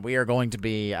 And we are going to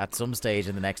be, at some stage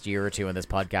in the next year or two in this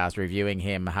podcast, reviewing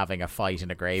him having a fight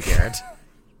in a graveyard.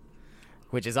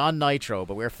 Which is on Nitro,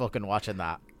 but we're fucking watching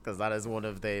that. Because that is one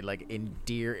of the, like,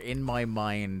 in my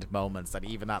mind moments that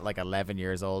even at, like, 11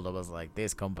 years old, I was like,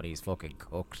 this company's fucking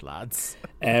cooked, lads.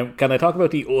 Can I talk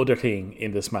about the other thing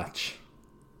in this match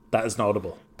that is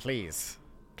notable? Please,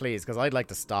 because I'd like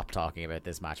to stop talking about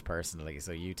this match personally,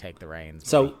 so you take the reins.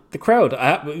 So, the crowd,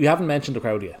 we haven't mentioned the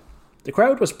crowd yet. The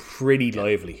crowd was pretty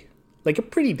lively. Like, a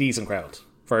pretty decent crowd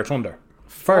for a Thunder.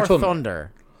 For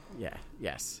Thunder. Yeah,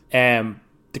 yes.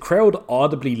 The crowd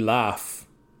audibly laugh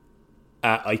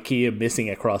at IKEA missing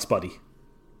a crossbody.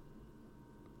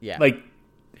 Yeah. Like,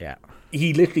 yeah.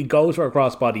 He literally goes for a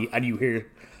crossbody and you hear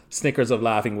snickers of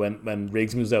laughing when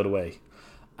Riggs moves out of the way.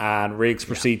 And Riggs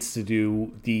proceeds to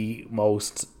do the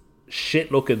most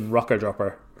shit-looking rocker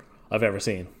dropper I've ever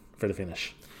seen for the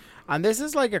finish. And this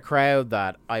is like a crowd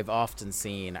that I've often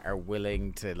seen are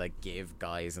willing to, like, give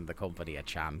guys in the company a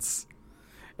chance.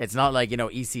 It's not like,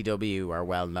 ECW are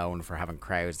well known for having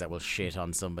crowds that will shit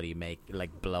on somebody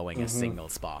blowing a single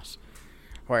spot.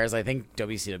 Whereas I think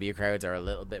WCW crowds are a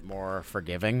little bit more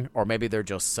forgiving, or maybe they're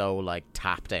just so, like,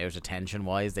 tapped out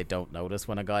attention-wise they don't notice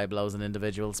when a guy blows an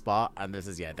individual spot. And this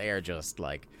is, they are just,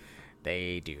 like,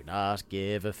 they do not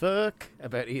give a fuck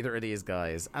about either of these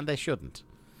guys, and they shouldn't.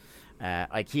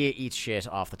 IKEA eats shit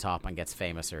off the top and gets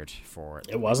famousered for...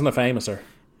 It wasn't a famouser.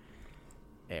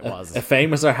 It was. A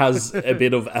famouser has a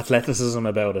bit of athleticism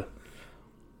about it.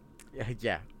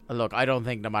 Yeah. Look, I don't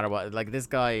think no matter what... Like, this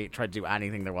guy tried to do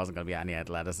anything, there wasn't going to be any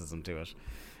athleticism to it.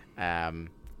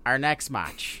 Our next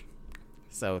match.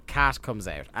 So, Kat comes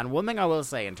out. And one thing I will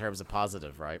say in terms of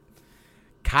positive, right?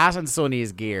 Kat and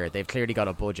Sonny's gear, they've clearly got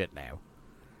a budget now.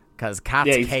 Because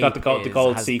Kat's he's cape got the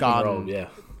gold sequin robe, yeah.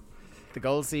 The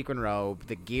gold sequin robe.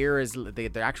 The gear is... The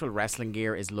actual wrestling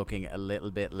gear is looking a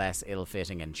little bit less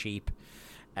ill-fitting and cheap.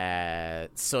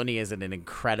 Sonny is in an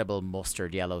incredible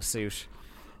mustard yellow suit.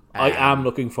 I am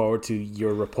looking forward to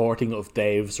your reporting of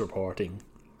Dave's reporting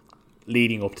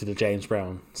leading up to the James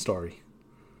Brown story.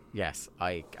 Yes,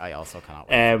 I also cannot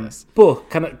wait for this. But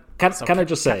can I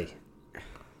just say,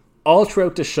 all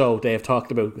throughout the show they have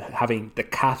talked about having the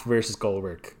Cat versus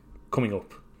Goldberg coming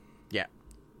up.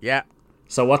 Yeah.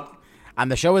 So what?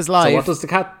 And the show is live. So what does the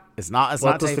Cat?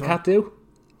 What does the Cat do?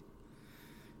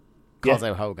 Calls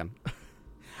out Hogan.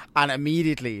 And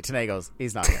immediately Tenay goes,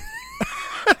 he's not here.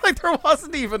 Like, there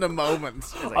wasn't even a moment.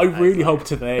 I really hope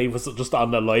Tenay was just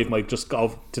on the live mic, just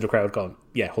go to the crowd going,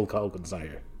 yeah, Hulk Hogan's not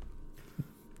here.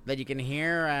 Then you can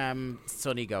hear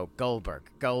Sonny go, Goldberg.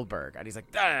 And he's like,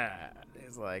 ah.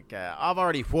 He's like, I've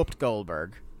already whooped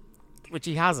Goldberg, which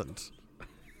he hasn't.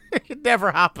 It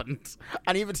never happened.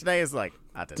 And even today is like,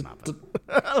 that didn't happen.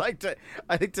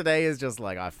 I think today is just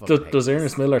like, I fucking hate Does this.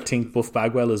 Ernest Miller think Buff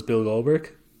Bagwell is Bill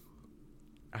Goldberg?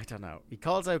 I don't know. He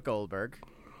calls out Goldberg.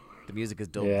 The music is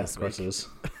dubbed Yeah, this of course week. it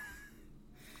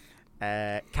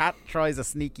is. Cat tries a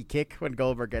sneaky kick when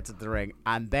Goldberg gets into the ring,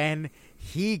 and then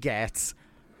he gets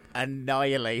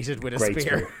annihilated with a Great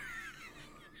spear. spear.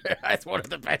 That's one of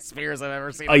the best spears I've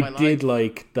ever seen in my I life. did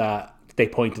like that they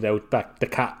pointed out that the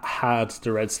Cat had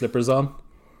the red slippers on.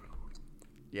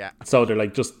 Yeah, So they're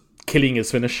like just killing his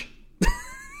finish.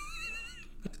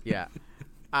 yeah.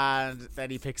 And then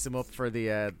he picks him up for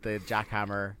the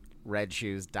jackhammer, red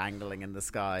shoes dangling in the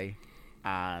sky,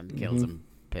 and kills him,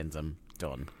 pins him,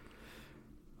 done.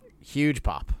 Huge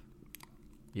pop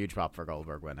for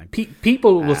Goldberg winning.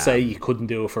 People will say you couldn't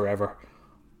do it forever.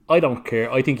 I don't care.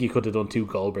 I think you could have done 2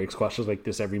 Goldberg squashes like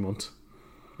this every month.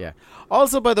 Yeah.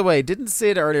 Also, by the way, didn't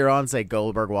Sid earlier on say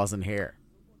Goldberg wasn't here?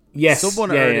 Yes.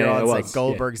 Someone yeah, earlier yeah, on it said was,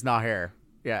 Goldberg's not here.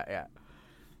 Yeah.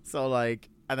 So, like,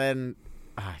 and then,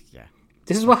 yeah.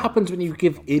 This is what happens when you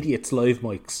give idiots live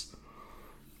mics.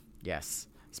 Yes.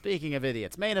 Speaking of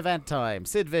idiots, main event time.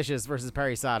 Sid Vicious versus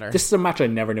Perry Saturn. This is a match I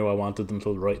never knew I wanted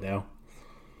until right now.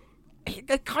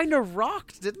 It kind of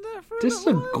rocked, didn't it? For This is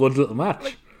a good little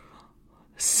match.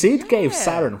 Sid gave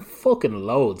Saturn fucking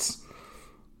loads.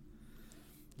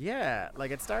 Yeah, like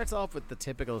it starts off with the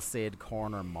typical Sid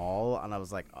corner maul, and I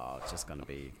was like, oh, it's just gonna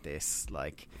be this,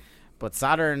 like. But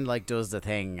Saturn like does the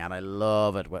thing, and I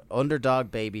love it. With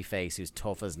underdog babyface who's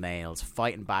tough as nails,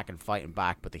 fighting back,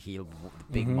 but the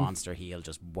big monster heel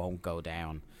just won't go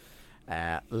down.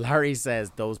 Larry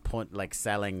says those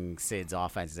selling Sid's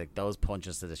offense. He's like, those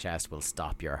punches to the chest will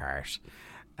stop your heart.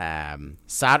 I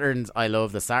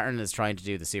love the Saturn is trying to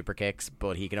do the super kicks,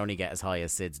 but he can only get as high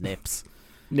as Sid's nips.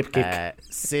 Nip kick.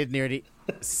 Sid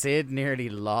nearly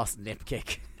lost nip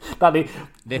kick. That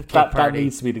Party.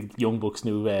 needs to be the Young Bucks'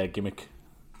 new gimmick.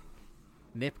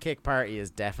 Nip Kick Party is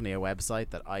definitely a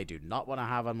website that I do not want to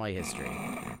have on my history.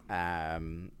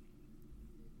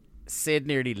 Sid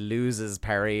nearly loses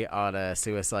Perry on a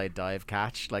suicide dive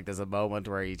catch. Like, there's a moment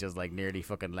where he just like nearly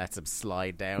fucking lets him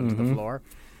slide down to the floor.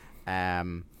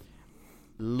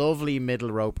 Lovely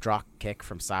middle rope drop kick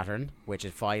from Saturn, which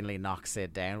it finally knocks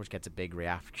Sid down, which gets a big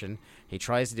reaction. He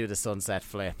tries to do the sunset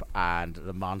flip, and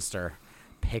the monster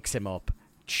picks him up,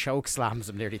 choke slams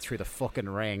him nearly through the fucking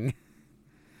ring.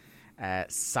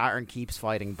 Saturn keeps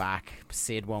fighting back.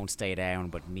 Sid won't stay down,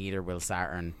 but neither will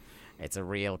Saturn. It's a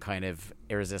real kind of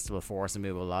irresistible force and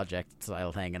movable logic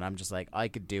style thing, and I'm just like, I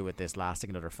could do with this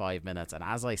lasting another 5 minutes. And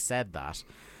as I said that,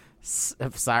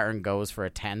 Saturn goes for a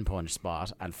 10-punch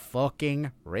spot, and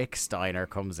fucking Rick Steiner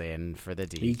comes in for the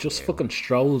DQ. He just fucking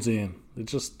strolls in. It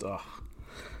just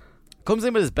comes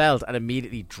in with his belt and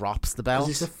immediately drops the belt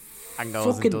he's a and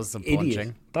goes and does some idiot.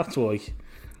 punching. That's why.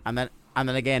 And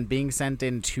then again, being sent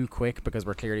in too quick because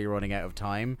we're clearly running out of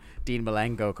time, Dean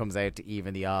Malenko comes out to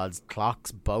even the odds,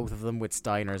 clocks both of them with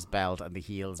Steiner's belt, and the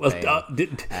heels bail.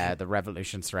 The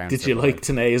Revolution surrounds. Did you like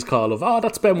Tanay's call of,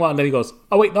 that's Benoit, and then he goes,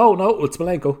 oh wait, no, it's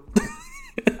Malenko.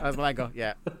 That's Malenko,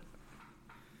 yeah.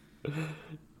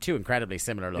 Two incredibly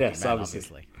similar looking men,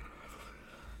 obviously.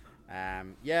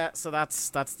 So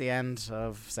that's the end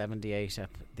of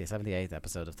the 78th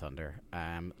episode of Thunder.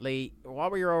 Lee,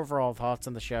 what were your overall thoughts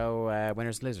on the show?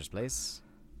 Winners and losers, please.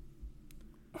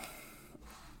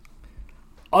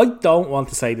 I don't want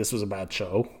to say this was a bad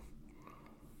show.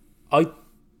 I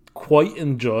quite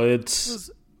enjoyed.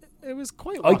 It was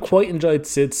quite. I quite enjoyed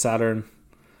Sid Saturn.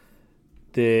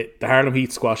 The Harlem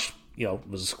Heat squash,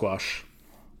 was a squash.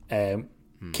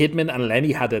 Kidman and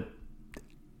Lenny had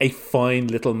a fine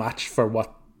little match for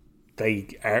what they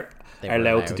are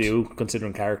allowed to do,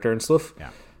 considering character and stuff. Yeah.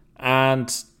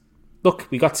 And look,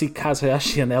 we got to see Kaz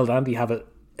Hayashi and El Dandy have a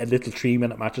little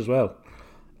 3-minute match as well.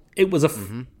 It was a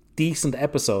decent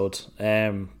episode.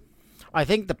 I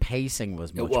think the pacing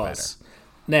was much better.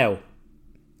 Now,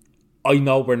 I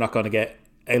know we're not going to get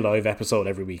a live episode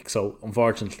every week, so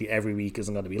unfortunately every week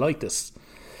isn't going to be like this.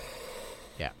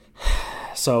 Yeah.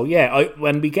 So yeah,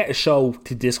 when we get a show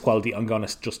to this quality, I'm going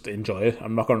to just enjoy it.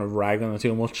 I'm not going to rag on it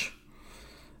too much.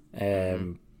 I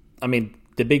mean,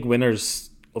 the big winners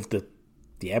of the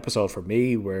episode for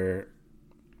me were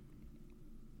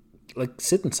like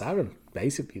Sid and Saturn,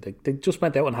 basically. Like, they just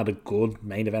went out and had a good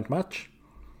main event match.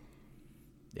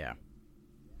 Yeah.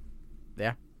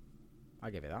 Yeah.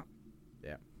 I'll give you that.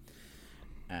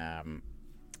 Yeah.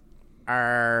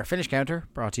 Our finish counter,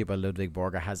 brought to you by Ludwig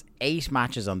Borga, has 8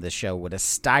 matches on this show with a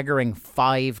staggering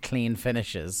 5 clean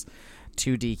finishes,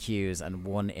 2 DQs, and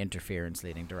 1 interference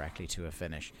leading directly to a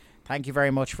finish. Thank you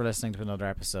very much for listening to another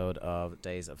episode of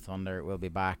Days of Thunder. We'll be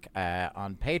back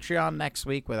on Patreon next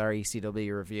week with our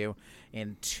ECW review.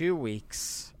 In 2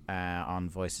 weeks on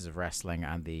Voices of Wrestling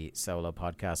and the solo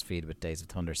podcast feed with Days of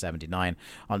Thunder 79.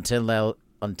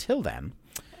 Until then,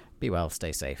 be well,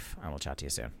 stay safe, and we'll chat to you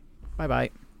soon. Bye-bye.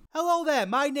 Hello there,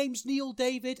 my name's Neil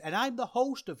David, and I'm the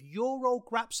host of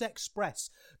Eurograps Express,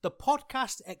 the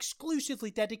podcast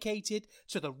exclusively dedicated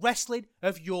to the wrestling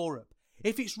of Europe.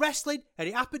 If it's wrestling and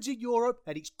it happens in Europe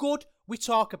and it's good, we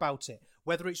talk about it.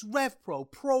 Whether it's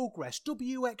RevPro, Progress,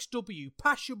 WXW,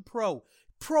 Passion Pro,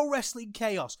 Pro Wrestling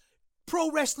Chaos, Pro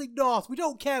Wrestling North, we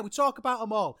don't care, we talk about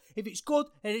them all. If it's good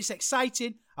and it's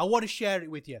exciting, I want to share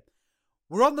it with you.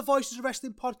 We're on the Voices of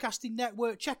Wrestling Podcasting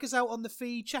Network. Check us out on the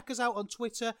feed, check us out on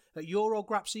Twitter at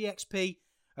EuroGrapsEXP,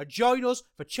 and join us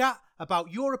for chat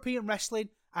about European wrestling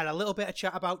and a little bit of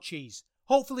chat about cheese.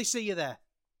 Hopefully see you there.